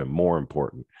veterans is even more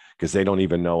important, because they don't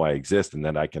even know I exist and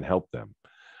that I can help them.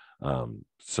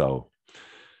 So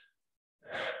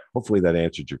hopefully that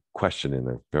answered your question in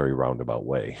a very roundabout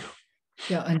way.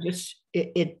 Yeah, and just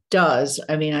it does.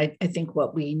 I mean, I think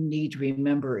what we need to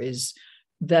remember is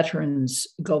veterans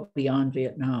go beyond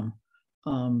Vietnam.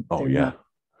 They're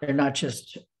not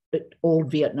just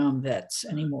old Vietnam vets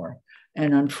anymore.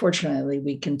 And unfortunately,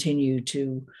 we continue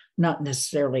to not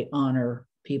necessarily honor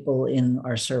people in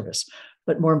our service.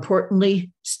 But more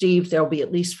importantly, Steve, there'll be at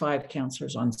least 5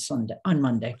 counselors on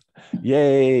Monday.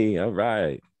 Yay. All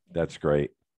right. That's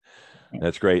great.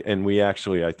 That's great. And we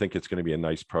actually, I think it's going to be a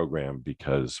nice program,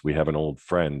 because we have an old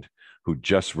friend who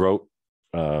just wrote,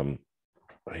 I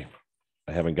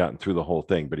haven't gotten through the whole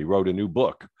thing, but he wrote a new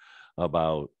book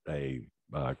about a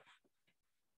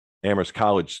Amherst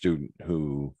College student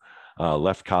who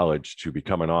left college to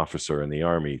become an officer in the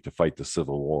Army to fight the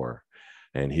Civil War.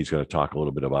 And he's going to talk a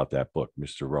little bit about that book,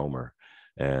 Mr. Romer.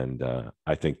 And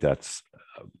I think that's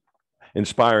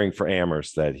inspiring for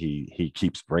Amherst, that he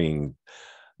keeps bringing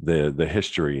the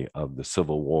history of the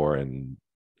Civil War and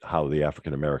how the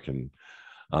African-American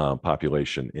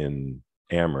population in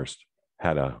Amherst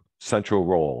had a central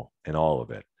role in all of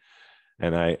it.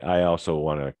 And I also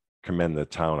want to commend the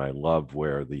town. I love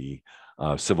where the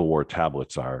Civil War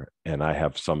tablets are. And I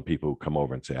have some people who come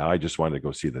over and say, I just wanted to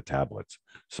go see the tablets.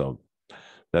 So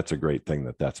that's a great thing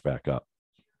that that's back up.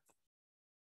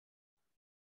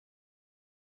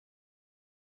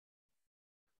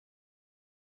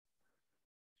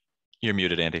 You're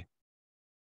muted, Andy.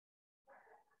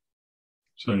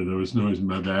 Sorry, there was noise in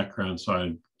my background, so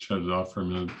I shut it off for a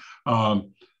minute.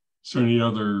 Is there any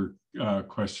other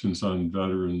questions on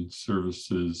veteran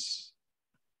services?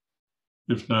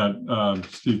 If not,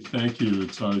 Steve, thank you.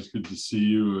 It's always good to see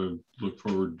you. Look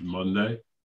forward to Monday.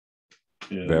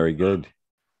 And, very good.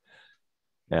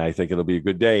 And I think it'll be a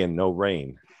good day and no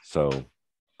rain. So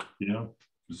yeah,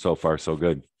 so far so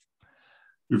good.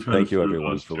 Thank you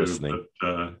everyone for listening.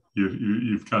 But,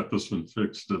 you've got this one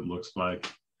fixed, it looks like.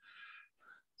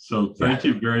 So thank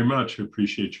you very much. I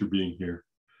appreciate your being here.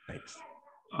 Thanks.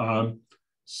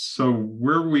 So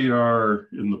where we are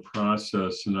in the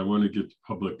process, and I want to get to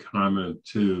public comment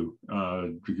too,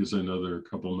 because I know there are a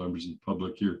couple of members of the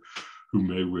public here who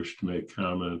may wish to make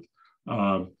comment.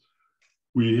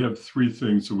 we have three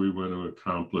things that we want to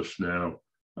accomplish now.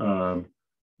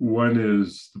 One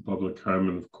is the public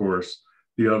comment, of course.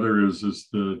 The other is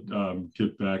the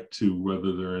get back to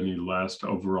whether there are any last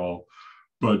overall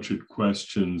budget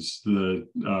questions that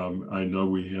I know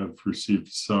we have received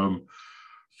some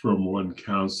from one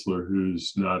counselor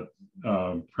who's not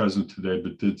present today,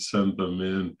 but did send them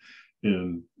in.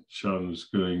 And Sean was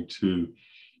going to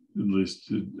at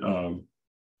least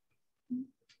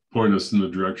point us in the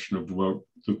direction of what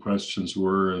the questions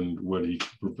were and what he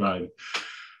could provide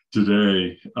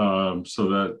today.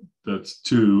 So that's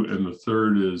two. And the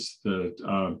third is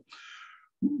that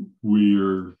we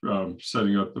are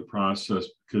setting up the process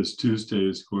because Tuesday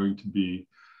is going to be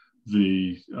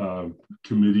the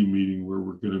committee meeting where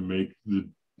we're going to make the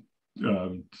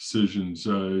decisions,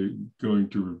 going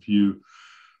to review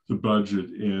the budget.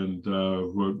 And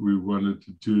what we wanted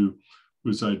to do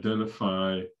was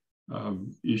identify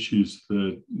issues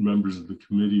that members of the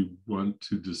committee want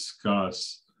to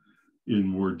discuss in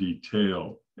more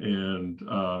detail, and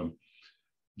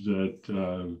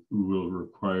that will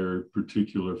require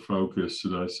particular focus.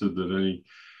 And I said that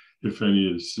if any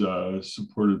is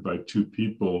supported by two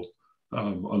people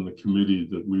on the committee,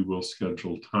 that we will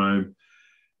schedule time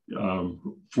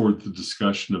for the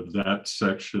discussion of that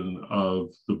section of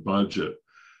the budget.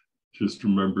 Just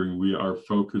remembering we are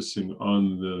focusing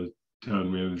on the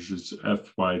town manager's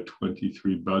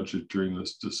FY23 budget during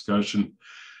this discussion,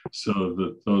 so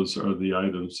that those are the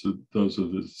items, those are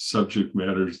the subject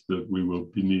matters that we will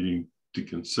be needing to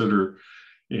consider.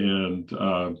 And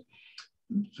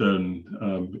then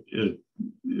it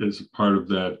is a part of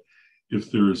that,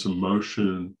 if there is a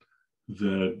motion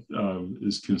that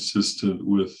is consistent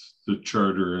with the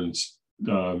charter and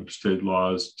state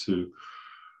laws to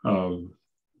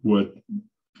what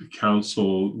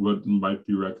might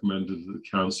be recommended to the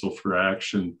council for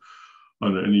action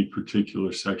on any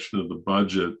particular section of the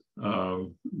budget,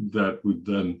 that would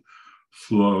then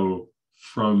flow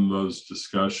from those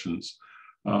discussions.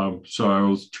 So I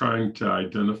was trying to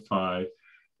identify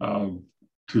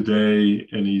today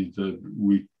any that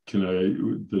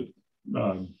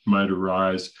might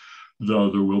arise, though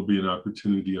there will be an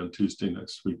opportunity on Tuesday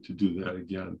next week to do that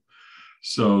again.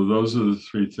 So those are the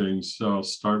three things. So I'll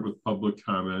start with public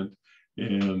comment.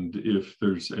 And if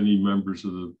there's any members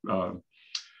of the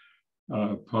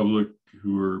public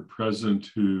who are present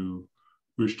who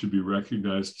wish to be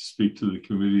recognized to speak to the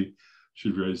committee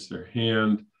should raise their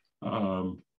hand.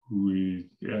 We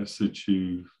ask that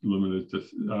you limit it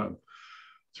to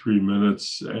 3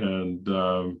 minutes, and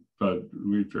but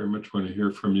we very much want to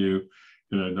hear from you.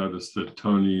 And I noticed that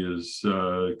Tony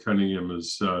Cunningham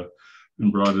has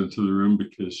been brought into the room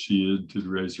because she did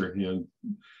raise her hand.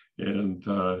 And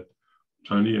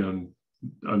Tony,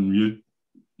 unmute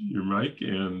your mic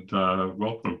and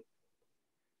welcome.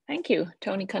 Thank you,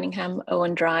 Tony Cunningham,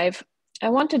 Owen Drive. I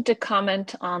wanted to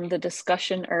comment on the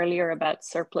discussion earlier about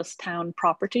surplus town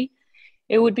property.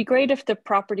 It would be great if the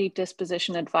Property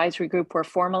Disposition Advisory Group were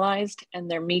formalized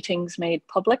and their meetings made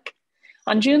public.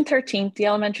 On June 13th, the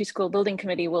Elementary School Building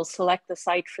Committee will select the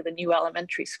site for the new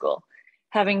elementary school.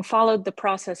 Having followed the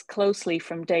process closely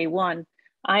from day one,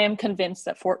 I am convinced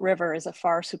that Fort River is a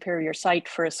far superior site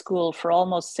for a school for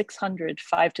almost 600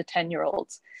 5 to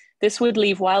 10-year-olds. This would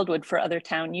leave Wildwood for other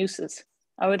town uses.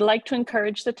 I would like to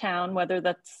encourage the town, whether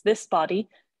that's this body,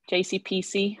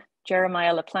 JCPC,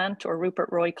 Jeremiah LaPlante, or Rupert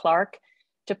Roy Clark,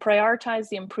 to prioritize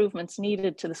the improvements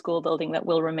needed to the school building that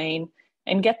will remain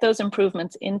and get those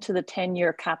improvements into the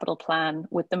 10-year capital plan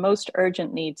with the most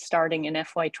urgent needs starting in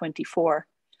FY24.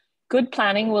 Good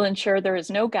planning will ensure there is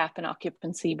no gap in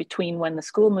occupancy between when the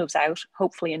school moves out,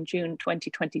 hopefully in June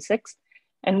 2026,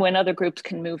 and when other groups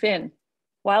can move in.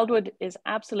 Wildwood is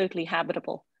absolutely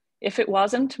habitable. If it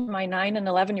wasn't, my 9 and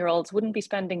 11-year-olds wouldn't be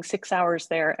spending 6 hours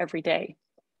there every day.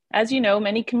 As you know,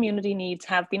 many community needs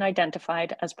have been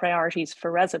identified as priorities for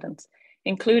residents,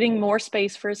 including more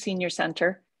space for a senior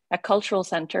centre, a cultural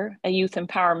centre, a youth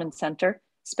empowerment centre,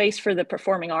 space for the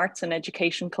performing arts and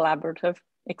education collaborative,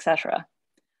 etc.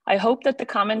 I hope that the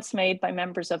comments made by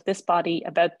members of this body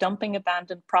about dumping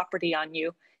abandoned property on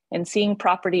you and seeing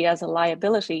property as a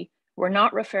liability were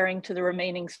not referring to the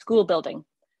remaining school building,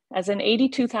 as an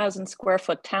 82,000 square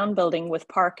foot town building with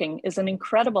parking is an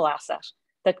incredible asset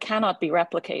that cannot be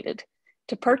replicated.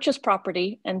 To purchase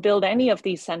property and build any of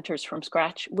these centres from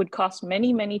scratch would cost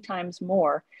many, many times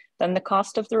more than the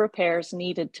cost of the repairs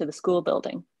needed to the school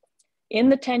building. In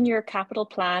the 10-year capital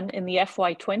plan in the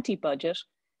FY20 budget,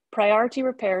 priority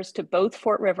repairs to both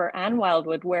Fort River and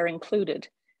Wildwood were included.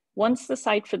 Once the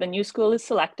site for the new school is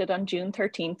selected on June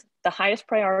 13th, the highest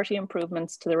priority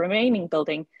improvements to the remaining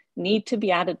building need to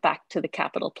be added back to the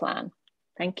capital plan.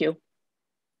 Thank you.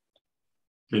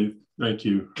 Okay, thank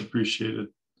you. Appreciate it.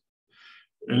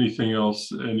 Anything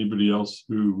else? Anybody else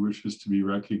who wishes to be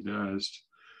recognized?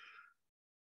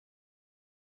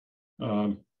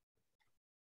 Thank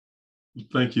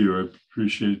you. I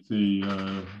appreciate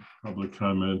the public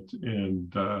comment.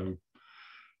 And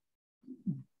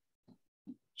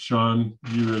Sean,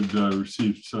 you had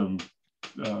received some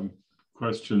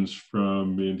questions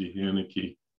from Andy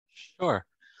Haneke. Sure.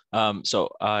 So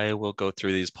I will go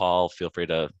through these. Paul, feel free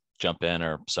to jump in,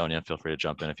 or Sonia, feel free to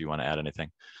jump in if you want to add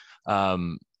anything.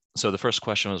 So the first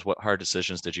question was, what hard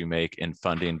decisions did you make in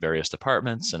funding various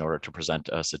departments in order to present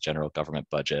us a general government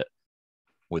budget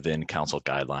within council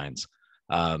guidelines?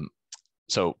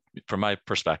 So from my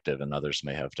perspective, and others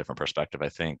may have different perspective, I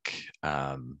think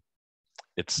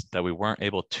it's that we weren't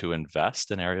able to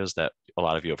invest in areas that a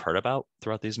lot of you have heard about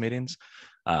throughout these meetings.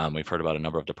 We've heard about a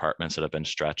number of departments that have been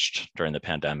stretched during the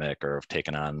pandemic or have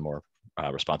taken on more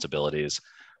responsibilities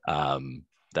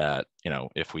that,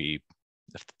 if we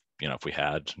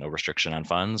had no restriction on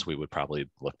funds, we would probably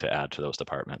look to add to those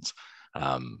departments.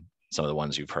 Some of the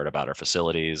ones you've heard about are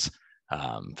facilities.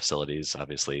 Facilities,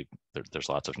 obviously, there's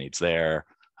lots of needs there.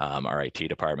 Our IT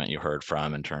department you heard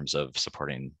from in terms of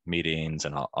supporting meetings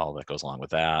and all that goes along with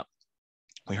that.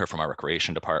 We heard from our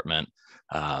recreation department.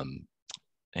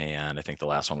 And I think the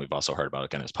last one we've also heard about,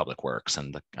 again, is Public Works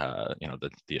and the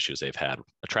issues they've had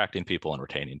attracting people and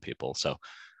retaining people. So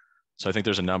I think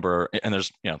there's a number, and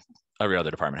there's, every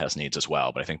other department has needs as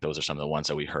well, but I think those are some of the ones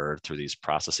that we heard through these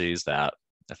processes that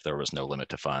if there was no limit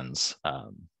to funds,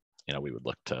 we would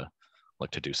look to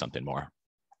do something more.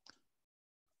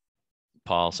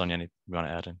 Paul, Sonia, you want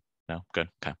to add in? No? Good,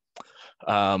 okay.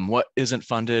 What isn't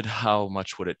funded? How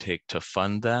much would it take to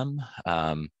fund them?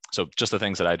 So just the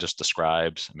things that I just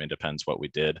described, it depends what we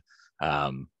did.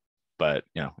 But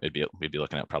we'd be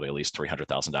looking at probably at least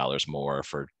 $300,000 more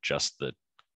for just the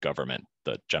government,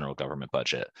 the general government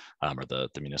budget, or the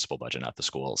municipal budget, not the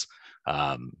schools,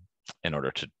 in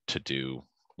order to do,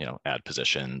 add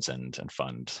positions and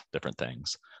fund different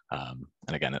things. And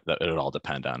again, it would all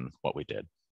depend on what we did.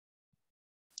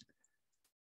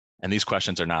 And these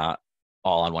questions are not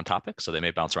all on one topic, so they may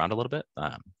bounce around a little bit.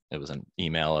 It was an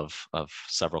email of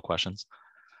several questions.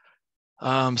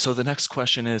 So the next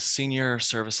question is, senior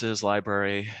services,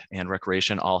 library, and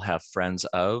recreation all have friends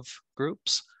of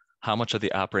groups. How much of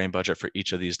the operating budget for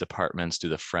each of these departments do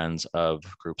the friends of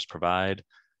groups provide?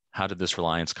 How did this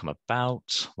reliance come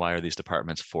about? Why are these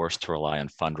departments forced to rely on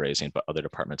fundraising, but other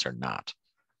departments are not?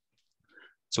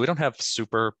 So we don't have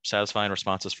super satisfying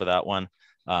responses for that one.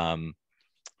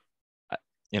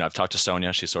 I've talked to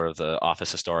Sonia. She's sort of the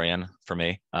office historian for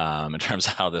me in terms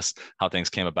of how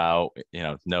things came about.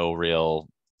 No real,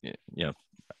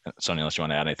 Sonia, unless you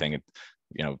want to add anything,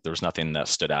 there was nothing that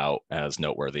stood out as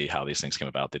noteworthy how these things came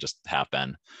about. They just have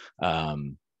been.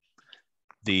 One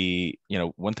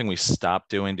thing we stopped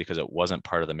doing because it wasn't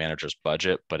part of the manager's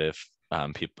budget, but if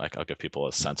I'll give people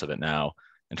a sense of it now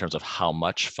in terms of how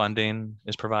much funding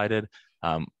is provided.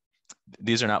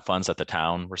 These are not funds that the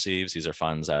town receives. These are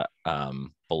funds that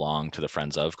belong to the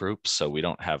Friends of groups. So we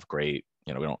don't have great,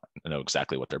 we don't know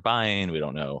exactly what they're buying. We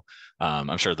don't know.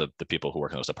 I'm sure the people who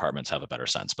work in those departments have a better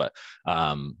sense, but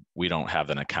we don't have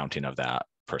an accounting of that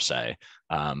per se.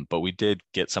 But we did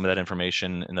get some of that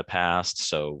information in the past.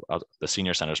 So the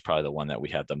senior center is probably the one that we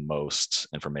had the most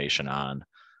information on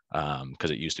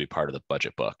because it used to be part of the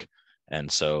budget book.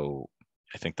 And so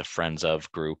I think the Friends of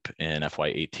group in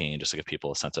FY18, just to give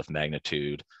people a sense of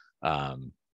magnitude,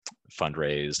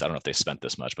 fundraised, I don't know if they spent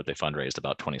this much, but they fundraised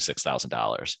about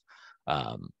 $26,000.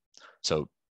 So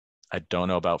I don't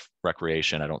know about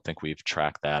recreation. I don't think we've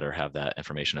tracked that or have that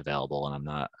information available. And I'm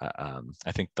not,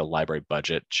 I think the library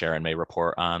budget, Sharon may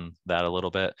report on that a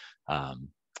little bit.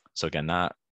 So again,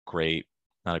 not a great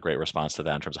response to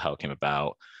that in terms of how it came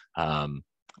about.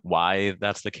 Why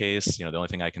that's the case, the only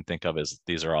thing I can think of is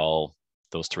these are all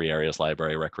those three areas: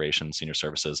 library, recreation, senior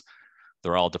services.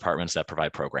 They're all departments that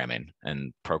provide programming,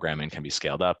 and programming can be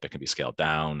scaled up, it can be scaled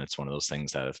down. It's one of those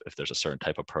things that if there's a certain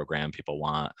type of program people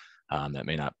want that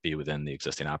may not be within the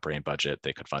existing operating budget,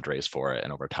 they could fundraise for it.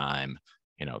 And over time,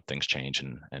 things change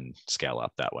and scale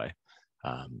up that way.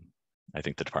 I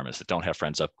think the departments that don't have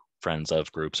friends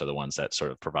of groups are the ones that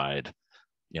sort of provide,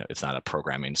 it's not a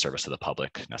programming service to the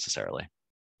public necessarily.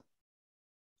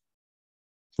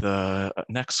 The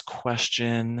next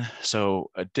question,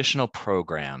 so additional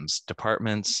programs,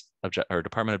 department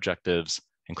objectives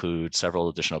include several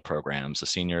additional programs: the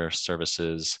senior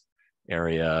services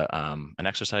area, an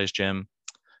exercise gym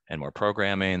and more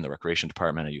programming, the recreation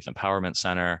department, a youth empowerment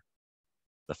center,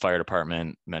 The fire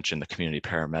department mentioned the community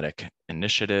paramedic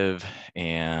initiative,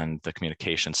 and the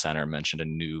communication center mentioned a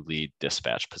new lead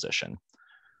dispatch position.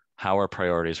 How are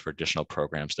priorities for additional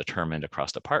programs determined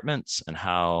across departments, and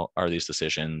how are these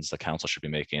decisions the council should be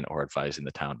making or advising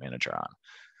the town manager on?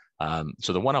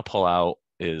 So the one I'll pull out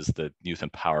is the Youth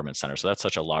Empowerment Center. So that's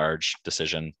such a large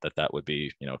decision that would be,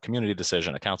 a community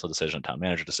decision, a council decision, a town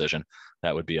manager decision.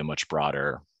 That would be a much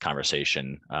broader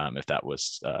conversation if that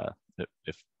was,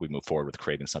 if we move forward with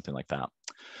creating something like that.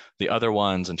 The other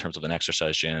ones, in terms of an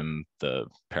exercise gym, the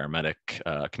paramedic,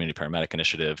 community paramedic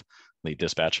initiative, lead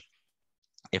dispatch,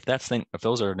 if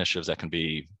those are initiatives that can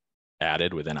be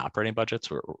added within operating budgets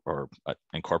or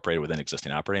incorporated within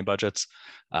existing operating budgets,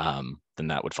 then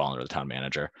that would fall under the town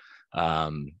manager.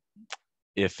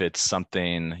 If it's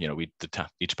something,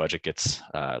 each budget gets,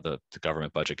 the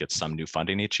government budget gets some new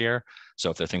funding each year.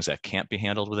 So if there are things that can't be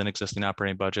handled within existing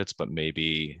operating budgets, but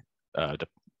maybe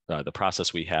the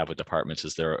process we have with departments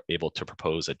is they're able to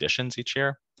propose additions each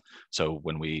year. So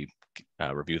when we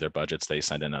review their budgets, they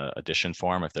send in an addition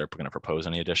form if they're going to propose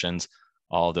any additions.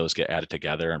 All of those get added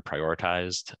together and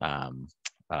prioritized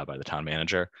by the town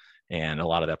manager. And a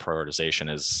lot of that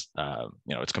prioritization is,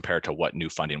 it's compared to what new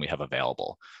funding we have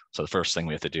available. So the first thing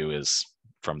we have to do is,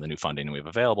 from the new funding we have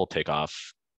available, take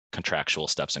off contractual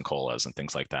steps and COLAs and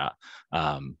things like that.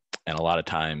 And a lot of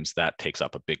times that takes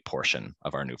up a big portion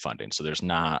of our new funding. So there's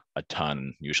not a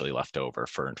ton usually left over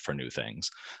for new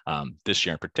things. This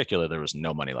year in particular, there was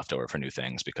no money left over for new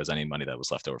things, because any money that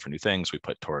was left over for new things, we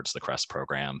put towards the CREST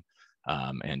program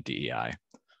and DEI.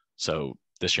 So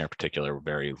this year in particular,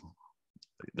 there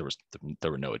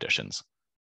were no additions.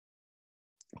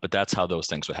 But that's how those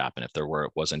things would happen. If there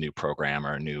was a new program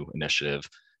or a new initiative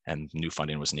and new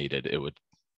funding was needed, it would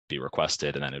be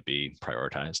requested and then it'd be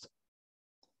prioritized.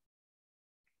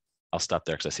 I'll stop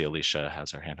there because I see Alicia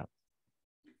has her hand up.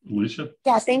 Alicia?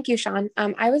 Yeah, thank you, Sean.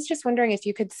 I was just wondering if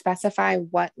you could specify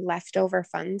what leftover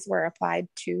funds were applied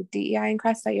to DEI and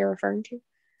CREST that you're referring to.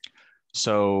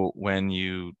 So when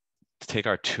you take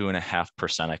our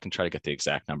 2.5%, I can try to get the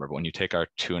exact number, but when you take our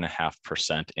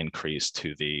 2.5% increase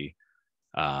to the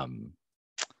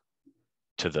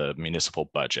municipal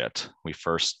budget, we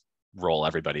first roll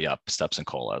everybody up steps and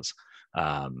COLAs.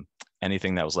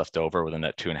 Anything that was left over within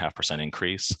that 2.5%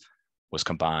 increase was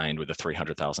combined with the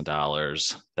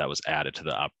 $300,000 that was added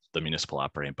to the municipal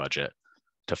operating budget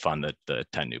to fund the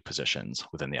 10 new positions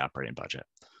within the operating budget.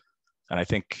 And I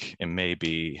think it may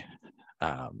be,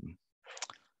 I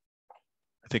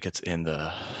think it's in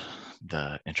the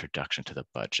introduction to the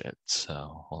budget.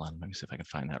 So hold on, let me see if I can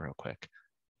find that real quick.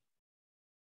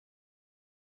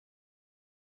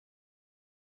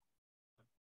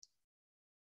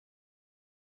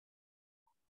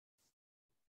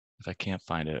 If I can't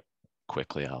find it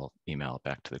quickly, I'll email it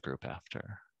back to the group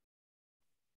after.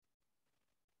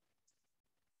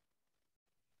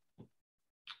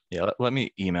 Yeah, let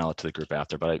me email it to the group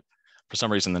after, but for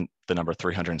some reason, the number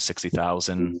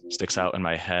 360,000 sticks out in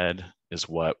my head is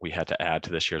what we had to add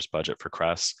to this year's budget for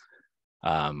CREST.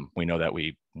 We know that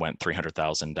we went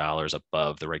 $300,000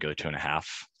 above the regular 2.5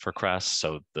 for CREST,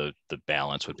 so the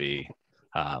balance would be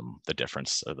the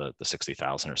difference of the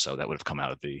 60,000 or so that would have come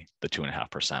out of the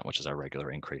 2.5%, which is our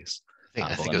regular increase.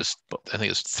 I think it was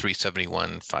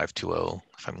 371,520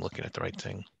 if I'm looking at the right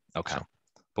thing. Okay, so.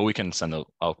 But we can send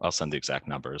I'll send the exact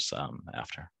numbers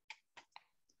after.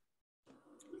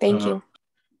 Thank you.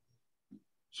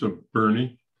 So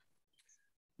Bernie?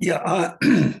 Yeah,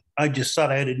 I just thought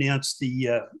I'd announce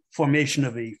the formation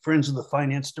of a Friends of the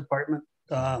Finance Department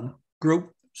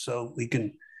group, so we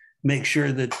can make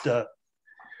sure that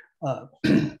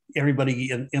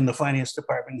everybody in the finance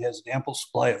department has an ample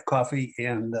supply of coffee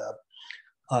and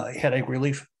headache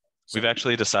relief. We've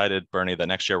actually decided, Bernie, that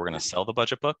next year we're going to sell the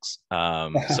budget books.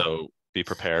 So be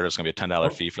prepared. There's going to be a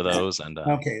 $10 fee for those. And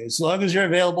okay, as long as you're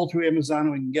available through Amazon,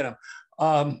 we can get them.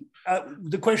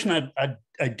 The question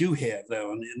I do have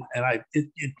though, and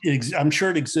I'm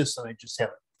sure it exists, and I just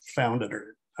haven't found it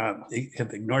or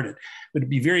have ignored it. But it'd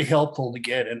be very helpful to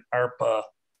get an ARPA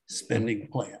spending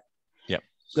plan. Yep.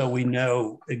 So we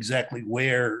know exactly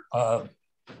where the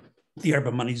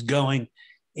ARPA money's going,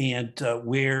 and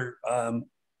where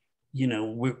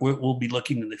we'll be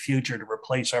looking in the future to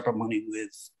replace ARPA money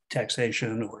with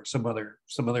taxation or some other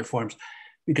forms,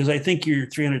 because I think your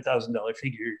 $300,000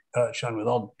 figure, Sean, with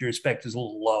all due respect, is a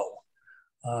little low.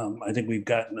 I think we've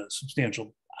gotten a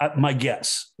substantial, my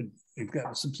guess, we've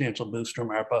gotten a substantial boost from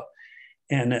ARPA,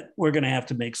 and that we're going to have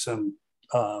to make some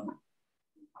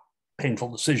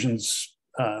painful decisions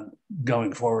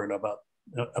going forward about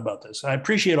this. I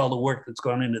appreciate all the work that's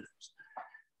gone into this.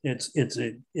 It's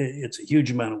a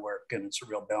huge amount of work, and it's a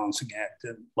real balancing act,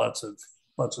 and lots of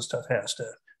stuff has to,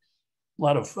 a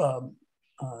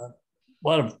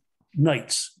lot of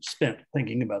nights spent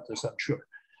thinking about this, I'm sure.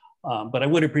 But I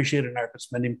would appreciate an ARPA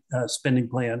spending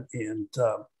plan, and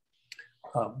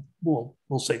we'll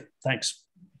say thanks.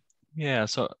 Yeah,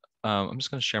 so I'm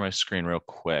just going to share my screen real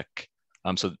quick.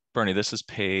 So Bernie, this is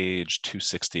page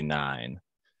 269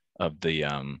 of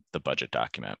the budget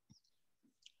document.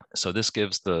 So this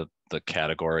gives the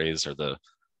categories or the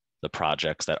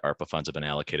projects that ARPA funds have been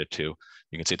allocated to.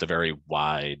 You can see it's a very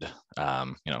wide,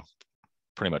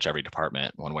 pretty much every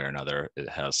department, one way or another, it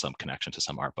has some connection to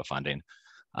some ARPA funding.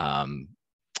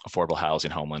 Affordable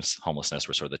housing, homelessness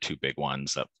were sort of the two big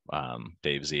ones that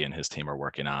Dave Z and his team are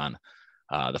working on.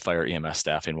 The fire EMS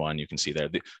staffing one, you can see there,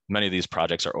 many of these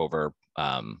projects are over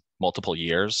multiple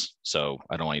years. So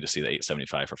I don't want you to see the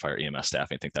 875 for fire EMS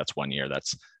staffing. I think that's 1 year.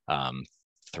 That's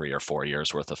 3 or 4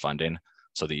 years worth of funding.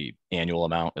 So the annual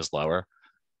amount is lower.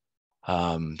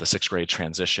 The sixth grade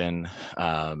transition,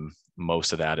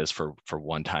 most of that is for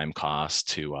one-time costs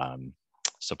to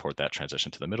support that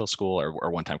transition to the middle school,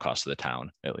 or one-time cost to the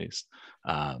town, at least.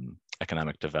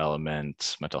 Economic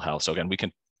development, mental health. So again, we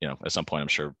can, at some point, I'm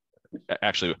sure,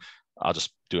 actually, I'll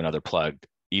just do another plug.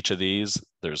 Each of these,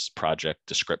 there's project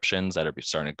descriptions that are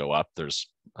starting to go up. There's,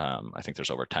 I think there's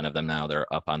over 10 of them now.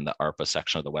 They're up on the ARPA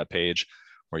section of the webpage,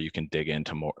 where you can dig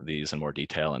into these in more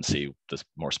detail and see the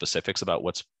more specifics about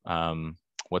what's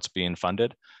being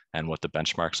funded and what the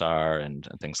benchmarks are and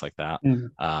things like that.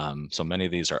 Mm-hmm. So many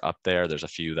of these are up there. There's a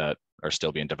few that are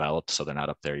still being developed, so they're not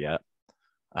up there yet.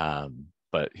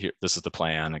 But here, this is the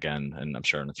plan again, and I'm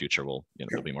sure in the future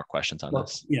there'll be more questions on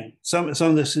this. Yeah, some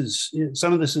of this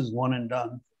is one and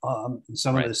done.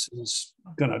 Some of this is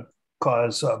going to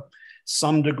cause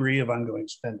some degree of ongoing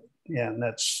spending, and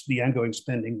that's the ongoing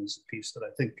spending is the piece that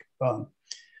I think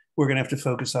we're going to have to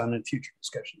focus on in future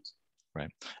discussions. Right,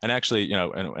 and actually,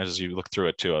 and as you look through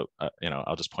it too,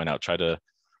 I'll just point out, try to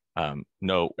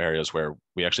note areas where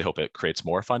we actually hope it creates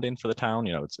more funding for the town.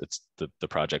 It's the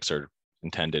projects are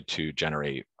intended to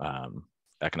generate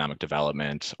economic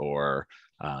development or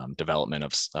development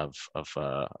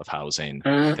of housing,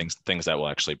 things that will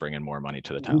actually bring in more money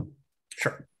to the town.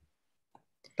 Sure.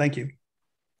 Thank you.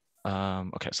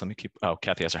 Okay, so let me keep. Oh,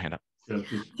 Kathy has her hand up.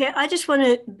 Yeah, I just want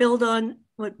to build on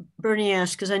what Bernie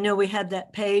asked, because I know we have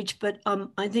that page, but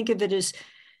I think of it as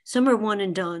some are one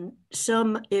and done.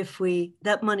 Some, if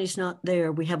that money's not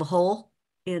there, we have a hole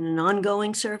in an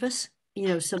ongoing service,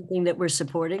 something that we're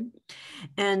supporting.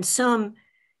 And some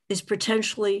is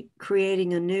potentially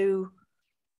creating a new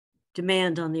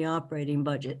demand on the operating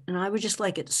budget. And I would just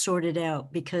like it sorted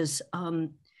out, because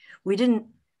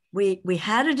we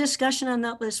had a discussion on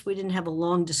that list. We didn't have a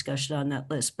long discussion on that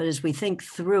list, but as we think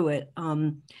through it,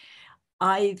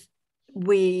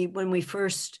 when we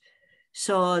first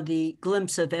saw the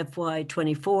glimpse of FY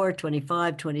 24,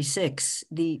 25, 26,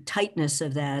 the tightness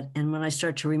of that, and when I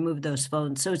start to remove those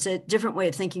funds. So it's a different way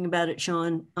of thinking about it,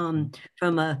 Sean,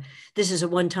 this is a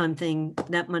one-time thing,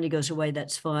 that money goes away,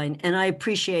 that's fine. And I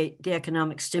appreciate the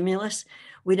economic stimulus.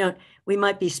 We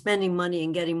might be spending money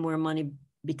and getting more money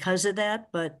because of that,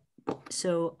 but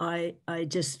so I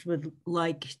just would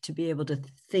like to be able to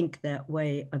think that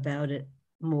way about it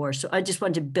more. So I just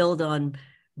want to build on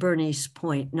Bernie's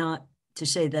point, not to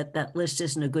say that that list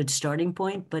isn't a good starting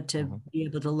point, but to be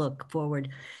able to look forward.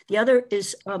 The other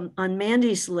is on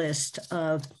Mandy's list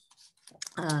of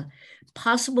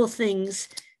possible things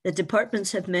that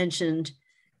departments have mentioned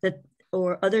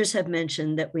or others have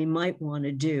mentioned that we might want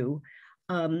to do.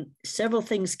 Several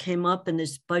things came up in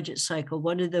this budget cycle.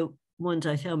 One of the ones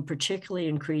I found particularly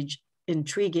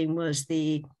intriguing was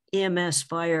the EMS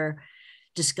fire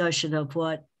discussion of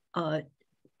what a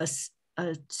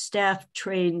staff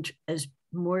trained as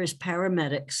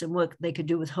paramedics and what they could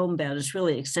do with homebound is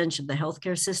really an extension of the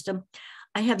healthcare system.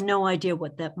 I have no idea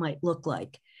what that might look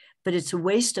like, but it's a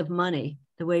waste of money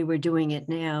the way we're doing it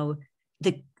now.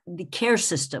 The care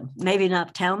system, maybe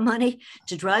not town money,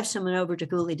 to drive someone over to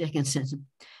Cooley Dickinson,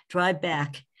 drive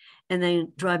back, and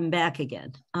then drive them back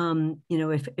again.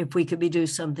 If we could do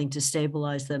something to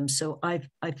stabilize them. So I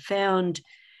found,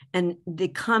 and the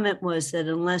comment was that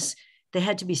unless they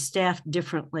had to be staffed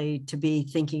differently to be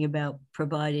thinking about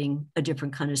providing a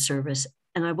different kind of service.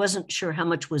 And I wasn't sure how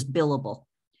much was billable,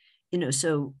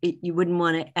 so you wouldn't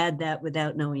want to add that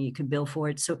without knowing you could bill for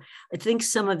it. So I think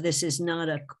some of this is not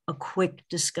a quick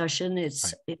discussion.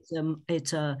 It's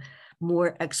a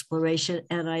more exploration.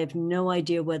 And I have no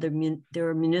idea whether there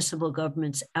are municipal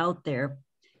governments out there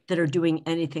that are doing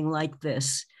anything like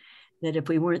this, that if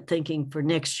we weren't thinking for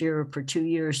next year or for 2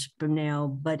 years from now,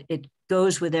 but it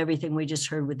goes with everything we just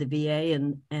heard with the VA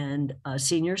and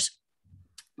seniors.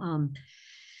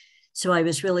 So I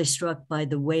was really struck by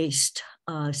the waste,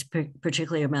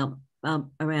 particularly around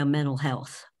mental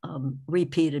health,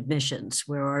 repeat admissions,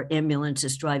 where our ambulance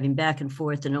is driving back and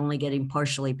forth and only getting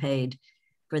partially paid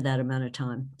for that amount of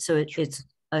time. So it's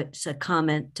a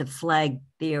comment to flag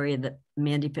the area that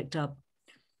Mandy picked up.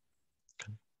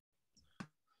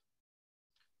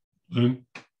 Lynn?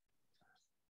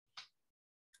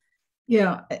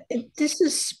 Yeah, this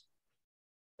is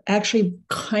actually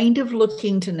kind of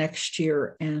looking to next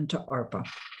year and to ARPA.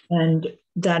 And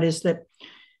that is that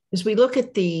as we look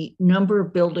at the number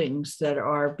of buildings that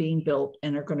are being built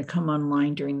and are going to come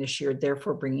online during this year,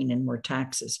 therefore bringing in more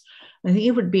taxes, I think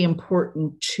it would be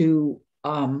important to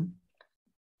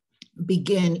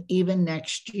begin even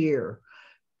next year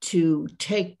to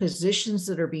take positions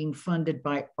that are being funded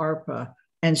by ARPA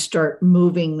and start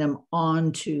moving them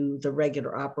onto the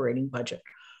regular operating budget,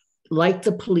 like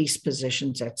the police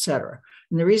positions, et cetera.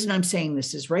 And the reason I'm saying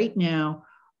this is right now,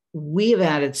 we have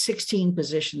added 16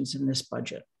 positions in this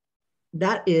budget.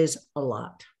 That is a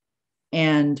lot.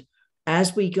 And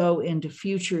as we go into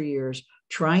future years,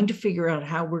 trying to figure out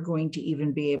how we're going to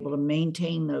even be able to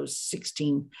maintain those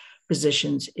 16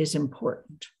 positions is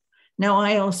important. Now,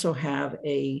 I also have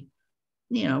a,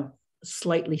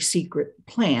 slightly secret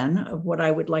plan of what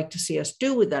I would like to see us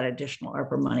do with that additional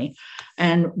ARPA money.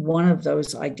 And one of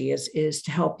those ideas is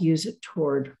to help use it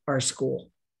toward our school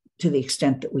to the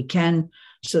extent that we can,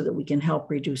 so that we can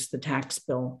help reduce the tax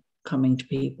bill coming to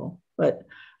people. But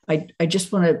I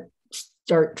just want to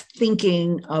start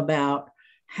thinking about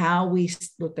how we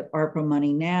look at ARPA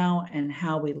money now and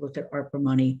how we look at ARPA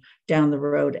money down the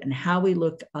road, and how we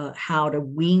look how to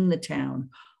wean the town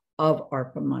of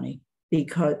ARPA money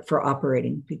for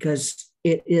operating, because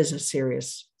it is a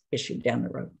serious issue down the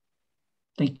road.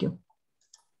 Thank you.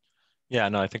 Yeah,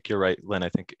 no, I think you're right, Lynn. I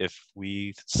think if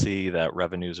we see that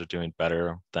revenues are doing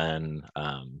better than,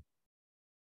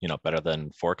 better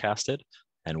than forecasted,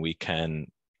 and we can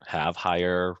have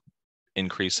higher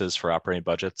increases for operating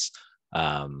budgets,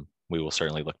 we will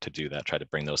certainly look to do that, try to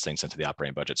bring those things into the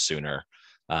operating budget sooner.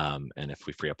 And if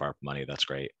we free up our money, that's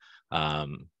great. I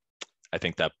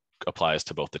think that applies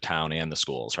to both the town and the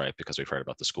schools, right? Because we've heard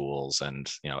about the schools and,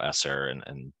 ESSER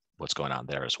and what's going on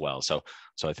there as well. So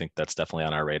I think that's definitely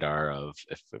on our radar of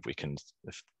if we can,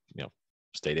 if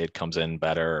state aid comes in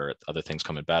better or other things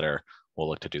come in better, we'll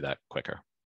look to do that quicker.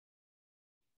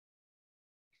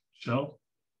 Michelle?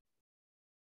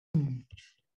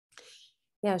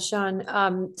 Yeah,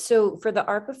 Sean. So for the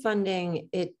ARPA funding,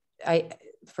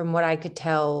 from what I could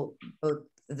tell, both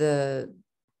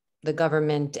the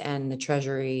government and the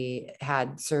Treasury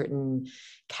had certain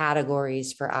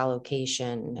categories for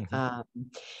allocation. Mm-hmm.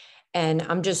 And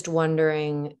I'm just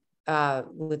wondering,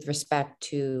 with respect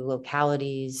to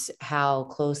localities, how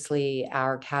closely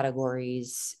our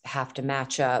categories have to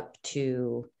match up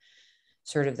to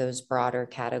sort of those broader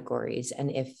categories.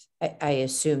 And if I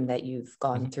assume that you've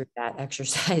gone through that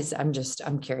exercise,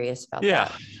 I'm curious about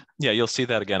that. Yeah, you'll see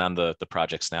that again on the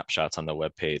project snapshots on the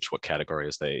webpage, what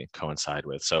categories they coincide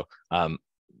with. So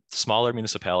smaller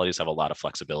municipalities have a lot of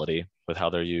flexibility with how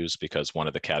they're used, because one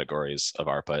of the categories of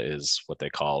ARPA is what they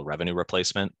call revenue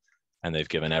replacement. And they've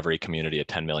given every community a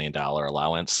 $10 million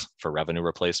allowance for revenue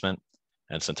replacement.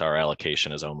 And since our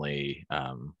allocation is only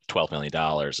 $12 million,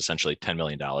 essentially $10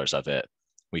 million of it,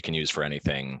 we can use for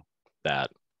anything that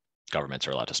governments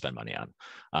are allowed to spend money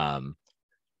on.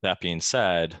 That being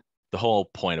said, the whole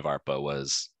point of ARPA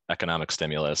was economic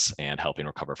stimulus and helping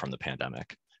recover from the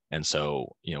pandemic. And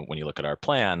so, when you look at our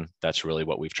plan, that's really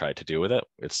what we've tried to do with it.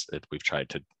 We've tried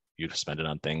to spend it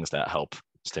on things that help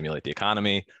stimulate the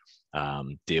economy,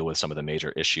 deal with some of the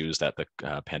major issues that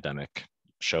the pandemic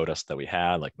showed us that we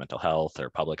had, like mental health or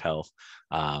public health,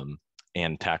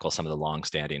 and tackle some of the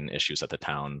longstanding issues that the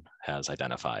town has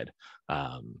identified,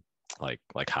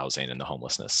 like housing and the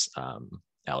homelessness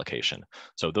allocation.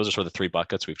 So those are sort of the three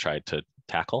buckets we've tried to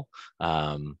tackle.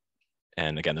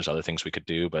 And again, there's other things we could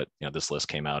do, but this list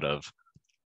came out of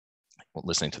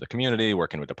listening to the community,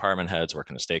 working with department heads,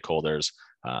 working with stakeholders.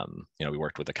 We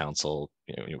worked with the council,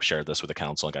 we shared this with the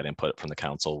council and got input from the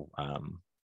council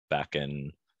back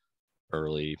in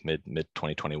early mid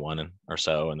 2021 or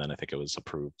so. And then I think it was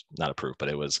not approved, but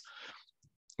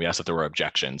we asked if there were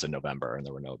objections in November, and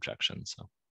there were no objections. So.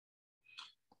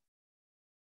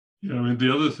 Yeah,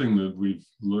 the other thing that we've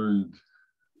learned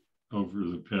over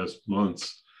the past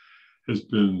months has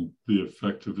been the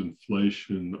effect of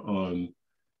inflation on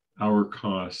our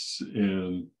costs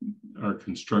and our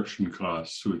construction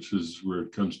costs, which is where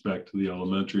it comes back to the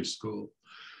elementary school.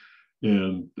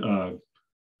 And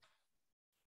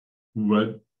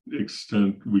what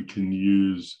extent we can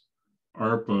use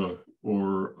ARPA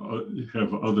or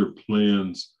have other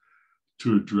plans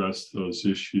to address those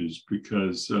issues,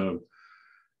 because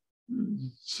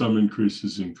some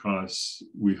increases in costs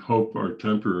we hope are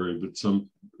temporary, but some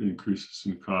increases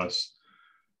in costs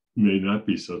may not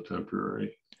be so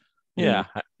temporary. Yeah,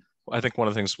 I think one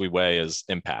of the things we weigh is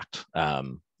impact.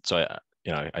 So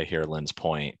I hear Lynn's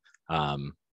point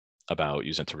about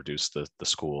using to reduce the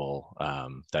school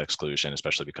debt exclusion,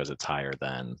 especially because it's higher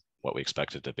than what we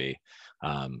expected to be.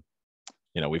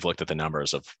 We've looked at the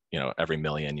numbers of every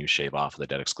million you shave off of the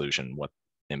debt exclusion, what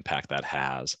impact that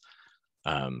has.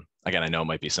 Again, I know it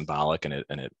might be symbolic, and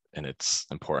it's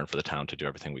important for the town to do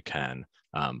everything we can,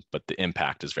 but the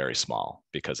impact is very small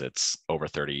because it's over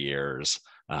 30 years.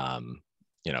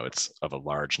 It's of a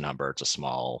large number. It's a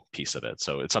small piece of it,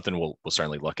 so it's something we'll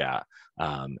certainly look at.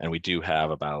 And we do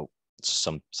have about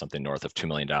something north of $2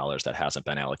 million that hasn't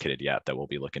been allocated yet that we'll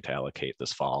be looking to allocate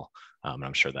this fall. And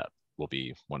I'm sure that will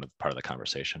be part of the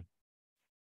conversation.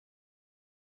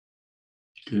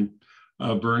 Okay,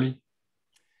 Bernie.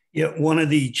 Yeah, one of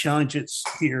the challenges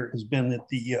here has been that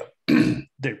the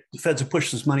feds have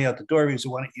pushed this money out the door because they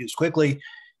want it used quickly,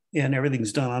 and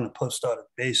everything's done on a post-audit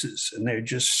basis. And they're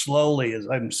just slowly, as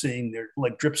I'm seeing, they're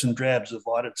like drips and drabs of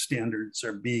audit standards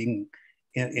are being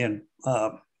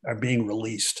are being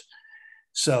released.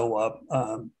 So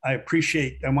I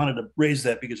wanted to raise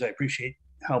that because I appreciate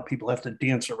how people have to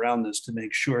dance around this to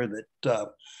make sure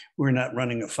that we're not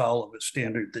running afoul of a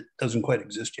standard that doesn't quite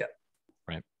exist yet.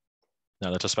 Right.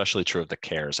 Now that's especially true of the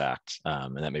CARES Act,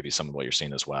 and that may be some of what you're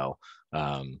seeing as well.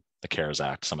 The CARES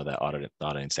Act, some of the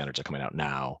auditing standards are coming out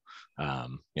now,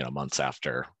 months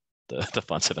after the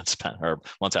funds have been spent, or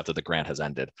months after the grant has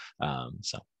ended.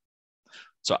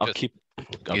 So I'll keep.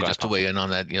 Just to weigh in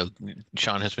on that,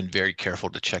 Sean has been very careful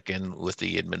to check in with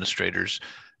the administrators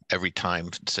every time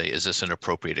to say, is this an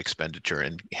appropriate expenditure,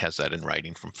 and has that in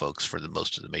writing from folks for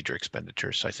most of the major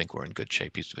expenditures. So I think we're in good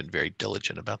shape. He's been very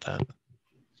diligent about that.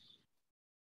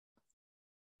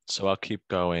 So I'll keep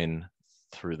going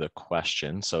through the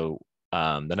question. So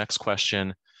the next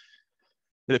question,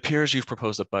 it appears you've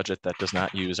proposed a budget that does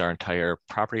not use our entire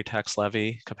property tax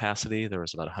levy capacity. There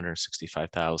was about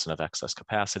 165,000 of excess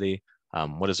capacity.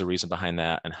 What is the reason behind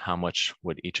that, and how much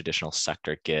would each additional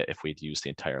sector get if we'd use the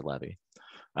entire levy?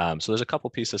 So there's a couple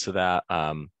pieces to that.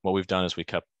 What we've done is we've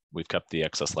kept the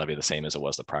excess levy the same as it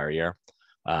was the prior year,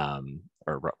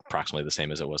 or approximately the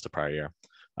same as it was the prior year.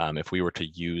 If we were to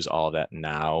use all of that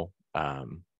now,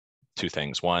 two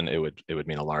things. One, it would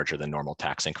mean a larger than normal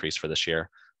tax increase for this year.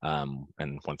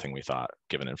 And one thing we thought,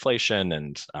 given inflation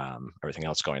and everything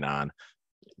else going on,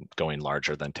 going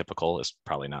larger than typical is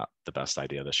probably not the best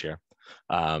idea this year.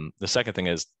 The second thing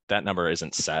is that number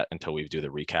isn't set until we do the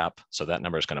recap. So that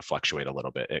number is going to fluctuate a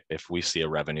little bit. If we see a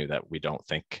revenue that we don't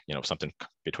think, something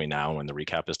between now and when the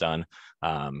recap is done,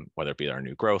 whether it be our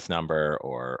new growth number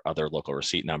or other local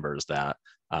receipt numbers that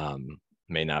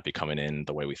may not be coming in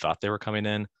the way we thought they were coming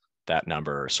in, that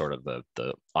number is sort of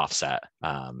the offset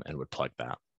and would plug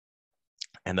that.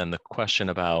 And then the question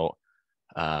about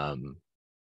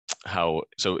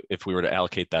so if we were to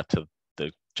allocate that to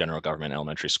the general government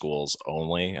elementary schools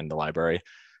only and the library,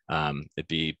 it'd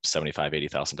be $75,000,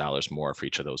 $80,000 more for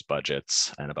each of those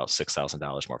budgets and about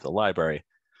 $6,000 more for the library.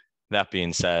 That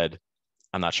being said,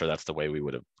 I'm not sure that's the way we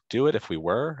would do it if we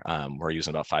were. We're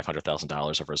using about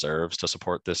 $500,000 of reserves to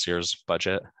support this year's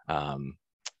budget and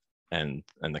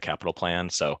the capital plan.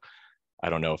 So I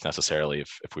don't know if necessarily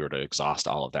if we were to exhaust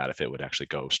all of that, if it would actually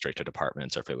go straight to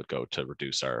departments or if it would go to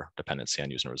reduce our dependency on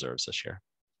using reserves this year.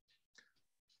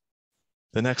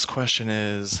 The next question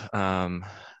is the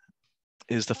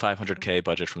 $500K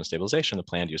budget from the stabilization the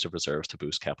planned use of reserves to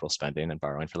boost capital spending and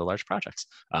borrowing for the large projects?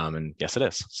 And yes, it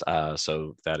is.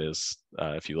 So that is,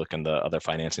 if you look in the other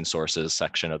financing sources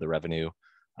section of the revenue,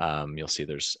 you'll see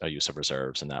there's a use of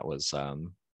reserves, and that was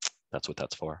that's what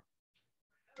that's for.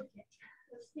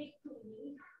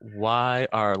 Why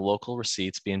are local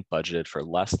receipts being budgeted for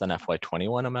less than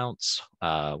FY21 amounts,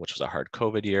 which was a hard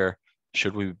COVID year?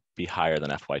 Should we be higher than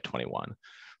FY21?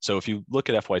 So if you look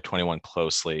at FY21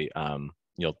 closely,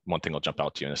 one thing will jump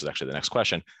out to you, and this is actually the next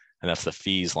question, and that's the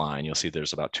fees line. You'll see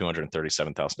there's about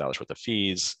 $237,000 worth of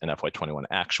fees in FY21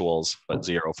 actuals, but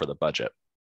zero for the budget.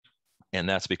 And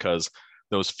that's because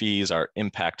those fees are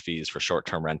impact fees for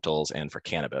short-term rentals and for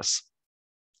cannabis.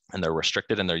 And they're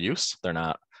restricted in their use. They're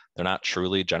not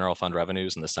truly general fund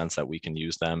revenues in the sense that we can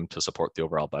use them to support the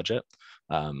overall budget.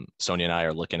 Sonia and I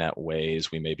are looking at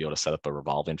ways we may be able to set up a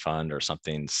revolving fund or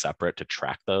something separate to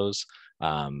track those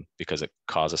because it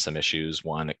causes some issues.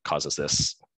 One, it causes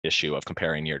this issue of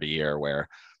comparing year to year where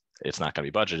it's not going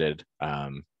to be budgeted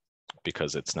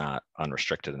because it's not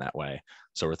unrestricted in that way.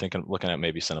 So we're looking at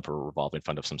maybe setting up a revolving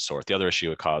fund of some sort. The other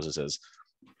issue it causes is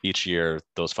each year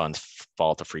those funds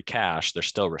fall to free cash, they're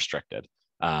still restricted.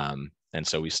 And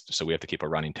so we have to keep a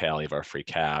running tally of our free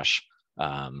cash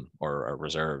or our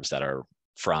reserves that are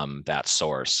from that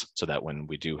source, so that when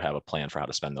we do have a plan for how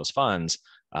to spend those funds,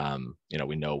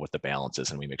 we know what the balance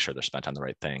is and we make sure they're spent on the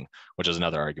right thing, which is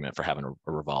another argument for having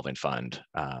a revolving fund.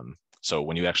 So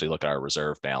when you actually look at our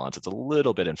reserve balance, it's a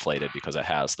little bit inflated because it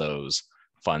has those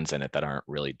funds in it that aren't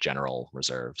really general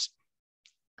reserves.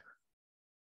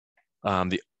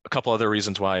 A couple other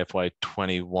reasons why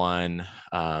FY21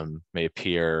 may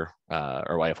appear,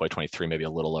 or why FY23 may be a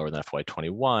little lower than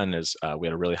FY21 is we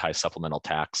had a really high supplemental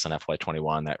tax in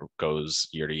FY21 that goes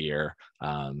year to year.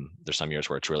 There's some years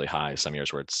where it's really high, some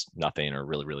years where it's nothing or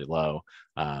really, really low.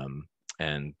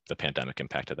 And the pandemic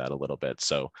impacted that a little bit.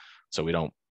 So we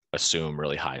don't assume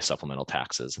really high supplemental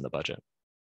taxes in the budget.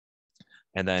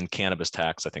 And then cannabis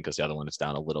tax, I think, is the other one that's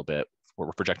down a little bit.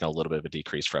 We're projecting a little bit of a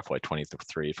decrease for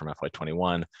FY23 from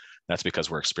FY21. That's because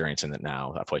we're experiencing it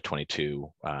now. FY22,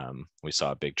 we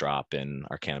saw a big drop in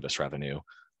our cannabis revenue,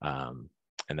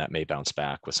 and that may bounce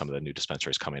back with some of the new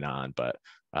dispensaries coming on, but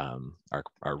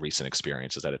our recent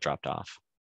experience is that it dropped off.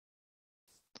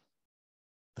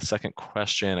 The second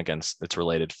question, again, it's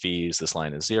related fees. This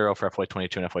line is 0 for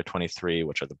FY22 and FY23,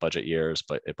 which are the budget years,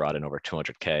 but it brought in over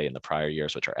 200K in the prior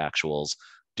years, which are actuals.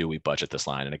 Do we budget this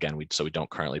line? And again, we don't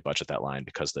currently budget that line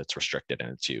because it's restricted in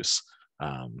its use.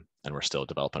 And we're still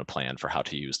developing a plan for how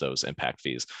to use those impact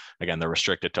fees. Again, they're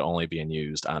restricted to only being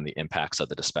used on the impacts of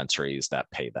the dispensaries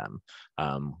that pay them.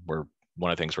 One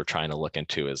of the things we're trying to look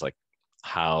into is like,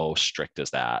 how strict is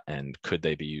that? And could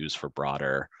they be used for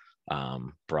broader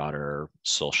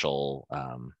social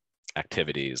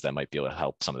activities that might be able to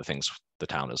help some of the things the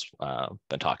town has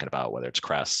been talking about, whether it's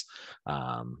CRESS,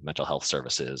 mental health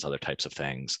services, other types of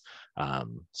things.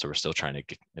 So we're still trying to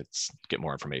get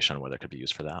more information on whether it could be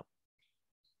used for that.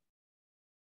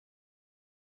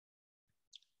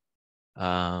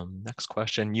 Next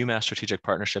question, UMass strategic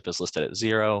partnership is listed at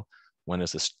 0. When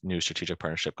is this new strategic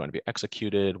partnership going to be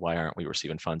executed? Why aren't we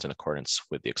receiving funds in accordance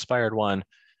with the expired one?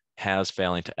 Has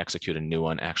failing to execute a new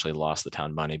one actually lost the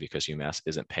town money because UMass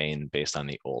isn't paying based on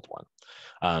the old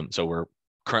one? So we're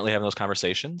currently having those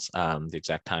conversations. The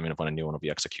exact timing of when a new one will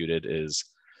be executed is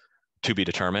to be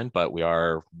determined, but we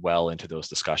are well into those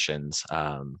discussions.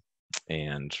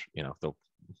 And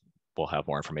we'll have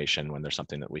more information when there's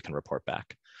something that we can report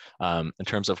back. In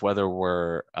terms of whether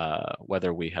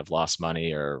we have lost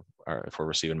money or if we're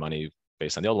receiving money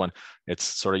based on the old one, it's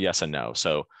sort of yes and no.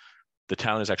 So the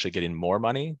town is actually getting more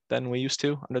money than we used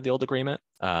to under the old agreement.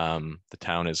 The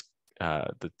town is,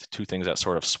 the two things that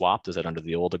sort of swapped is that under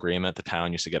the old agreement, the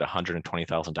town used to get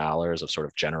 $120,000 of sort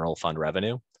of general fund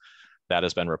revenue. That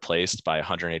has been replaced by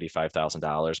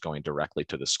 $185,000 going directly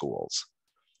to the schools.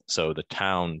 So the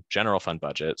town general fund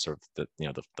budget, sort of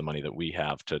the money that we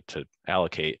have to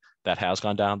allocate, that has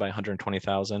gone down by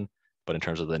 $120,000. But in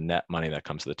terms of the net money that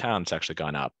comes to the town, it's actually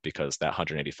gone up because that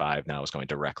 185 now is going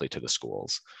directly to the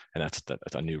schools. And that's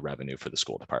a new revenue for the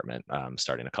school department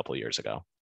starting a couple of years ago.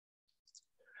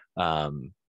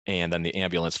 And then the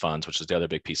ambulance funds, which is the other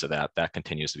big piece of that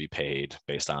continues to be paid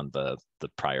based on the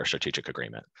prior strategic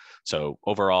agreement. So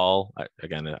overall,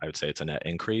 again, I would say it's a net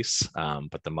increase,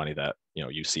 but the money that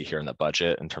you see here in the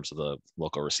budget in terms of the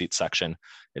local receipts section,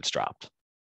 it's dropped.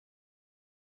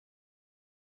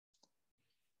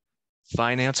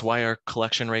 Finance, why are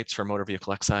collection rates for motor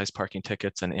vehicle excise, parking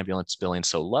tickets, and ambulance billing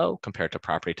so low compared to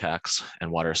property tax and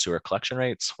water sewer collection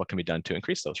rates? What can be done to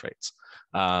increase those rates?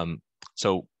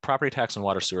 So property tax and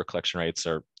water sewer collection rates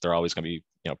they're always going to be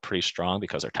pretty strong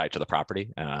because they're tied to the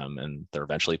property, and they're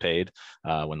eventually paid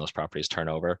when those properties turn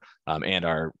over. And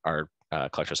our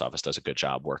collector's office does a good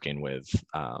job working with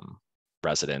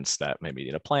residents that maybe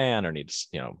need a plan or needs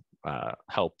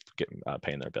help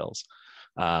paying their bills.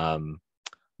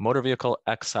 Motor vehicle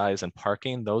excise and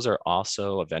parking, those are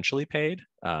also eventually paid.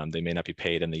 They may not be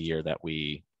paid in the year that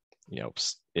we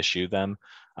issue them,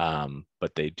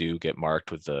 but they do get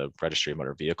marked with the registry of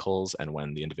motor vehicles. And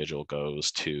when the individual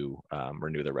goes to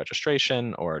renew their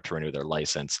registration or to renew their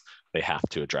license, they have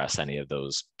to address any of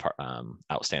those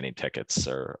outstanding tickets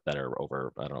that are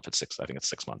over, I don't know if it's I think it's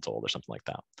 6 months old or something like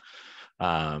that.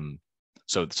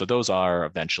 So those are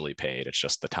eventually paid. It's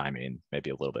just the timing, maybe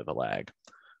a little bit of a lag.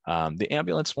 The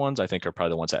ambulance ones, I think, are probably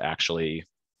the ones that actually,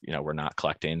 we're not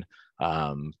collecting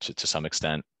to some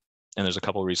extent. And there's a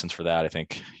couple of reasons for that. I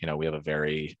think, we have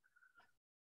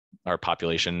our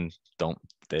population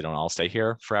they don't all stay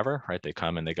here forever, right? They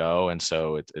come and they go. And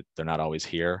so they're not always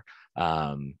here.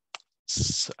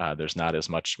 there's not as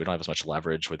much, we don't have as much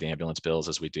leverage with the ambulance bills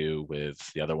as we do with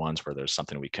the other ones, where there's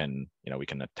something we can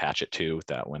attach it to,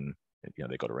 that when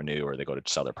they go to renew or they go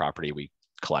to sell their property, we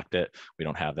collect it. We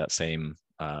don't have that same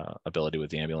ability with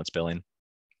the ambulance billing.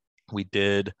 We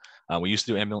used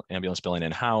to do ambulance billing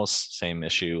in-house, same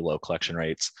issue, low collection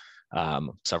rates.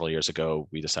 Several years ago,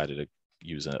 we decided to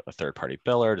use a third-party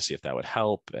biller to see if that would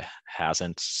help. It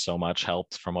hasn't so much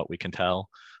helped from what we can tell.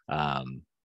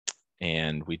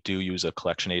 And we do use a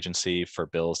collection agency for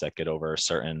bills that get over a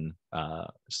certain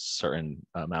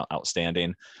amount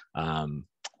outstanding,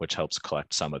 which helps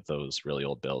collect some of those really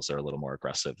old bills that are a little more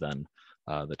aggressive than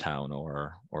the town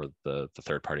or the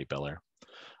third-party biller.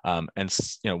 And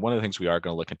one of the things we are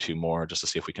going to look into more, just to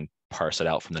see if we can parse it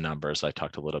out from the numbers I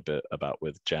talked a little bit about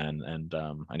with Jen, and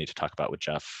I need to talk about with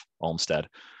Jeff Olmstead.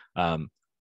 And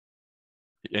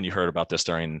you heard about this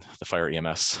during the fire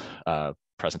EMS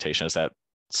presentation, is that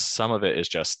some of it is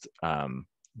just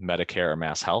Medicare or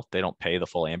Mass Health. They don't pay the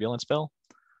full ambulance bill.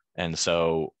 And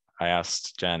so I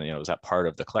asked Jen, is that part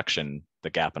of the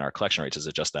gap in our collection rates? Is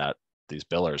it just that these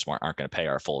billers aren't going to pay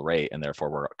our full rate, and therefore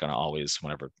we're going to always,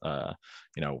 whenever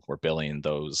we're billing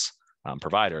those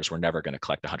providers, we're never going to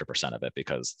collect 100% of it,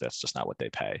 because that's just not what they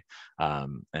pay.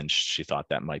 And she thought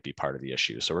that might be part of the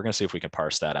issue. So we're going to see if we can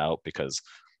parse that out, because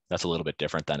that's a little bit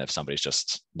different than if somebody's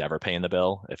just never paying the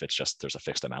bill. If it's just there's a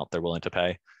fixed amount they're willing to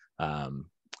pay,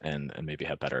 and maybe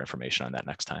have better information on that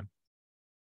next time.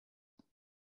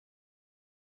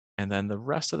 And then the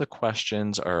rest of the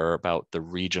questions are about the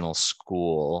regional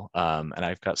school. And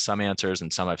I've got some answers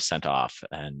and some I've sent off,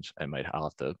 and I'll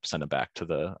have to send them back to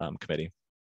the committee.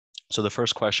 So the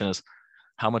first question is,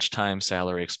 how much time,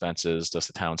 salary, expenses does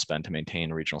the town spend to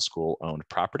maintain a regional school owned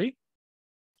property?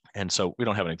 And so we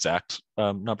don't have an exact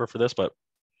number for this, but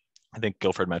I think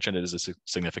Guilford mentioned it is a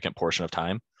significant portion of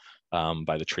time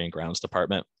by the tree and grounds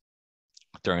department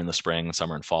during the spring,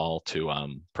 summer, and fall to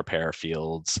prepare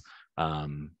fields.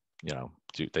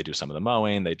 They do some of the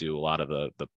mowing, they do a lot of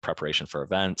the preparation for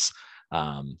events,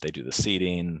 they do the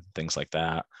seeding, things like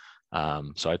that.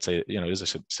 So I'd say, it is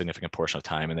a significant portion of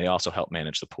time, and they also help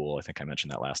manage the pool. I think I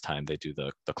mentioned that last time. They do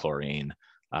the chlorine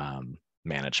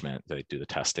management, they do the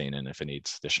testing, and if it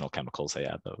needs additional chemicals, they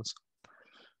add those.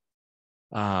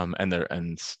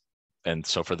 And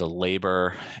so for the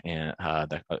labor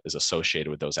that is associated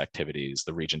with those activities,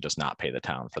 the region does not pay the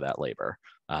town for that labor.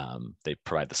 They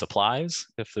provide the supplies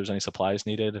if there's any supplies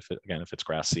needed. If it's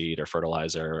grass seed or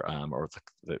fertilizer, or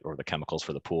the chemicals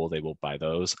for the pool, they will buy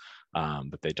those,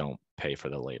 but they don't pay for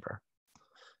the labor.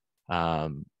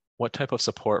 What type of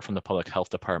support from the public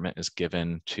health department is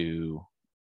given to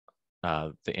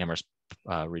the Amherst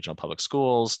Regional Public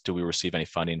Schools? Do we receive any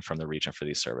funding from the region for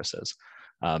these services?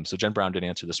 So Jen Brown did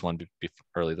answer this one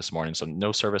early this morning. So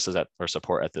no services or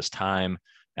support at this time,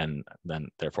 and then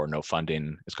therefore no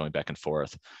funding is going back and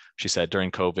forth. She said during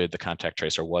COVID, the contact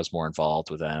tracer was more involved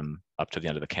with them up to the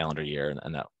end of the calendar year,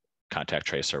 and that contact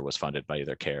tracer was funded by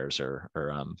either CARES or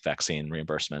vaccine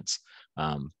reimbursements,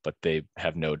 but they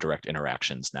have no direct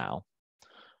interactions now.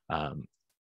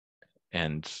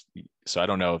 And so I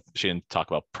don't know, she didn't talk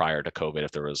about prior to COVID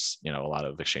if there was a lot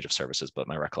of exchange of services, but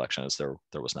my recollection is there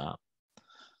was not.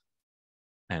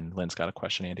 And Lynn's got a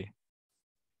question, Andy.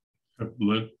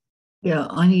 Lynn? Yeah,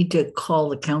 I need to call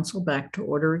the council back to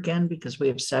order again, because we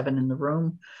have 7 in the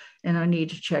room, and I need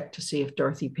to check to see if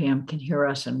Dorothy Pam can hear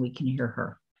us and we can hear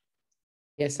her.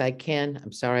 Yes, I can.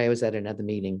 I'm sorry, I was at another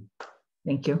meeting.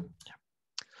 Thank you.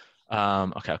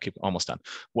 Okay, I'll keep almost done.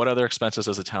 What other expenses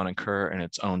does the town incur in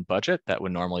its own budget that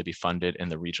would normally be funded in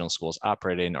the regional schools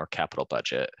operating or capital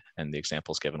budget? And the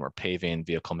examples given were paving,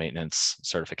 vehicle maintenance,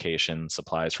 certification,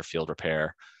 supplies for field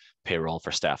repair, payroll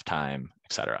for staff time,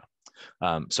 etc.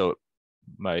 So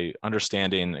my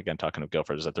understanding, again, talking to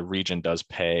Guilford, is that the region does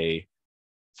pay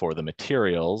for the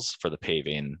materials for the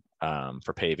paving,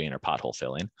 for paving or pothole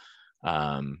filling.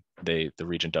 The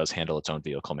region does handle its own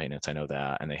vehicle maintenance, I know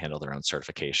that, and they handle their own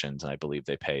certifications, and I believe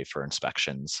they pay for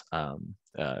inspections. I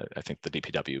think the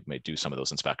DPW may do some of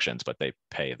those inspections, but they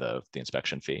pay the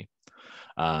inspection fee.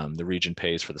 The region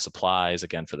pays for the supplies,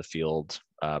 again, for the field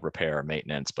repair or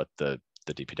maintenance, but the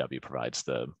DPW provides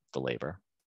the labor.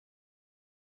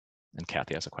 And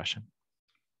Kathy has a question.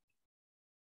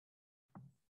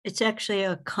 It's actually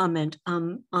a comment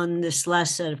on this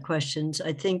last set of questions.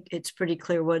 I think it's pretty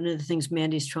clear one of the things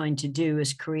Mandy's trying to do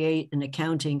is create an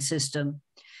accounting system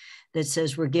that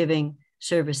says we're giving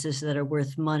services that are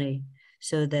worth money,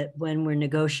 so that when we're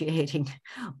negotiating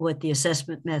what the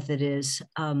assessment method is,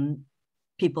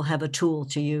 people have a tool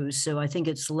to use. So I think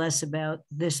it's less about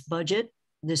this budget,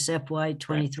 this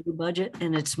FY23 budget,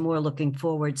 and it's more looking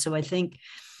forward. So I think,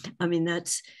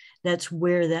 that's that's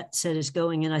where that set is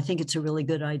going. And I think it's a really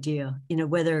good idea, you know,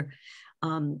 whether,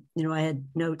 you know, I had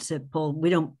notes that Paul, we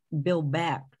don't bill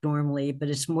back normally, but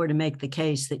it's more to make the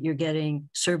case that you're getting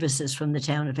services from the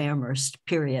town of Amherst,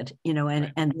 period, you know,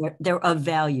 and they're of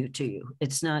value to you.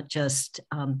 It's not just,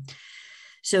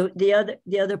 so the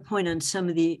other point on some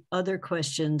of the other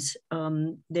questions,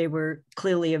 they were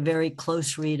clearly a very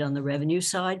close read on the revenue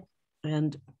side.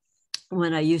 And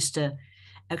when I used to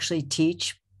actually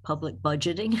teach public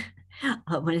budgeting,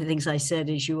 one of the things I said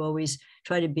is you always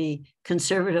try to be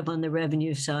conservative on the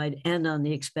revenue side and on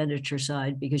the expenditure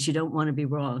side, because you don't want to be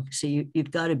wrong. So you've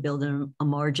got to build a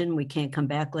margin. We can't come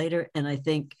back later. And I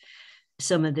think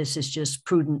some of this is just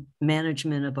prudent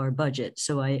management of our budget.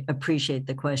 So I appreciate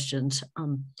the questions.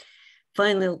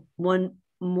 Finally, one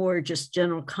more just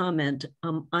general comment.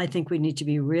 I think we need to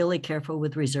be really careful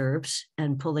with reserves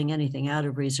and pulling anything out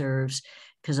of reserves,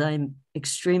 because I'm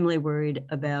extremely worried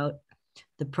about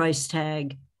the price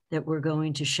tag that we're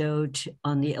going to show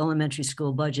on the elementary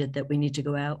school budget that we need to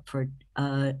go out for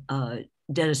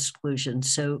debt exclusion.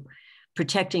 So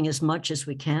protecting as much as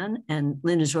we can. And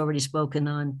Lynn has already spoken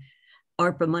on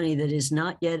ARPA money that is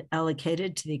not yet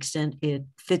allocated to the extent it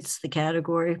fits the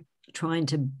category, trying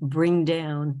to bring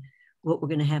down what we're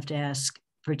going to have to ask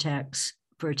for a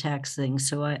tax thing.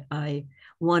 So I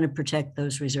want to protect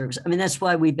those reserves. I mean, that's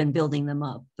why we've been building them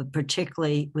up, but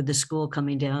particularly with the school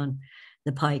coming down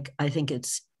the pike, I think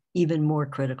it's even more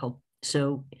critical.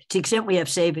 So to the extent we have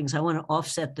savings, I want to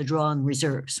offset the draw on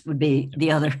reserves would be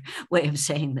the other way of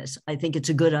saying this. I think it's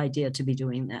a good idea to be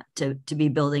doing that, to be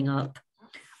building up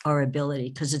our ability,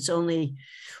 because it's only,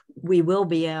 we will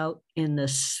be out in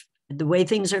this, the way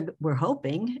things are, we're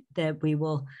hoping that we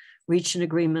will reach an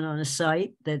agreement on a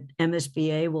site, that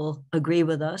MSBA will agree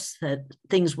with us that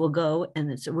things will go.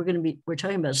 And it's, we're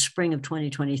talking about spring of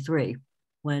 2023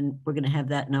 when we're going to have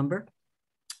that number.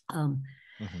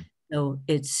 So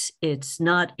it's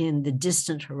not in the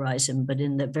distant horizon, but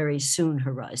in the very soon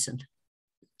horizon.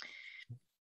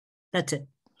 That's it.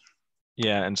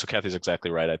 Yeah, and so Kathy's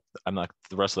exactly right. I'm not,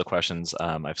 the rest of the questions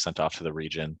I've sent off to the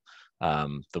region.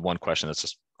 The one question that's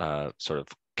just sort of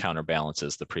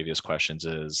counterbalances the previous questions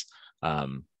is,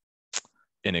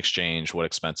 in exchange, what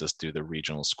expenses do the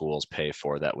regional schools pay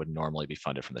for that would normally be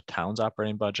funded from the town's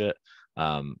operating budget?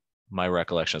 My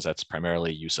recollection is that's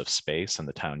primarily use of space and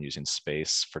the town using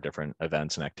space for different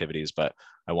events and activities, but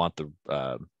I want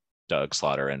the Doug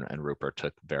Slaughter and Rupert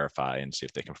to verify and see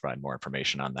if they can provide more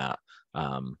information on that,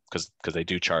 because they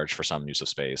do charge for some use of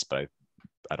space, but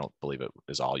I don't believe it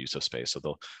is all use of space.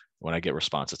 So when I get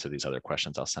responses to these other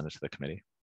questions, I'll send it to the committee.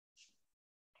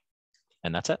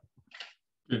 And that's it.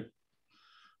 Okay.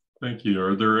 Thank you.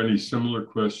 Are there any similar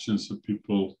questions that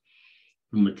people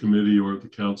from the committee or the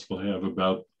council have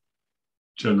about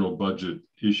general budget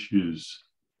issues?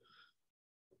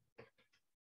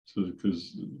 So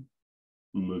because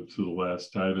we'll move to the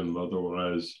last item,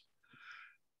 otherwise,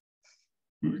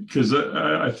 because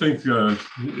I think,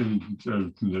 and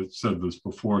I've said this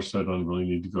before, so I don't really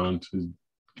need to go into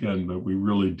again, but we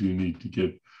really do need to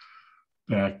get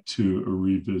back to a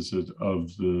revisit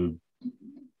of the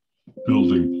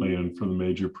building plan for the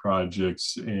major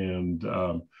projects and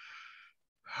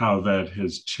how that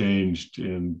has changed,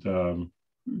 and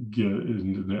get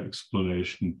an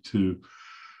explanation to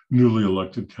newly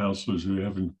elected councilors who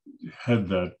haven't had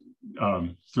that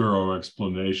thorough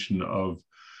explanation of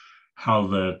how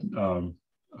that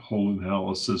whole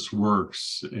analysis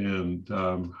works and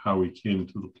how we came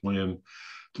to the plan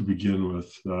to begin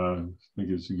with. I think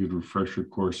it's a good refresher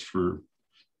course for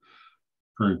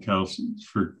current councils,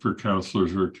 for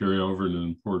councilors who are carryover, and an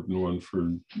important one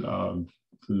for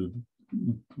the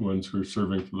ones who are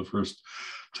serving for the first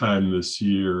time this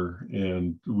year.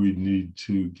 And we need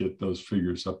to get those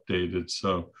figures updated.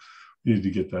 So we need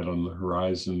to get that on the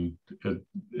horizon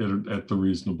at the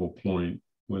reasonable point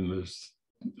when this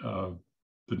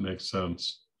that makes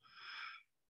sense.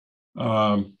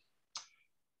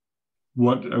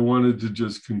 What I wanted to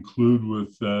just conclude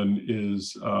with then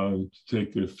is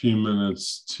take a few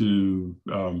minutes to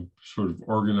sort of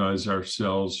organize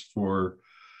ourselves for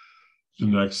the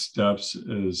next steps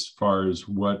as far as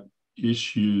what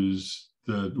issues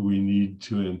that we need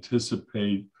to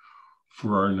anticipate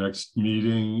for our next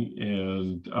meeting.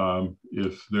 And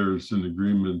if there's an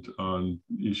agreement on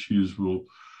issues, we'll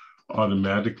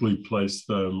automatically place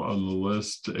them on the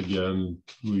list. Again,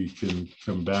 we can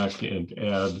come back and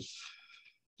add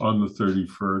on the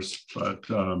 31st, but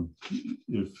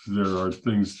if there are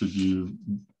things that you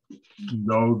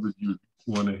know that you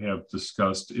want to have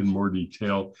discussed in more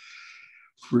detail,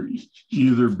 for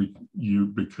either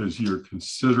because you're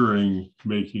considering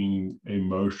making a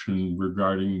motion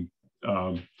regarding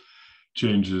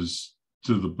changes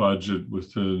to the budget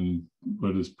within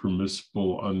what is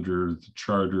permissible under the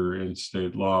charter and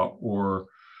state law, or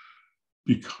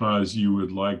because you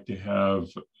would like to have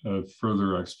a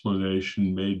further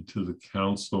explanation made to the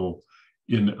council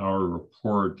in our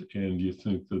report, and you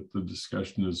think that the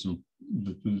discussion is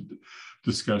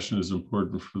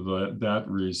important for that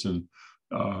reason,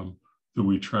 that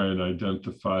we try and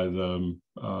identify them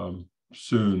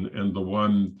soon. And the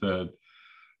one that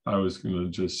I was going to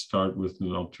just start with,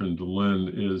 and I'll turn to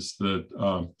Lynn, is that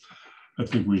I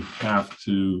think we have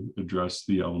to address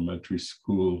the elementary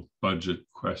school budget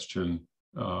question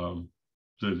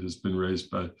that has been raised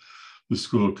by the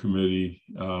school committee,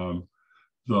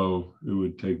 though it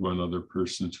would take one other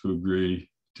person to agree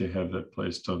to have that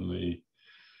placed on the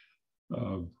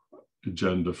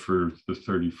agenda for the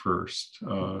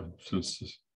 31st,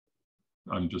 since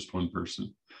I'm just one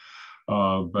person.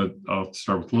 But I'll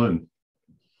start with Lynn.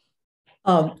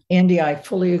 Andy, I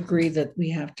fully agree that we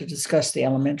have to discuss the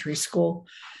elementary school.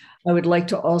 I would like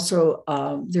to also,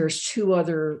 there's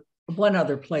one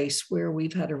other place where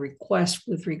we've had a request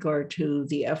with regard to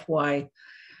the FY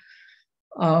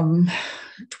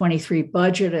 23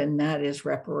 budget, and that is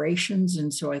reparations.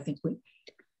 And so I think we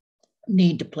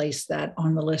need to place that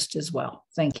on the list as well.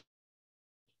 Thank you.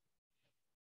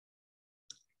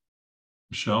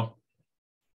 Michelle?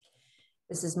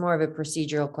 This is more of a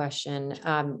procedural question.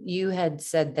 You had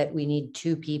said that we need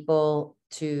 2 people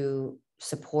to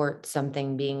support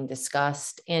something being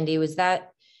discussed. Andy, is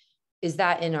that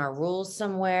in our rules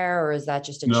somewhere, or is that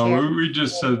just a No, chair? we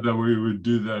just said that we would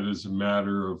do that as a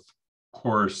matter of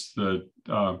course, that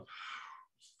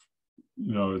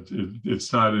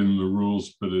it's not in the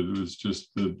rules, but it was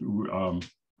just that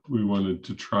we wanted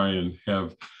to try and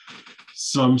have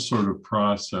some sort of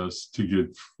process to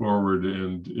get forward.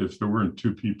 And if there weren't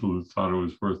 2 people who thought it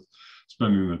was worth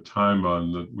spending the time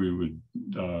on, that we would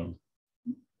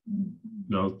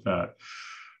note that.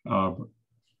 By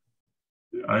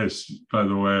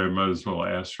the way, I might as well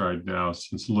ask right now,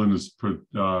 since Lynn has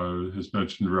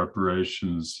mentioned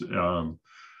reparations, can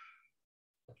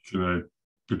I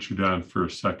put you down for a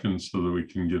second so that we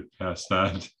can get past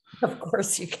that? Of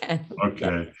course you can.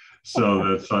 Okay, yeah.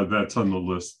 So that's on the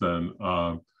list then.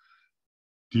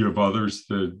 Do you have other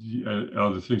things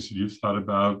that you've thought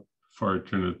about before I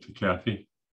turn it to Kathy?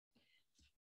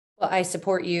 Well, I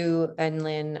support you and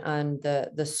Lynn on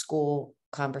the school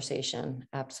conversation,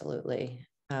 absolutely.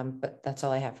 But that's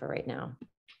all I have for right now.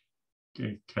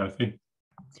 Okay, Kathy.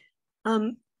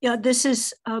 Yeah, this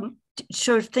is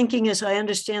sort of thinking, as I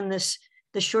understand this,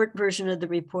 the short version of the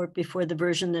report before the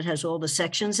version that has all the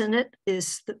sections in it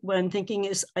is what I'm thinking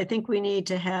is, I think we need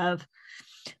to have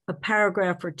a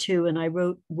paragraph or 2, and I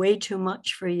wrote way too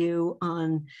much for you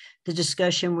on the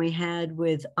discussion we had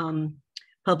with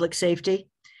public safety,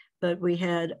 but we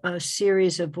had a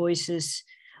series of voices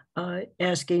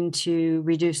asking to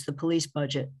reduce the police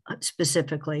budget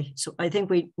specifically. So I think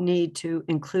we need to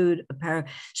include a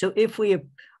paragraph. So if we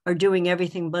are doing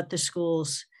everything but the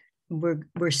schools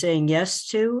we're saying yes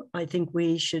to, I think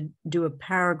we should do a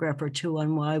paragraph or 2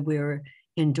 on why we're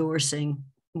endorsing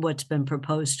what's been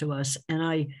proposed to us. And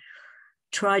I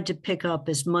tried to pick up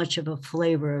as much of a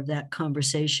flavor of that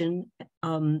conversation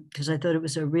because I thought it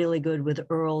was a really good with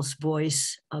Earl's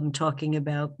voice talking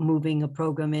about moving a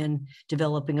program in,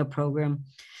 developing a program.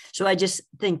 So I just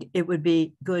think it would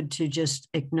be good to just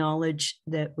acknowledge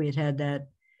that we had that,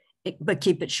 but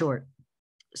keep it short.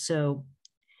 So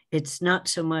it's not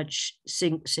so much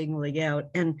singling out.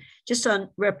 And just on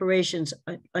reparations,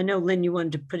 I know, Lynn, you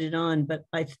wanted to put it on, but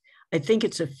I think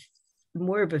it's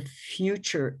more of a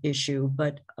future issue,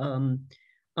 but I'll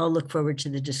look forward to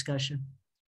the discussion.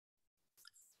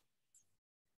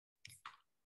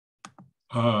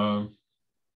 Okay,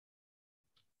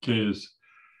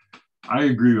 I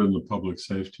agree on the public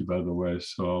safety, by the way,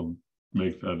 so I'll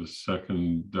make that a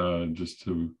second just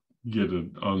to get it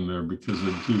on there, because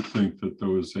I do think that there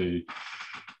was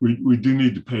we do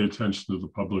need to pay attention to the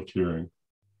public hearing.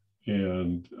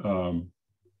 And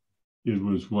it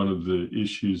was one of the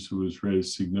issues that was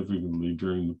raised significantly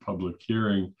during the public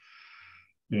hearing.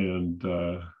 And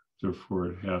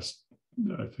therefore I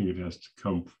think it has to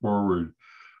come forward.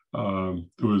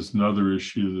 There was another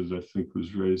issue that I think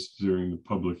was raised during the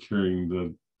public hearing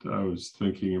that I was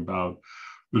thinking about,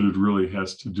 but it really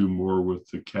has to do more with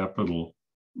the capital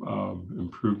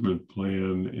improvement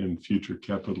plan and future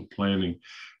capital planning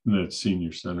in that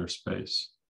senior center space.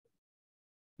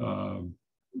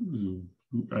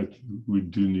 We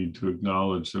do need to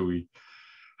acknowledge that we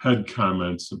had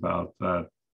comments about that,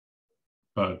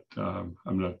 but I'm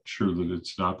not sure that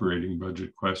it's an operating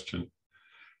budget question.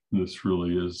 And this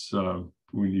really is,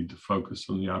 we need to focus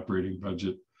on the operating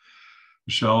budget.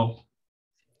 Michelle?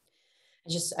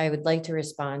 I would like to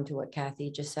respond to what Kathy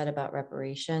just said about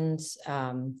reparations,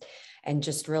 and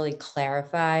just really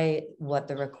clarify what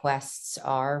the requests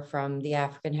are from the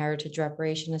African Heritage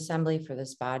Reparation Assembly for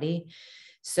this body.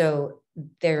 So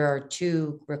there are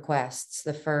two requests.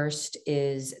 The first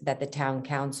is that the town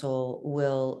council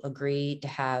will agree to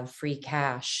have free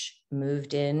cash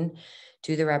moved in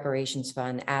to the reparations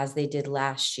fund as they did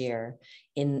last year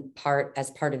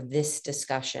as part of this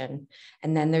discussion.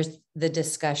 And then there's the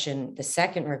discussion, the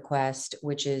second request,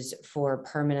 which is for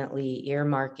permanently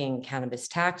earmarking cannabis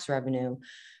tax revenue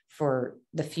for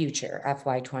the future,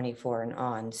 FY24 and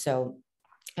on. So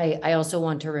I also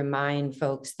want to remind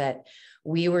folks that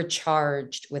we were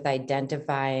charged with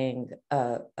identifying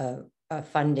a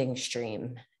funding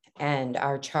stream, and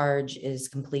our charge is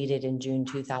completed in June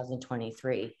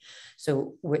 2023.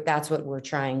 So that's what we're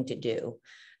trying to do.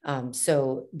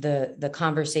 So the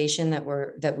conversation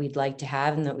that we'd like to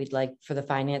have and that we'd like for the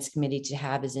finance committee to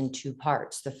have is in two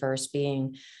parts. The first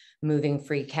being moving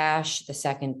free cash, the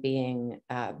second being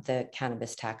the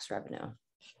cannabis tax revenue.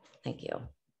 Thank you.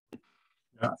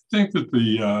 I think that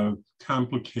the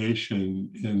complication,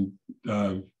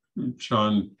 and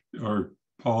Sean or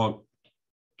Paul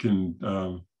can,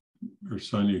 or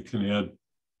Sonia can add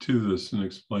to this and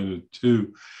explain it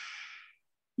too.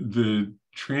 The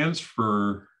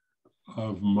transfer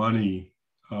of money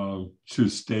to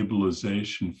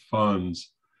stabilization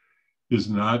funds is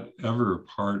not ever a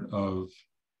part of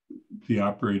the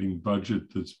operating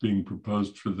budget that's being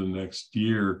proposed for the next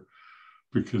year,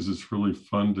 because it's really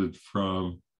funded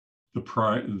from the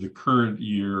current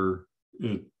year,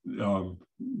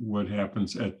 what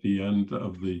happens at the end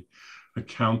of the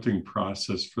accounting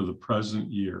process for the present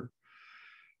year.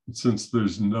 And since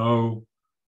there's no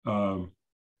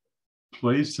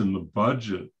place in the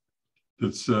budget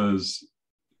that says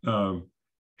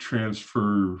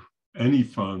transfer any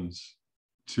funds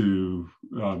to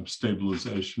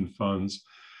stabilization funds,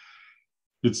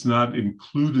 it's not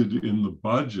included in the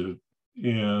budget.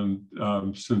 And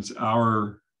since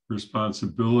our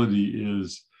responsibility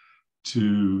is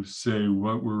to say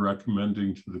what we're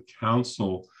recommending to the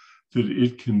council that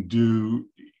it can do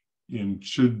and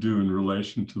should do in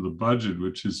relation to the budget,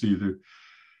 which is either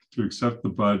to accept the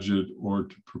budget or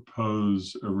to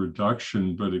propose a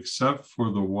reduction, but except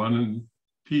for the one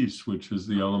piece, which is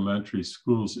the elementary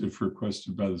schools, if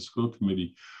requested by the school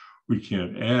committee, we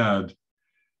can't add.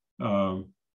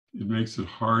 It makes it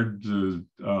hard to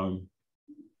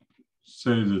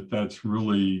say that that's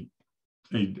really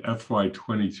a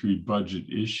FY23 budget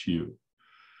issue.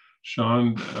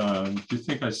 Sean, do you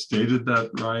think I stated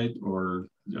that right, or?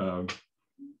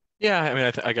 Yeah, I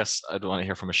mean, I guess I'd want to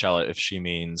hear from Michelle if she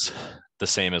means the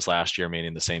same as last year,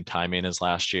 meaning the same timing as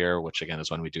last year, which again is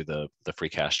when we do the free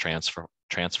cash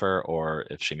transfer, or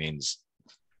if she means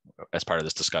as part of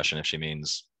this discussion, if she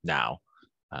means now.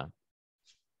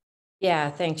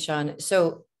 Yeah, thanks, Sean.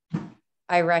 So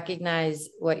I recognize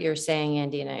what you're saying,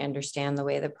 Andy, and I understand the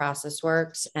way the process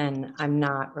works, and I'm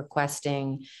not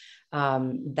requesting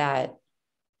that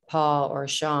Paul or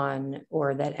Sean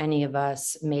or that any of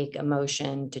us make a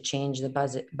motion to change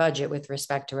the budget with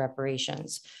respect to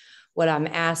reparations. What I'm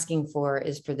asking for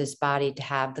is for this body to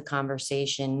have the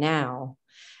conversation now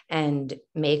and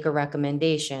make a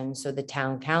recommendation so the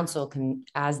town council can,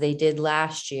 as they did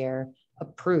last year,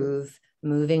 approve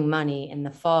moving money in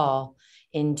the fall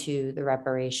into the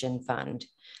reparation fund.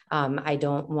 I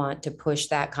don't want to push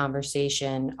that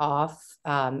conversation off.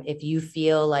 If you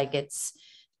feel like it's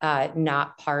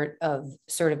not part of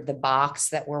sort of the box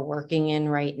that we're working in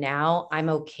right now, I'm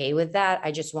okay with that.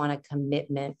 I just want a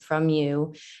commitment from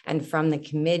you and from the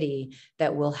committee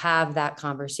that we'll have that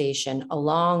conversation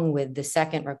along with the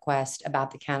second request about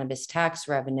the cannabis tax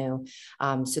revenue,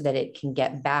 so that it can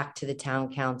get back to the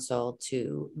town council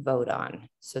to vote on.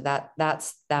 So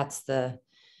that's the,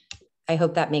 I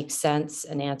hope that makes sense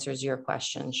and answers your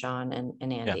question, Sean and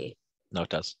Andy. Yeah. No, it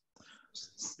does.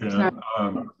 Yeah,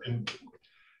 and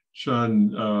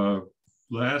Sean,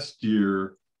 last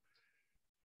year,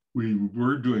 we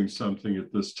were doing something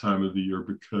at this time of the year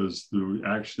because the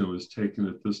action that was taken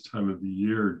at this time of the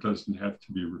year doesn't have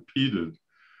to be repeated,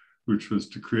 which was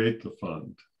to create the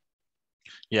fund.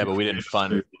 Yeah, but we didn't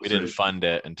fund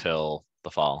it until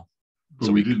the fall. But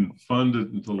so we didn't fund it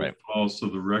until the fall. So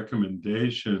the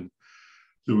recommendation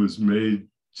that was made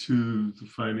to the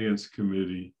finance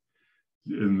committee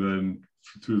and then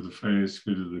through the finance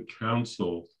committee to the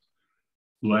council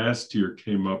last year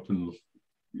came up in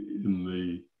in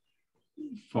the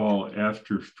fall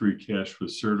after free cash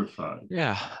was certified.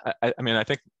 Yeah, I mean, I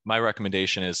think my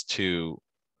recommendation is to,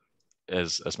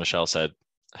 as Michelle said,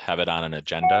 have it on an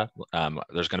agenda.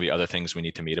 There's going to be other things we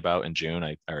need to meet about in June.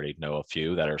 I already know a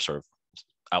few that are sort of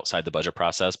outside the budget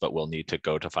process, but we'll need to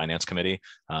go to Finance Committee.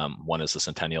 One is the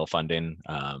Centennial funding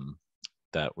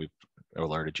that we've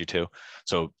alerted you to.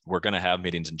 So we're going to have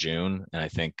meetings in June, and I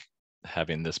think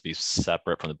having this be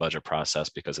separate from the budget process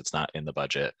because it's not in the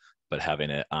budget, but having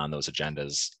it on those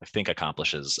agendas, I think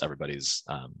accomplishes everybody's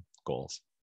goals.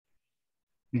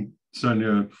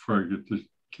 Sonia, before I get to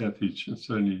Kathy,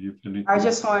 Sonia, you have anything? I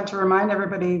just wanted to remind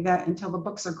everybody that until the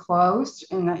books are closed,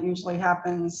 and that usually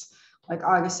happens like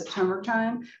August, September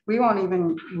time, we won't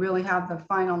even really have the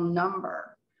final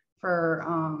number for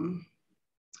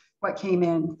what came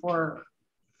in for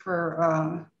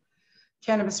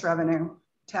cannabis revenue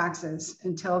taxes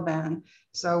until then.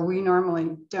 So we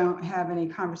normally don't have any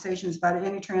conversations about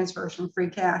any transfers from free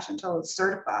cash until it's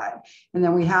certified. And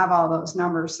then we have all those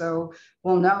numbers. So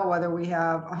we'll know whether we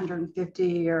have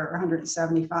 150 or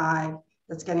 175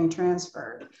 that's getting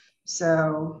transferred.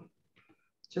 So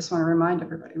just want to remind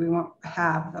everybody, we won't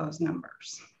have those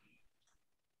numbers.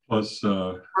 Plus,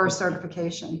 for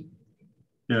certification.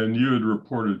 Yeah, and you had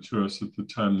reported to us at the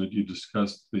time that you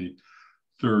discussed the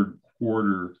third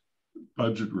quarter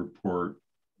budget report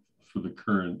for the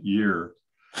current year,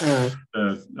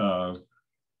 that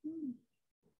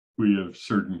we have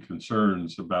certain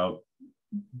concerns about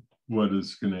what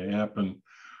is going to happen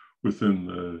within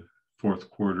the fourth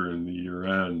quarter and the year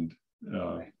end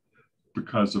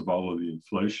because of all of the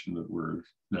inflation that we're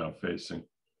now facing.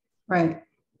 Right.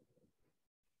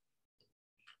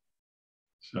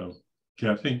 So,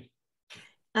 Kathy?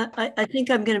 I think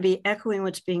I'm going to be echoing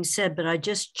what's being said, but I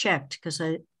just checked because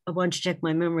I want to check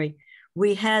my memory.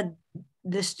 We had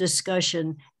this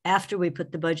discussion after we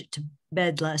put the budget to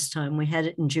bed last time. We had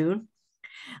it in June.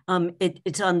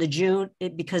 It's on the June,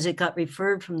 because it got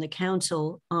referred from the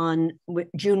council on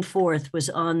June 4th was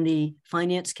on the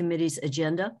Finance Committee's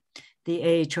agenda, the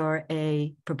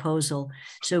AHRA proposal.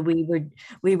 So we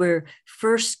were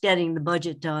first getting the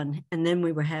budget done, and then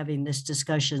we were having this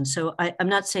discussion. So I'm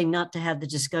not saying not to have the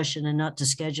discussion and not to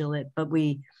schedule it, but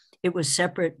it was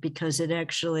separate because it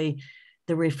actually,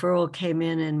 the referral came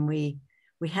in, and we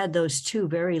had those two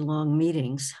very long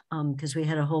meetings because we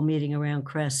had a whole meeting around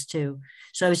CREST too.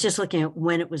 So I was just looking at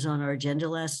when it was on our agenda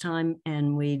last time,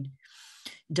 and we'd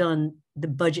done the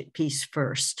budget piece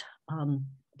first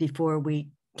before we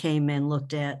came and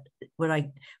looked at what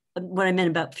I meant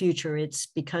about future. It's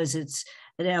because it's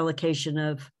an allocation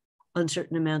of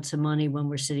uncertain amounts of money when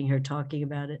we're sitting here talking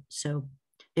about it. So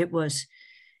it was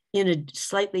in a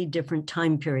slightly different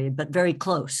time period, but very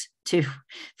close to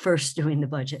first doing the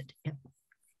budget. Yep.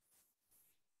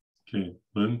 Okay,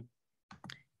 Lynn?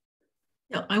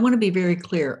 Yeah, I want to be very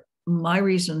clear. My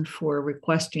reason for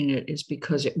requesting it is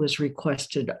because it was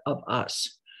requested of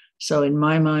us. So in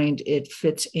my mind, it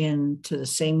fits into the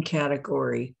same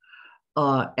category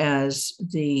as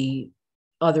the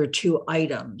other two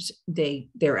items.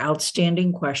 They're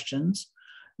outstanding questions.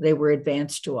 They were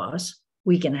advanced to us.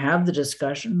 We can have the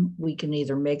discussion. We can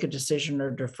either make a decision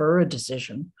or defer a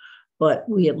decision, but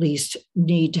we at least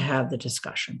need to have the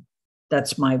discussion.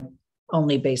 That's my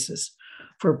only basis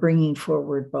for bringing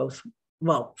forward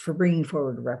for bringing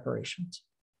forward reparations.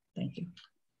 Thank you.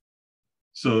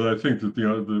 So I think that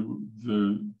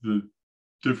the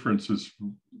difference is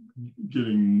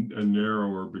getting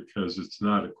narrower because it's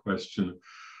not a question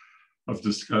of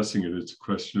discussing it. It's a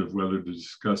question of whether to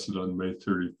discuss it on May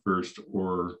 31st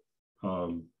or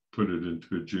put it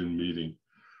into a June meeting.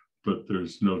 But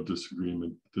there's no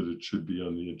disagreement that it should be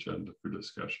on the agenda for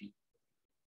discussion.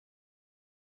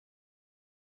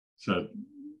 Is that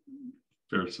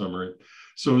fair summary?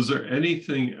 So is there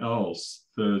anything else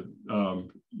that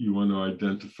you want to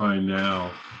identify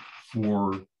now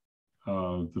for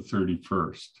the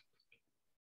 31st?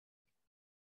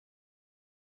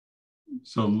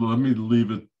 So let me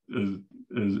leave it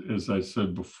as I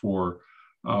said before.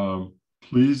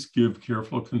 Please give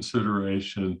careful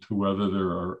consideration to whether there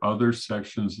are other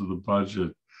sections of the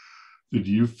budget that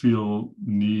you feel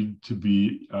need to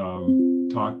be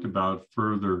talked about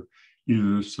further,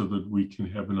 either so that we can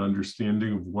have an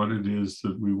understanding of what it is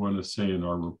that we want to say in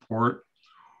our report,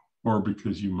 or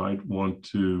because you might want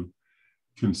to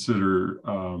consider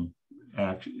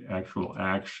actual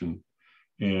action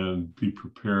and be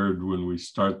prepared when we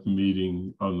start the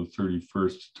meeting on the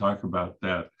 31st to talk about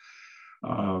that.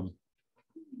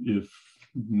 If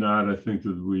not, I think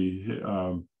that we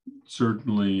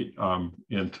certainly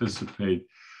anticipate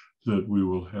that we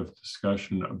will have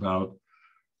discussion about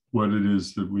what it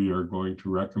is that we are going to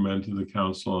recommend to the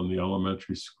council on the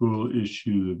elementary school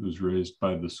issue that was raised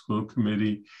by the school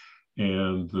committee,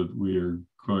 and that we are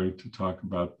going to talk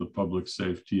about the public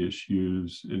safety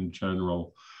issues in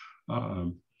general,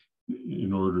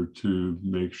 in order to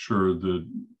make sure that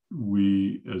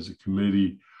we as a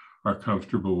committee are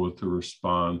comfortable with the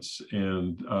response.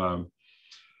 And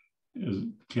as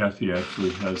Kathy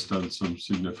actually has done some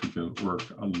significant work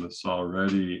on this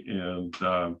already, and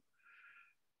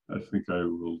I think I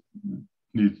will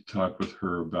need to talk with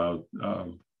her about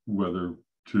whether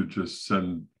to just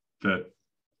send that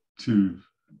to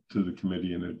the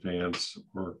committee in advance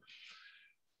or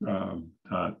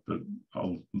not, but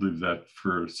I'll leave that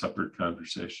for a separate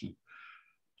conversation.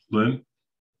 Lynn?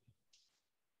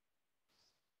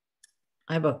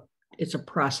 It's a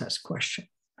process question.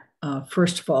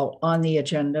 First of all, on the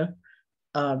agenda,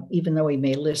 even though we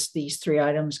may list these 3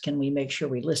 items, can we make sure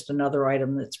we list another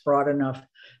item that's broad enough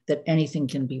that anything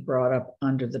can be brought up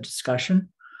under the discussion?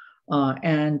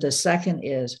 And the second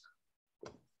is,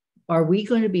 are we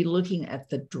going to be looking at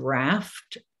the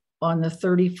draft on the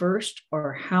 31st,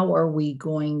 or how are we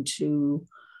going to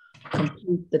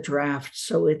complete the draft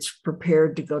so it's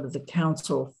prepared to go to the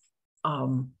council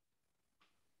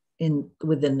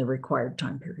within the required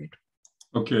time period?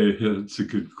 Okay, it's a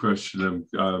good question.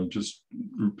 I'm just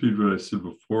repeat what I said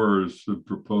before. Is the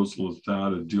proposal is how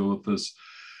to deal with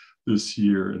this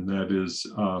year, and that is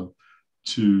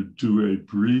to do a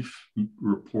brief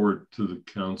report to the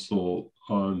council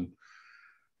on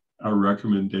our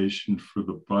recommendation for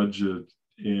the budget.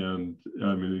 And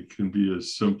I mean, it can be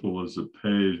as simple as a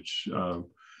page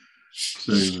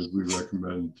saying that we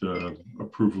recommend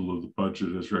approval of the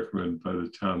budget as recommended by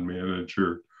the town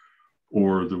manager,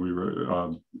 or that we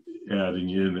were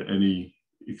adding in any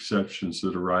exceptions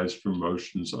that arise from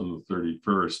motions on the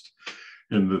 31st,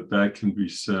 and that can be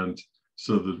sent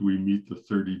so that we meet the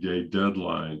 30-day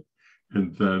deadline,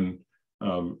 and then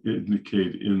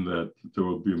indicate in that there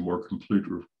will be a more complete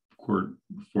report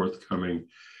forthcoming.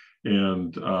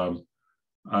 And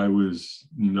I was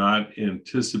not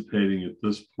anticipating at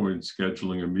this point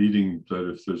scheduling a meeting, but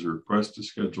if there's a request to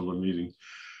schedule a meeting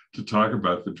to talk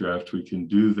about the draft, we can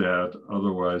do that.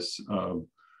 Otherwise,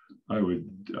 I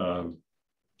would do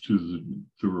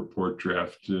the report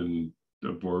draft in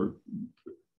a more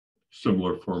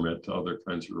similar format to other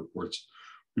kinds of reports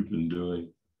we've been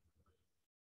doing.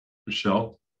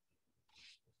 Michelle?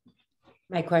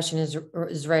 My question is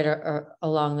right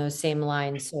along those same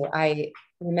lines. So I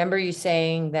remember you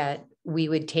saying that we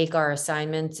would take our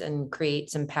assignments and create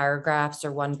some paragraphs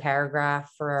or one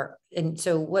paragraph for, and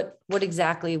so what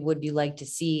exactly would you like to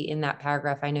see in that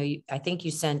paragraph? I think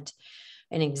you sent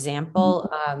an example,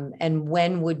 and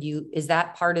when would you, is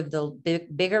that part of the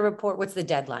bigger report? What's the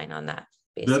deadline on that?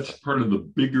 Basically? That's part of the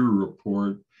bigger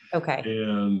report. Okay.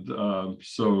 And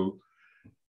so,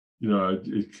 you know,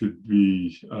 it could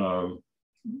be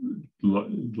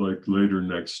like later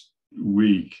next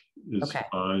week is okay.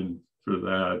 Fine for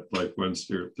that, like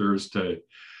Wednesday or Thursday.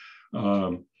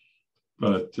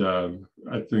 But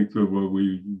I think that what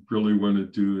we really want to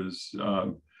do is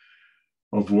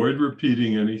avoid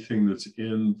repeating anything that's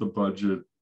in the budget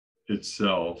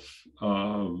itself.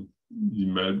 You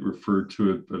might refer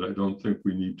to it, but I don't think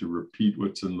we need to repeat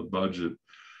what's in the budget,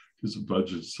 because the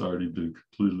budget's already been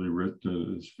completely written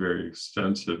and it's very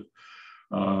extensive.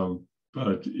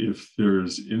 But if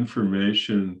there's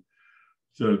information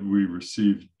that we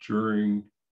received during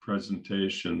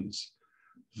presentations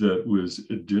that was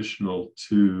additional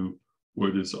to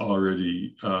what is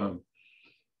already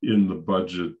in the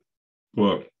budget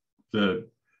book,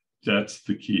 that's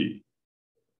the key.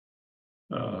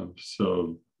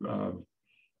 So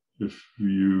if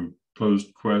you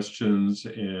posed questions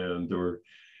and there were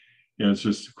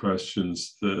answers to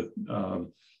questions that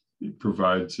it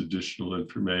provides additional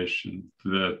information,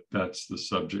 that's the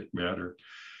subject matter.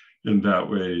 And that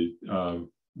way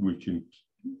we can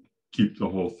keep the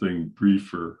whole thing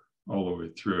briefer all the way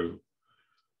through,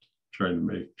 trying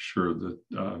to make sure that,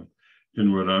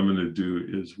 and what I'm going to do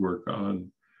is work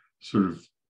on sort of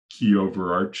key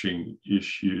overarching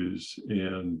issues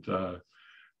and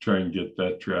try and get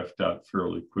that draft out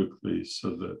fairly quickly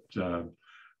so that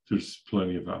there's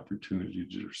plenty of opportunity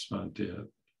to respond to it.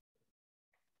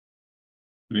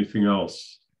 Anything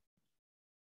else?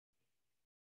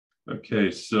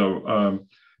 Okay, so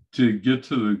to get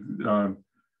to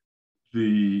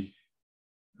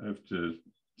I have to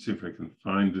see if I can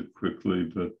find it quickly,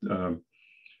 but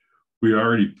we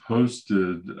already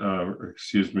posted, or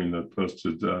excuse me, not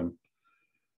posted.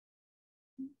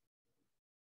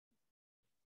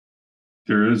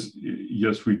 There is,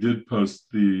 yes, we did post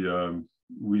the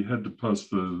we had to post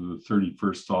the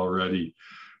 31st already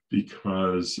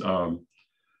because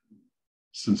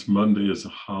since Monday is a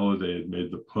holiday, it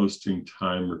made the posting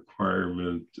time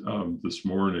requirement this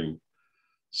morning.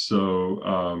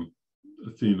 So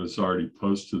Athena's already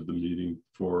posted the meeting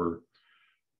for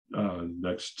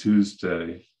next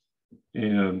Tuesday.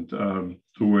 And the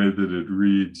way that it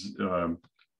reads,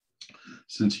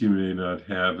 since you may not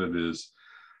have it, is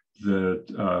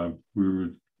that we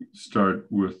would start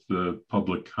with the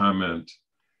public comment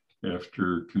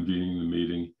after convening the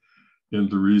meeting. And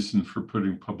the reason for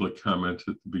putting public comment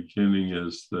at the beginning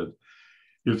is that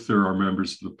if there are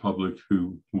members of the public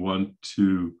who want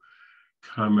to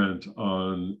comment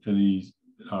on any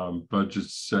budget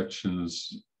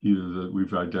sections, either that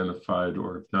we've identified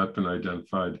or have not been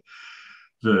identified,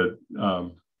 that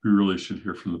we really should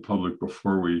hear from the public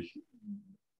before we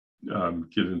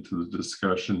get into the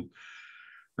discussion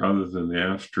rather than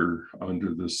after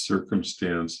under this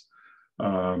circumstance.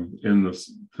 And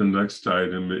the next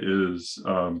item is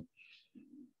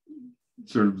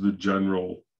sort of the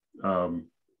general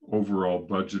overall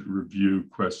budget review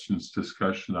questions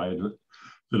discussion item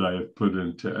that I have put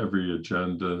into every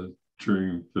agenda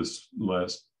during this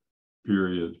last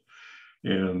period.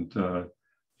 And the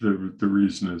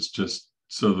reason is just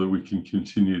so that we can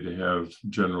continue to have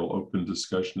general open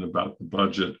discussion about the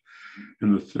budget.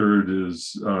 And the third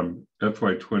is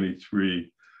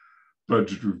FY23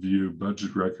 budget review,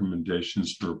 budget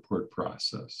recommendations, and report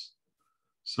process.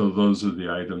 So those are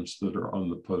the items that are on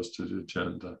the posted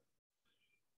agenda.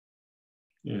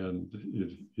 And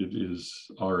it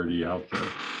is already out there.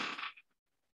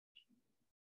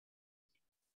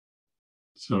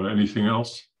 So anything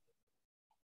else?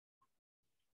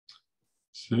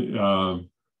 Seeing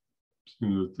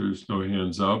that there's no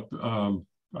hands up,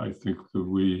 I think that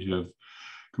we have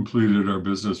completed our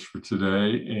business for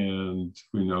today, and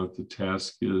we know what the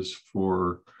task is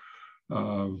for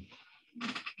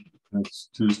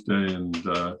next Tuesday. And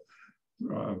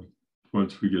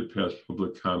once we get past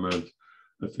public comment,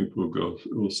 I think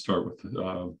we'll start with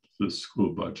the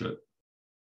school budget.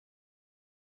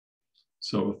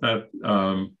 So with that,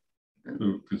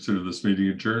 we'll consider this meeting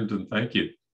adjourned, and thank you.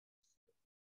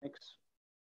 Thanks.